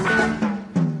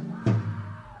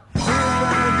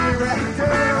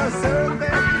 A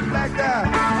serpent reflector,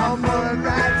 a mud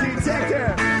rat detector,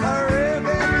 a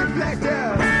ribbon reflector,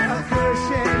 a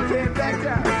cushion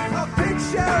convector, a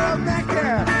picture of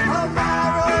nectar, a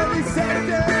viral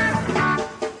dissector.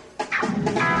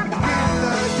 Give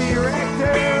the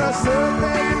director a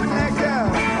serpent reflector,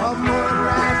 a mud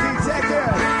rat detector,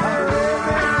 a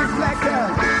ribbon reflector,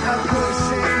 a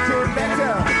cushion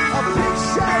convector, a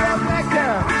picture of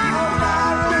nectar, a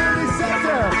viral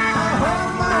dissector, a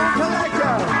hormone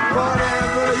collector.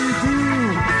 Whatever you do,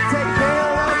 take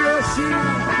care of your shoe.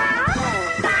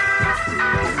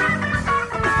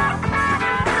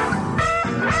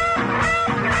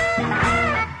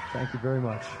 Thank you very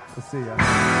much. We'll see ya.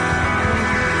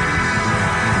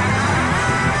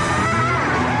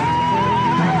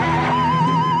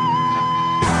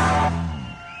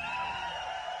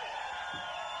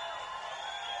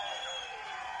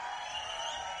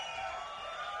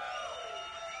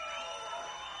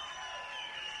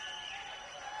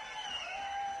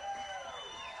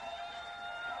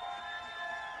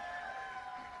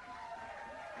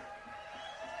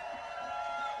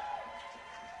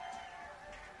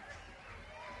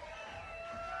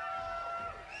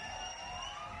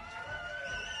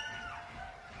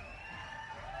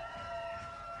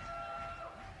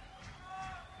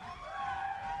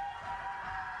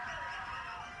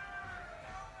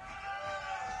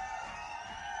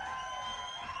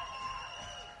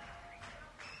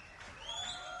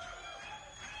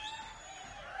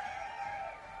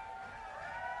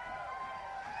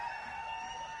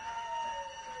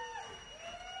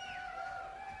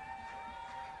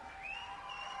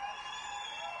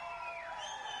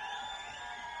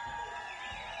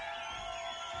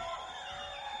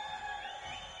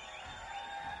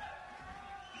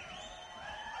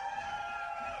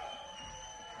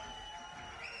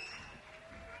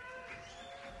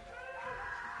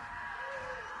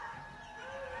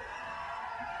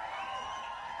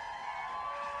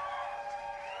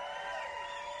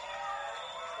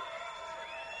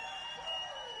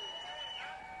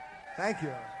 Thank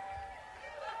you.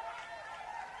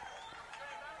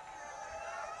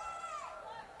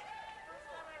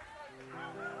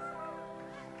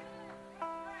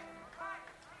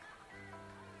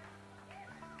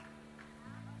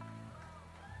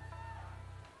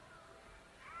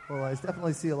 Well, I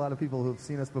definitely see a lot of people who've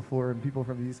seen us before and people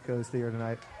from the East Coast here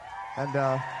tonight. And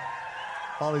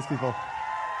all these people.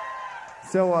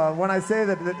 So when I say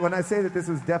that this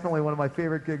was definitely one of my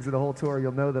favorite gigs of the whole tour,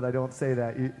 you'll know that I don't say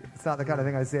that. It's not the kind of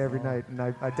thing I say every night, and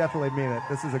I definitely mean it.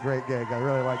 This is a great gig. I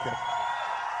really liked it.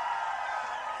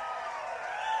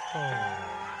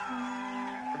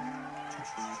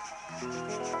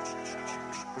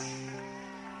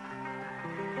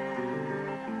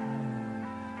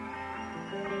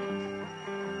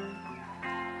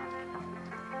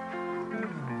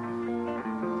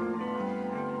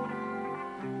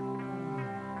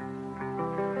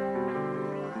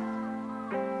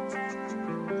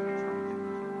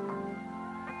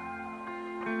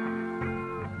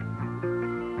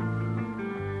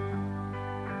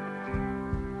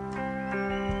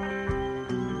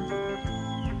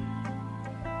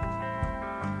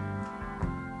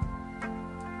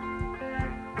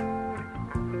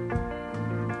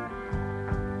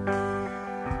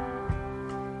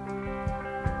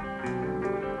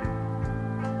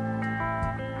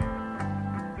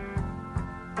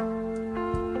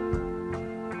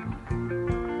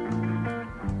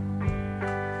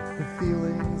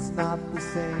 just not the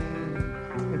same.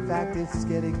 In fact, it's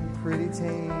getting pretty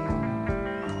tame.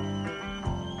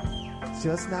 It's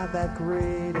just not that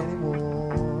great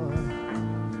anymore.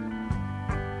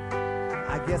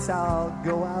 I guess I'll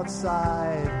go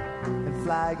outside and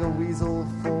flag a weasel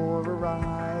for a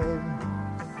ride.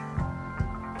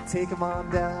 Take him on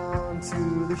down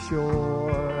to the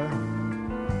shore,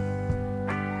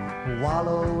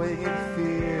 wallowing in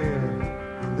fear.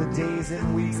 The days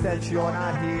and weeks that you're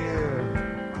not here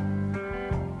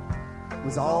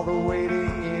was all the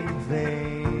waiting in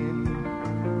vain.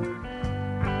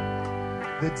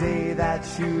 The day that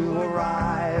you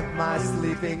arrived, my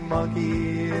sleeping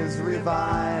monkey is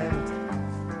revived,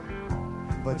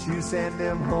 but you send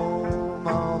him home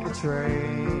on the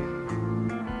train.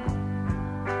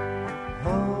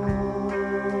 Home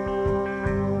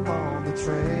on the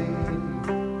train.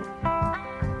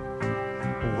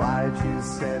 Why'd you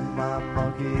send my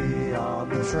monkey on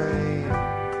the train?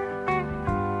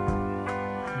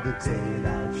 The day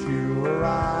that you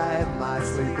arrived, my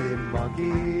sleeping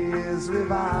monkey is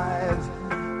revived,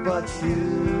 but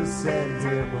you sent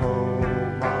him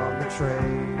home on the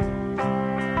train.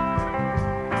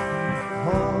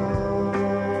 Home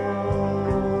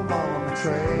on the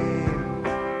train.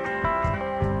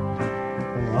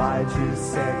 Why'd you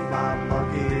send my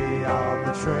monkey on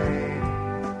the train?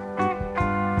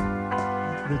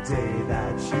 The day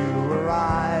that you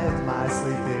arrived, my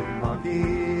sleeping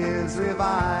monkey is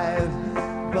revived,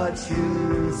 but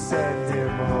you sent him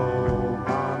home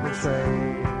on the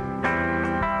train.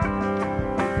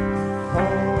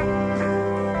 Home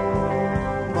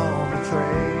on the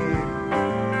train.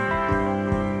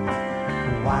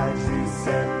 Why'd you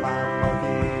send my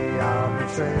monkey on the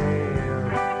train?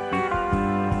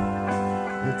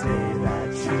 The day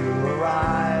that you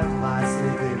arrived, my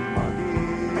sleeping monkey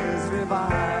is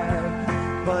revived,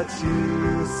 but you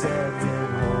sent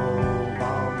him home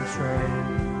on the train.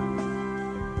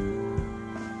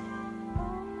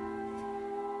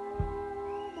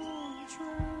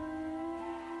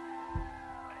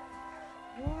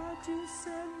 Why'd you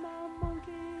send my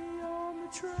monkey on the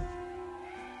train?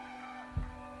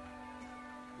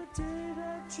 The day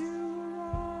that you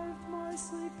arrived, my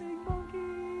sleeping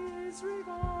monkey is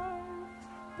revived,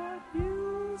 but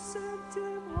you sent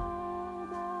him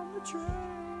home on the train.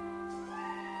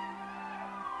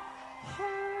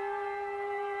 Home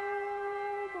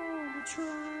on the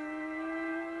train.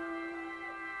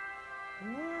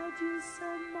 Why'd you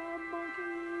send my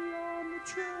monkey on the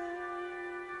train?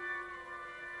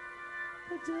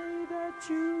 The day that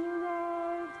you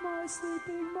arrived, my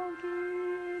sleeping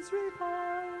monkey is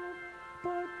revived,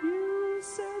 but you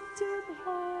sent him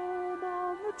home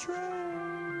on the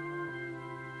train.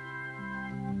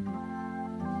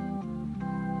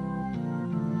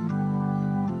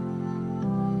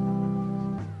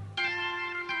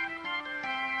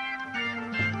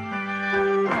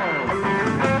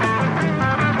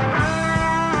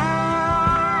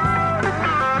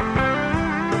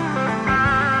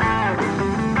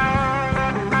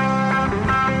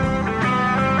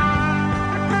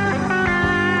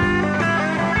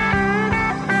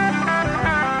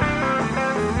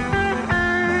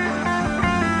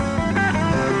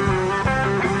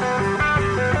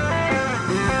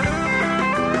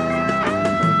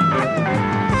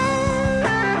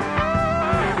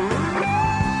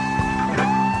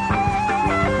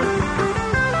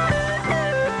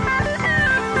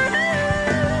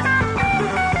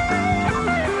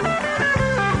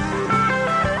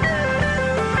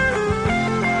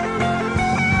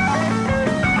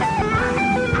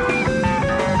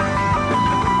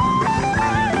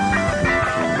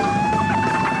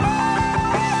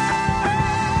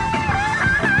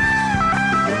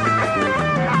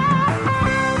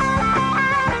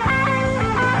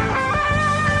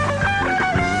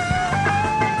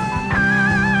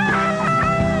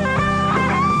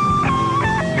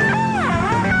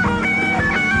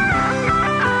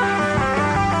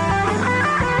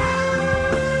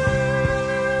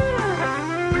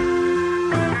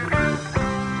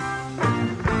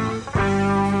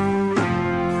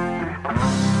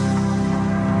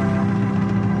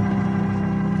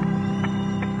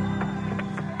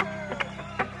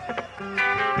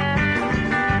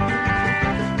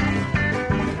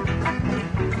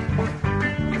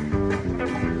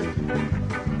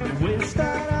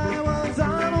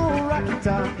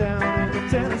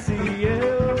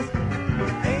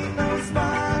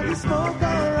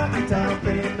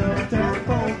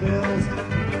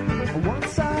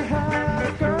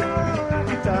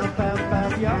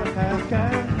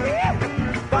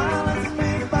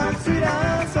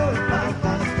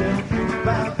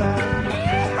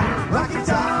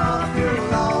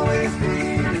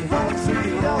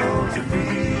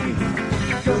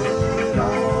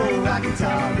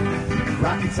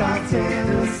 Top,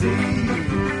 Tennessee.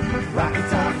 Rocky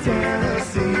Top,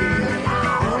 Tennessee.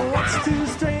 Oh, watch two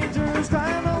strangers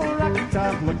driving on Rocky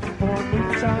Top, looking for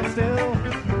moonshine still.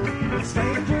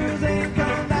 Strangers ain't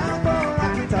coming down for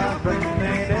Rocky Top, but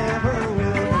they never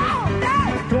will.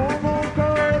 Storm won't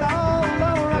grow at all on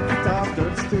Rocky Top,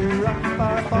 dirt's too rocky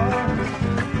far, far.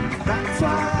 That's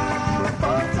why the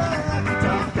folks on Rocky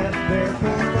Top get their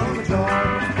corn from the jar.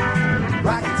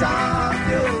 Rocky Top,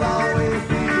 you'll always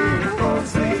be home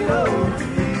sweet home to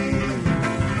me.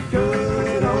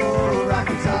 Good old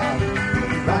Rocky Top,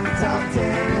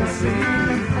 Tennessee.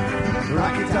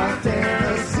 Rocky Top,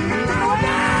 Tennessee.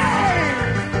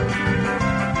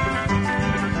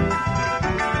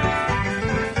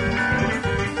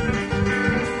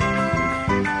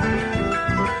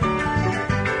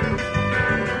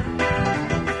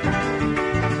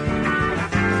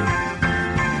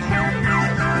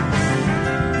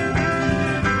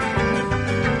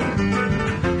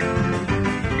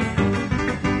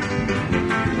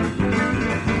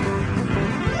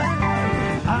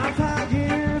 I've had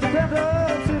years of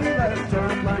Pueblo City that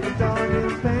jump like a dog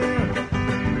in pain.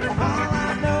 All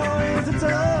I know is it's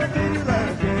a pity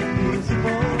that can't be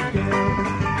smoking.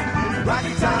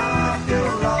 Rocky Top,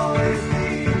 you'll always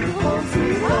be home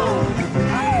sweet home to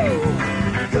me.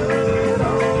 Good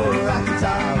old Rocky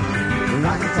Top, Tennessee.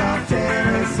 Rocky Top,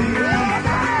 Tennessee.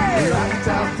 Rocky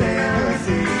Top,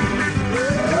 Tennessee.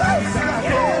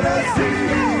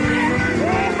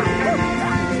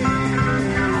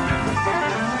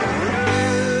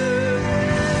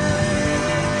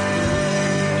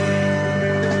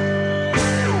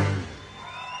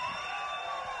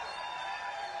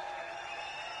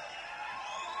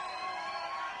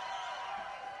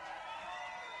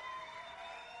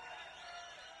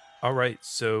 All right,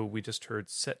 so we just heard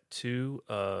set 2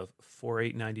 of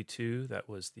 4892. That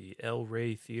was the El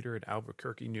Rey Theater in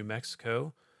Albuquerque, New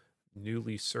Mexico.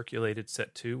 Newly circulated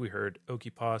set 2, we heard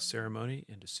Okipa Ceremony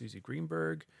into Susie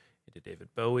Greenberg, into David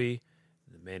Bowie,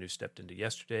 The Man Who Stepped Into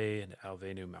Yesterday, into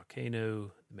Alveno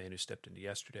Malcano, The Man Who Stepped Into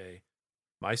Yesterday,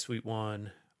 My Sweet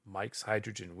One, Mike's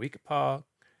Hydrogen Weekapaw,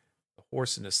 The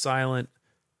Horse and the Silent,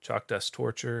 Chalk Dust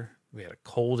Torture. We had a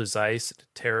Cold as Ice, a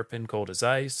Terrapin Cold as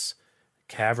Ice,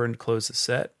 Cavern to close the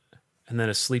set, and then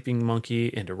a Sleeping Monkey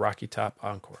into Rocky Top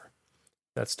Encore.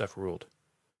 That stuff ruled.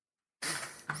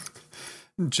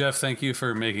 Jeff, thank you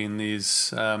for making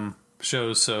these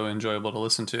shows so enjoyable to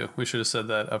listen to. We should have said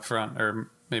that up front,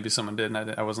 or maybe someone did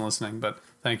and I wasn't listening, but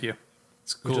thank you.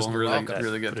 It's cool. Really good.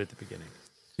 Put it at the beginning.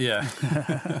 Yeah.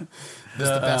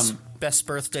 The best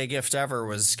birthday gift ever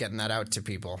was getting that out to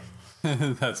people.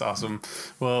 That's awesome.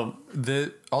 Well,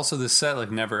 also this set like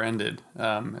never ended.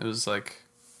 It was like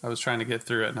I was trying to get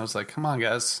through it, and I was like, "Come on,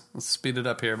 guys, let's speed it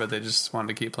up here." But they just wanted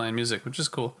to keep playing music, which is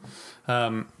cool.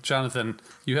 Jonathan,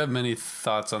 you have many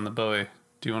thoughts on the Bowie.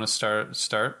 Do you want to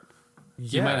start?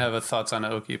 Yeah. You might have a thoughts on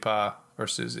Okipa or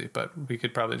Susie, but we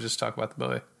could probably just talk about the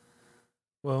Bowie.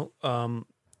 Well,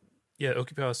 yeah,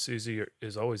 Okipa Susie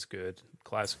is always good.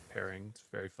 Classic pairing. It's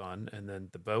very fun. And then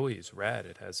the Bowie is rad.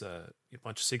 It has a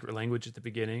bunch of secret language at the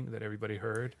beginning that everybody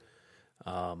heard.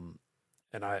 And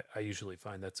I usually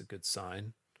find that's a good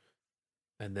sign.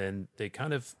 And then they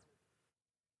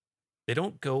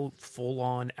don't go full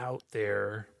on out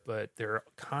there, but they're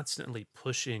constantly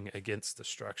pushing against the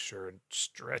structure and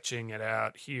stretching it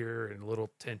out here and a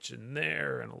little tension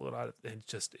there and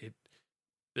it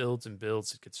builds and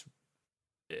builds.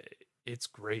 It's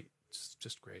great. It's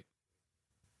just great.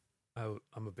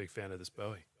 I'm a big fan of this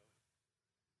Bowie.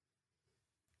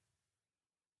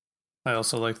 I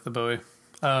also liked the Bowie.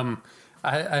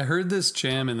 I heard this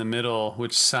jam in the middle,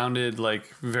 which sounded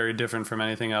like very different from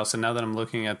anything else. And now that I'm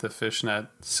looking at the Fishnet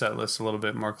set list a little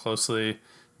bit more closely,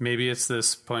 maybe it's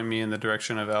this "point me in the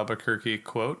direction of Albuquerque"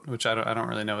 quote, which I don't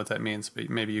really know what that means, but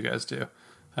maybe you guys do.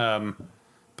 But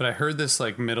I heard this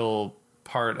like middle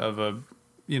part of a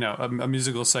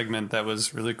musical segment that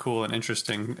was really cool and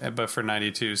interesting, but for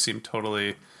 92 seemed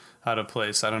totally out of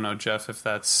place. I don't know, Jeff,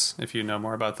 if you know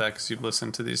more about that, because you've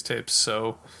listened to these tapes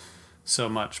so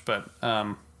much. But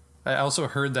I also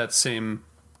heard that same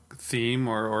theme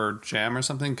or jam or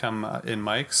something come in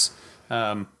Mike's,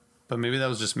 but maybe that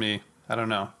was just me. I don't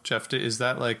know. Jeff, is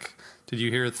that like, did you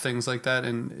hear things like that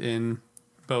in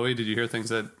Bowie? Did you hear things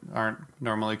that aren't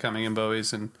normally coming in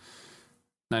Bowie's in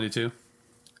 92?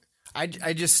 I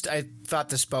thought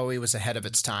this Bowie was ahead of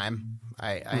its time.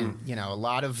 A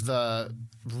lot of the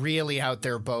really out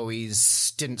there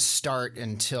Bowies didn't start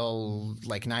until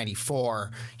like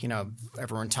 94.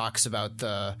 Everyone talks about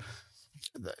the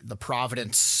the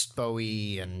Providence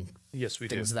Bowie and yes, we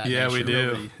do. things of that Yeah, nature. we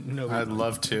do. I'd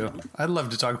love to. I'd love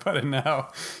to talk about it now.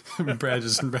 Brad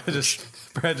just flipped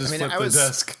the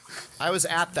desk. I was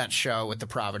at that show with the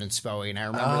Providence Bowie, and I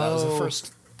remember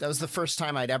that was the first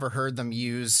time I'd ever heard them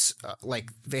use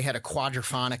they had a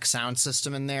quadraphonic sound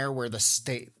system in there where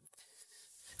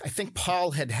I think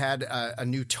Paul had a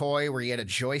new toy where he had a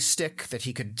joystick that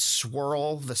he could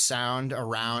swirl the sound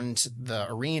around the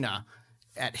arena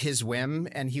at his whim,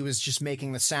 and he was just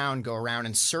making the sound go around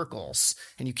in circles,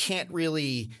 and you can't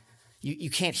really you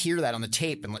can't hear that on the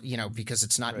tape, and because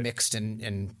it's not mixed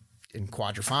in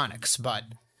quadraphonics. But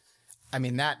I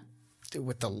mean, that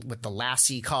with the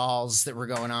Lassie calls that were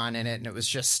going on in it, and it was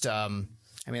just that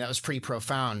was pretty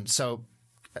profound. So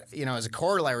as a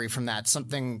corollary from that,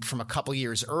 something from a couple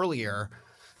years earlier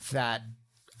that,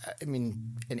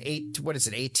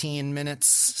 18 minutes,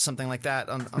 something like that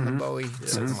on the Bowie,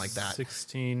 something like that.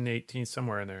 16, 18,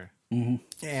 somewhere in there.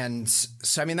 Mm-hmm. And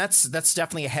so, that's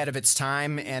definitely ahead of its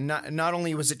time. And not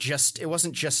only was it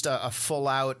wasn't just a full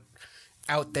out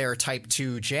there type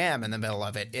 2 jam in the middle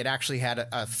of it. It actually had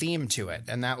a theme to it.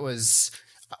 And that was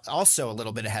also a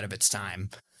little bit ahead of its time.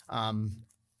 I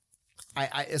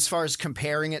as far as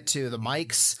comparing it to the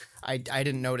mics, I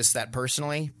didn't notice that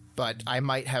personally, but I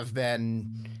might have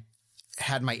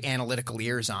had my analytical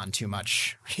ears on too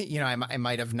much. I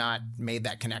might have not made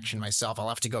that connection myself. I'll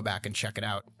have to go back and check it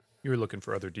out. You were looking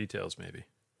for other details, maybe.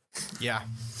 Yeah.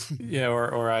 Yeah,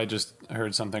 or I just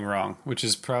heard something wrong, which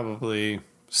is probably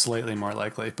slightly more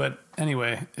likely. But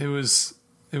anyway, it was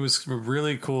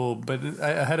really cool, but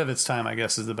ahead of its time, I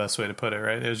guess, is the best way to put it,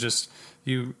 right? It was just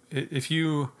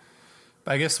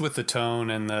I guess with the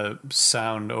tone and the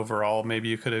sound overall, maybe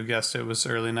you could have guessed it was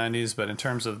early 90s, but in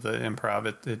terms of the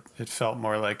improv, it felt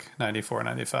more like 94,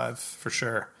 95 for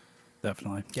sure.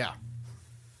 Definitely. Yeah.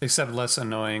 Except less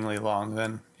annoyingly long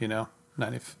than,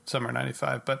 summer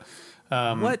 95. But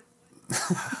what?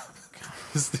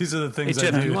 These are the things hey,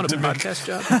 Jeff, I do. Do you want a podcast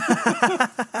job?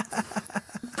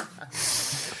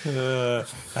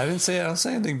 I don't say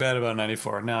anything bad about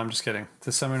 94. No, I'm just kidding.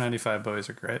 The summer 95 Bowies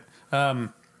are great.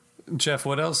 Jeff,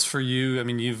 what else for you?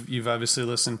 You've obviously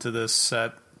listened to this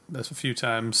set a few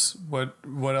times. What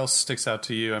else sticks out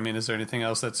to you? Is there anything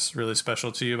else that's really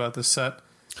special to you about this set?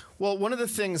 Well, one of the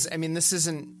things, this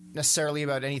isn't necessarily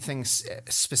about anything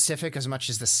specific as much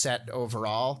as the set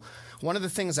overall. One of the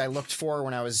things I looked for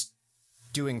when I was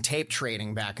doing tape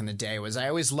trading back in the day was I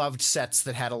always loved sets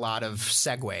that had a lot of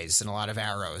segues and a lot of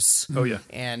arrows. Oh, yeah.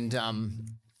 And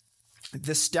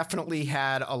this definitely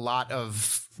had a lot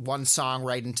of one song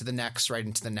right into the next, right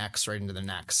into the next, right into the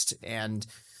next. And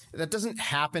that doesn't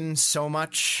happen so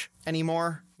much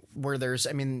anymore where there's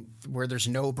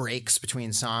no breaks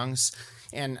between songs.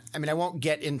 And I won't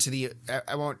get into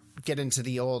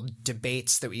the old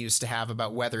debates that we used to have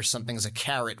about whether something's a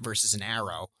carrot versus an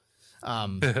arrow.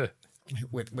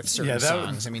 With certain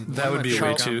songs. That would be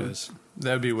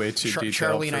way too detailed.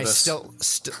 Charlie and I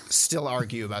still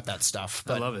argue about that stuff.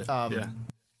 But, I love it. Yeah.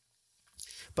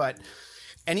 But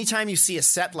anytime you see a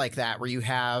set like that where you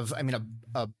have,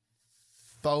 a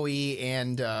Bowie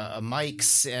and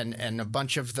Mike's and a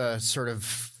bunch of the sort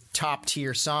of top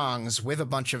tier songs with a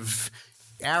bunch of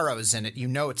arrows in it,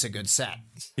 it's a good set.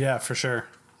 Yeah, for sure.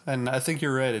 And I think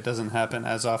you're right. It doesn't happen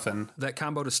as often. That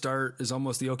combo to start is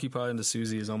almost the Occupy into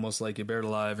Susie is almost like a Buried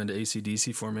Alive into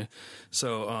AC/DC for me.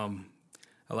 So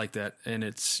I like that. And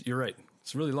you're right.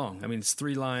 It's really long. It's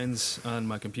 3 lines on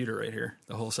my computer right here.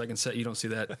 The whole second set. You don't see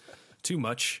that too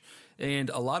much.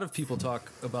 And a lot of people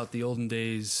talk about the olden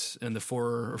days and the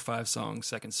 4 or 5 song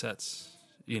second sets.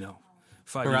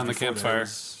 5 around years the campfire.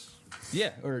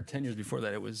 Or 10 years before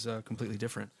that, it was completely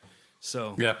different.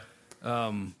 So yeah.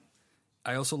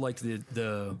 I also liked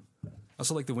the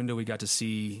window we got to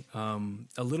see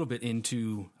a little bit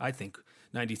into, I think,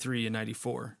 93 and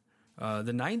 94.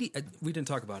 The 90, we didn't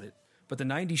talk about it, but the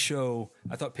 90 show,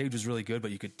 I thought Page was really good, but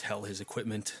you could tell his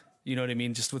equipment. You know what I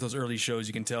mean? Just with those early shows,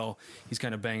 you can tell he's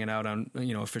kind of banging out on,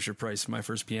 a Fisher Price, My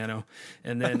First Piano.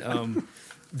 And then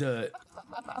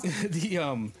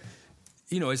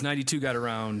as 92 got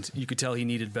around, you could tell he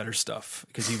needed better stuff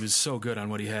because he was so good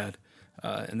on what he had.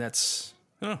 And that's,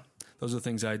 those are the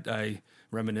things I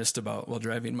reminisced about while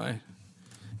driving my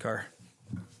car.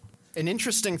 An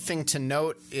interesting thing to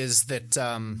note is that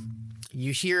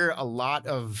you hear a lot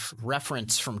of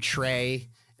reference from Trey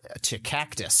to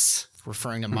Cactus,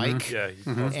 referring to Mike. Yeah, he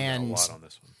talks a lot on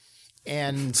this one.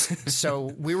 And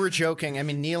so we were joking.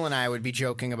 Neil and I would be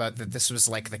joking about that this was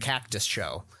like the Cactus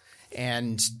show.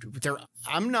 And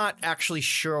I'm not actually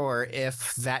sure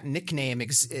if that nickname,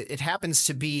 it happens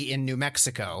to be in New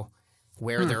Mexico,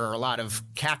 where there are a lot of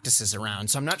cactuses around.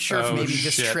 So I'm not sure if maybe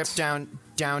this trip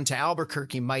down to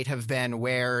Albuquerque might have been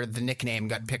where the nickname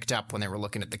got picked up when they were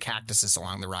looking at the cactuses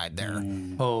along the ride there.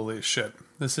 Holy shit.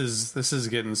 This is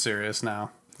getting serious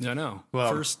now. I know.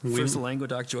 Well, first the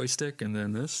Languedoc joystick, and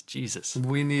then this. Jesus.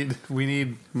 We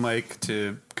need Mike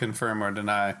to confirm or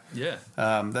deny. Yeah.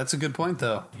 That's a good point,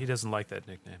 though. He doesn't like that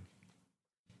nickname.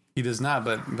 He does not,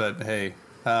 but hey.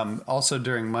 Also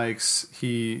during Mike's,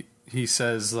 he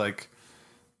says like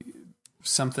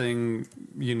something,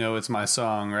 it's my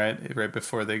song, right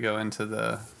before they go into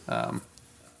the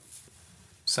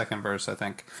second verse, I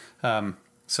think.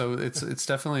 So it's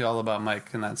definitely all about Mike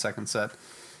in that second set.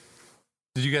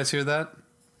 Did you guys hear that?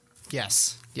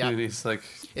 Yes. Yeah. He's like,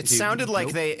 it sounded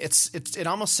like it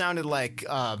almost sounded like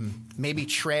maybe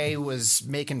Trey was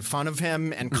making fun of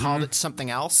him and called it something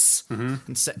else,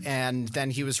 and then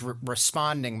he was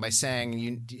responding by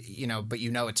saying, but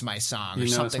it's my song, or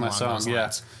something along those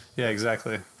lines. Yeah,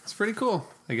 exactly. It's pretty cool.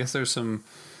 I guess there's some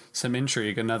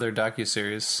intrigue. Another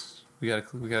docuseries. We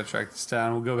gotta track this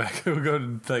down. We'll go back. We'll go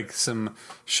to like some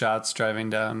shots driving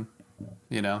down,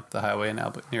 the highway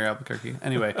near Albuquerque.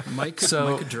 Anyway, Mike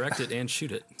could direct it and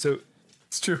shoot it. So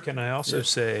it's true. Can I also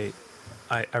say,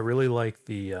 I really like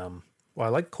the, I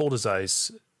like Cold as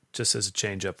Ice just as a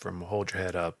change up from Hold Your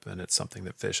Head Up, and it's something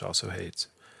that Phish also hates.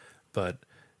 But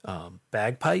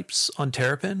bagpipes on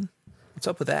Terrapin, what's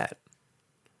up with that?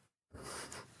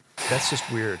 That's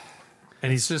just weird.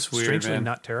 And he's just weird, strangely man.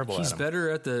 Not terrible. He's at them. better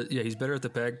at he's better at the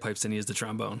bagpipes than he is the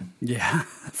trombone. Yeah,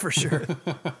 for sure.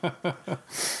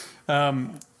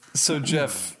 So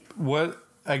Jeff, what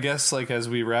I guess like as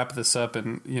we wrap this up,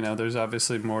 and there's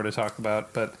obviously more to talk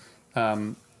about, but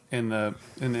in the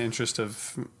interest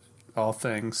of all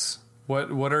things,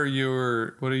 what are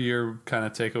your kind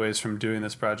of takeaways from doing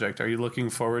this project? Are you looking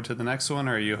forward to the next one,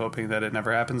 or are you hoping that it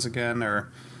never happens again,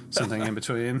 or something in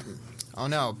between? Oh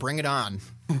no, bring it on.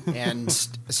 And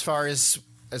as far as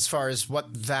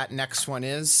what that next one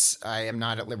is, I am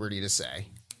not at liberty to say.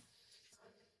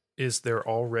 Is there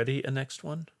already a next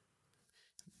one?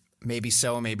 Maybe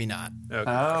so, maybe not. Okay.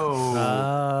 Oh,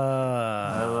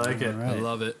 I like it. Right. I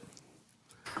love it.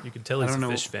 You can tell he's a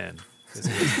Phish fan.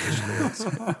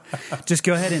 Just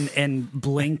go ahead and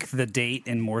blink the date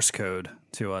in Morse code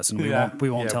to us, and we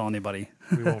won't tell anybody.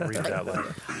 We won't read that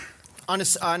loud. On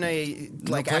a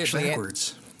like actually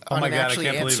backwards. Oh my god, I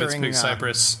can't believe it's Big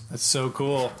Cypress. That's so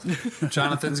cool.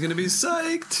 Jonathan's going to be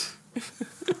psyched.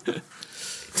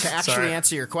 To actually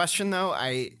answer your question, though,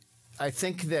 I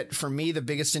think that for me, the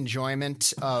biggest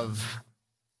enjoyment of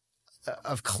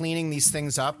cleaning these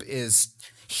things up is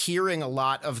hearing a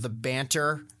lot of the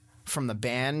banter from the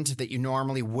band that you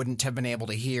normally wouldn't have been able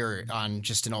to hear on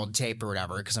just an old tape or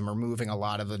whatever, because I'm removing a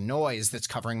lot of the noise that's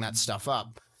covering that stuff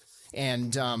up.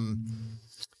 And on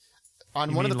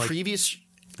one of the previous...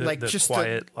 The just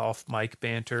quiet off mic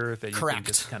banter that you correct. Can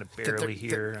just kind of barely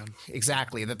hear.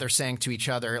 Exactly, that they're saying to each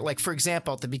other. Like, for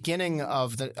example, at the beginning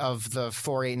of the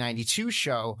 4892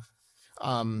 show,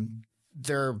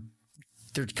 they're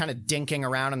kind of dinking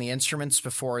around on the instruments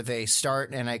before they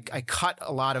start, and I cut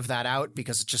a lot of that out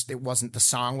because the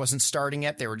song wasn't starting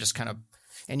yet. They were just kind of,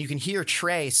 and you can hear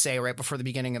Trey say right before the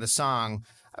beginning of the song,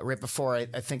 right before I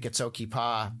think it's Oki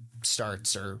Pa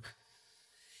starts, or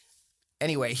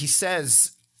anyway, he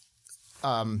says,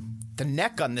 the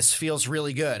neck on this feels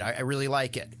really good. I really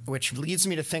like it, which leads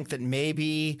me to think that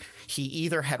maybe he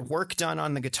either had work done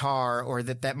on the guitar, or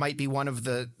that might be one of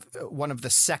the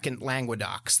second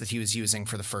Languedocs that he was using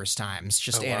for the first times,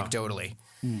 just anecdotally.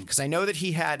 Because I know that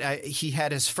he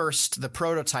had his first, the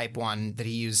prototype one that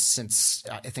he used since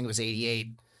I think it was 88.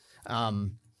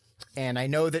 And I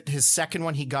know that his second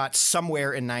one he got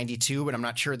somewhere in 92, but I'm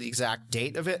not sure the exact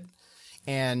date of it.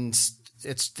 And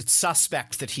it's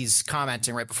suspect that he's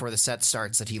commenting right before the set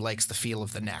starts that he likes the feel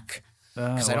of the neck,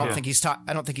 because I don't think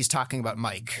he's talking about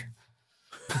Mike.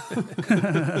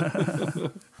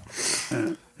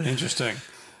 Interesting.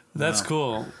 That's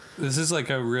cool. This is like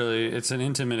it's an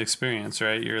intimate experience,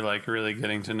 right? You're like really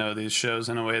getting to know these shows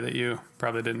in a way that you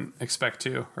probably didn't expect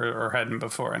to, or hadn't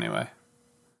before anyway.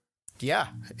 Yeah,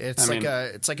 it's like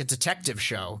a detective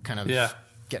show, kind of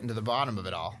getting to the bottom of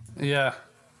it all. Yeah.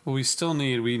 Well,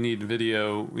 we need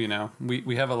video,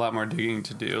 we have a lot more digging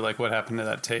to do, like what happened to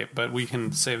that tape, but we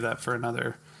can save that for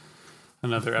another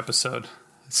episode.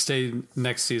 Stay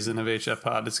next season of HF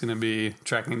Pod. It's going to be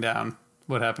tracking down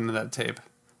what happened to that tape.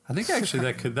 I think actually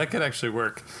that could actually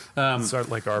work. Start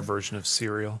like our version of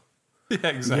Serial. Yeah,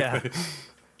 exactly.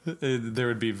 Yeah. There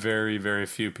would be very, very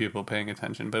few people paying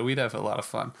attention, but we'd have a lot of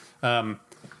fun.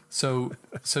 So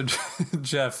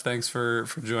Jeff, thanks for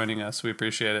joining us. We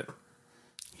appreciate it.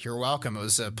 You're welcome. It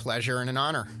was a pleasure and an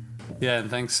honor. Yeah,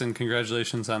 and thanks and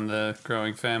congratulations on the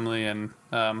growing family and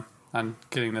on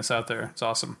getting this out there. It's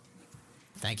awesome.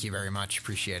 Thank you very much.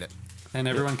 Appreciate it. And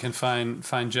everyone can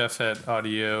find Jeff at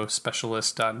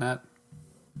audiospecialist.net.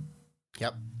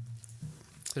 Yep.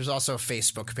 There's also a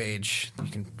Facebook page.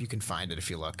 You can find it if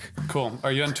you look. Cool.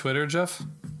 Are you on Twitter, Jeff?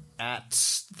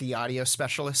 At the Audio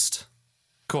Specialist.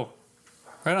 Cool.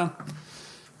 Right on.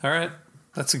 All right.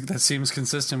 That seems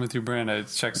consistent with your brand. It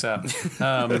checks out.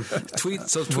 Tweet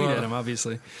at him,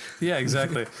 obviously. Yeah,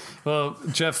 exactly. Well,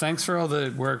 Jeff, thanks for all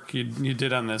the work you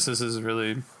did on this. This is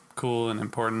really cool and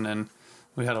important, and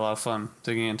we had a lot of fun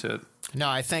digging into it. No,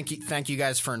 I thank you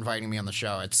guys for inviting me on the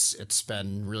show. It's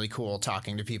been really cool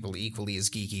talking to people equally as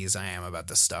geeky as I am about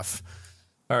this stuff.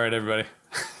 All right, everybody.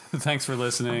 Thanks for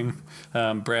listening.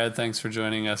 Brad, thanks for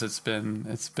joining us. It's been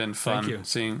fun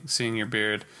seeing your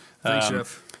beard. Thanks,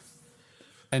 Jeff.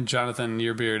 And Jonathan,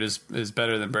 your beard is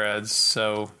better than Brad's,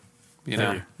 so you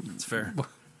know it's fair.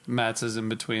 Matt's is in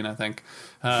between, I think.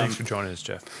 Thanks for joining us,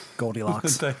 Jeff.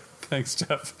 Goldilocks. Thanks,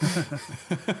 Jeff.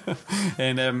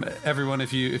 And everyone,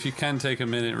 if you can take a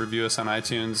minute, review us on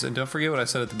iTunes, and don't forget what I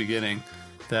said at the beginning,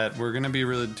 that we're going to be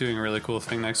doing a really cool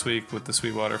thing next week with the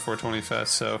Sweetwater 420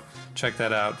 Fest. So check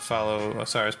that out. Follow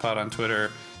Osiris Pod on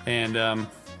Twitter, and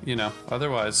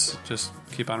otherwise, just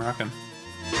keep on rocking.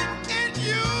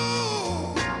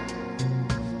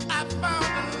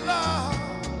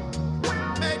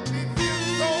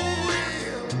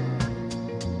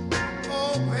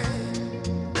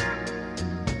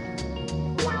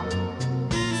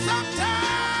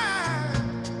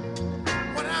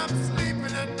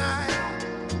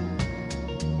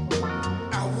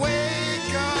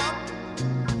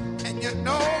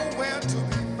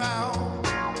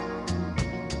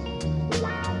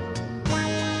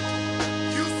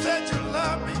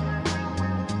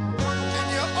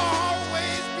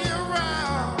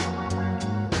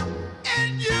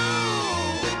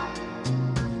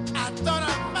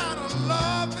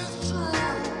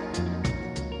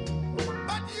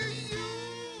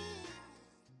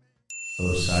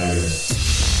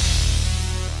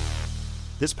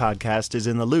 This podcast is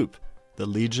in the Loop, the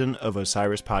Legion of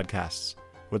Osiris podcasts.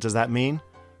 What does that mean?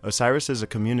 Osiris is a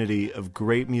community of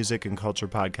great music and culture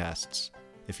podcasts.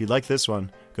 If you like this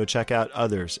one, go check out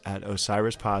others at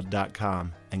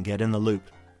osirispod.com and get in the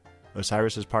loop.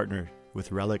 Osiris is partnered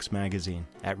with Relics Magazine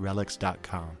at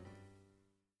relics.com.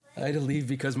 I had to leave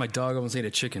because my dog almost ate a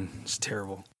chicken. It's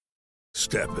terrible.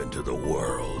 Step into the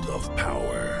world of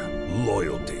power,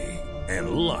 loyalty,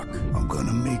 and luck. I'm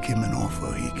gonna make him an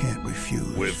offer he can't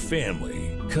refuse. With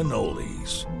family,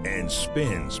 cannolis, and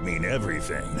spins mean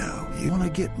everything. Now, you wanna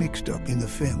get mixed up in the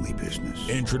family business.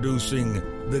 Introducing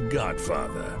The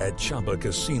Godfather at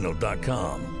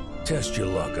ChumbaCasino.com. Test your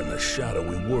luck in the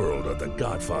shadowy world of The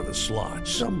Godfather slot.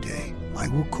 Someday, I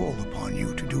will call upon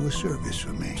you to do a service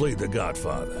for me. Play The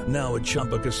Godfather, now at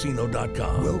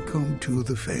ChumbaCasino.com. Welcome to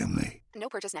the family. No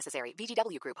purchase necessary.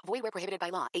 VGW Group. Void where prohibited by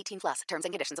law. 18+. Terms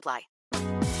and conditions apply.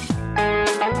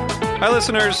 Hi,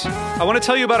 listeners. I want to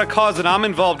tell you about a cause that I'm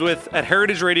involved with at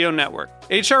Heritage Radio Network.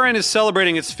 HRN is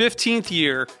celebrating its 15th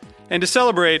year, and to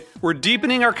celebrate, we're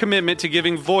deepening our commitment to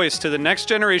giving voice to the next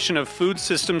generation of food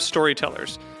systems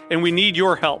storytellers, and we need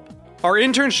your help. Our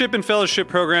internship and fellowship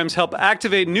programs help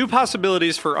activate new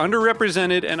possibilities for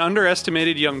underrepresented and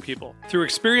underestimated young people through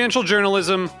experiential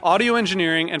journalism, audio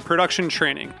engineering, and production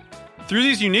training. Through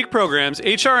these unique programs,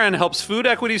 HRN helps food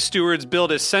equity stewards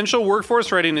build essential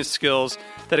workforce readiness skills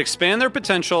that expand their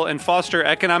potential and foster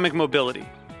economic mobility.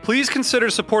 Please consider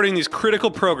supporting these critical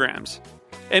programs.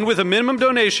 And with a minimum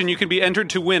donation, you can be entered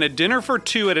to win a dinner for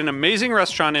two at an amazing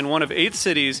restaurant in one of 8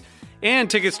 cities and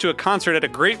tickets to a concert at a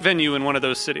great venue in one of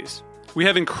those cities. We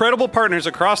have incredible partners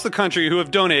across the country who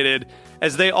have donated,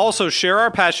 as they also share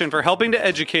our passion for helping to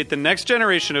educate the next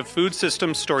generation of food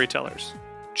systems storytellers.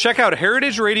 Check out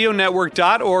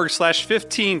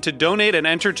heritageradionetwork.org/15 to donate and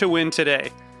enter to win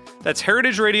today. That's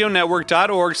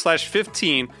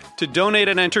heritageradionetwork.org/15 to donate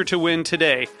and enter to win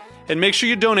today. And make sure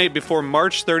you donate before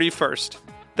March 31st.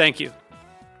 Thank you.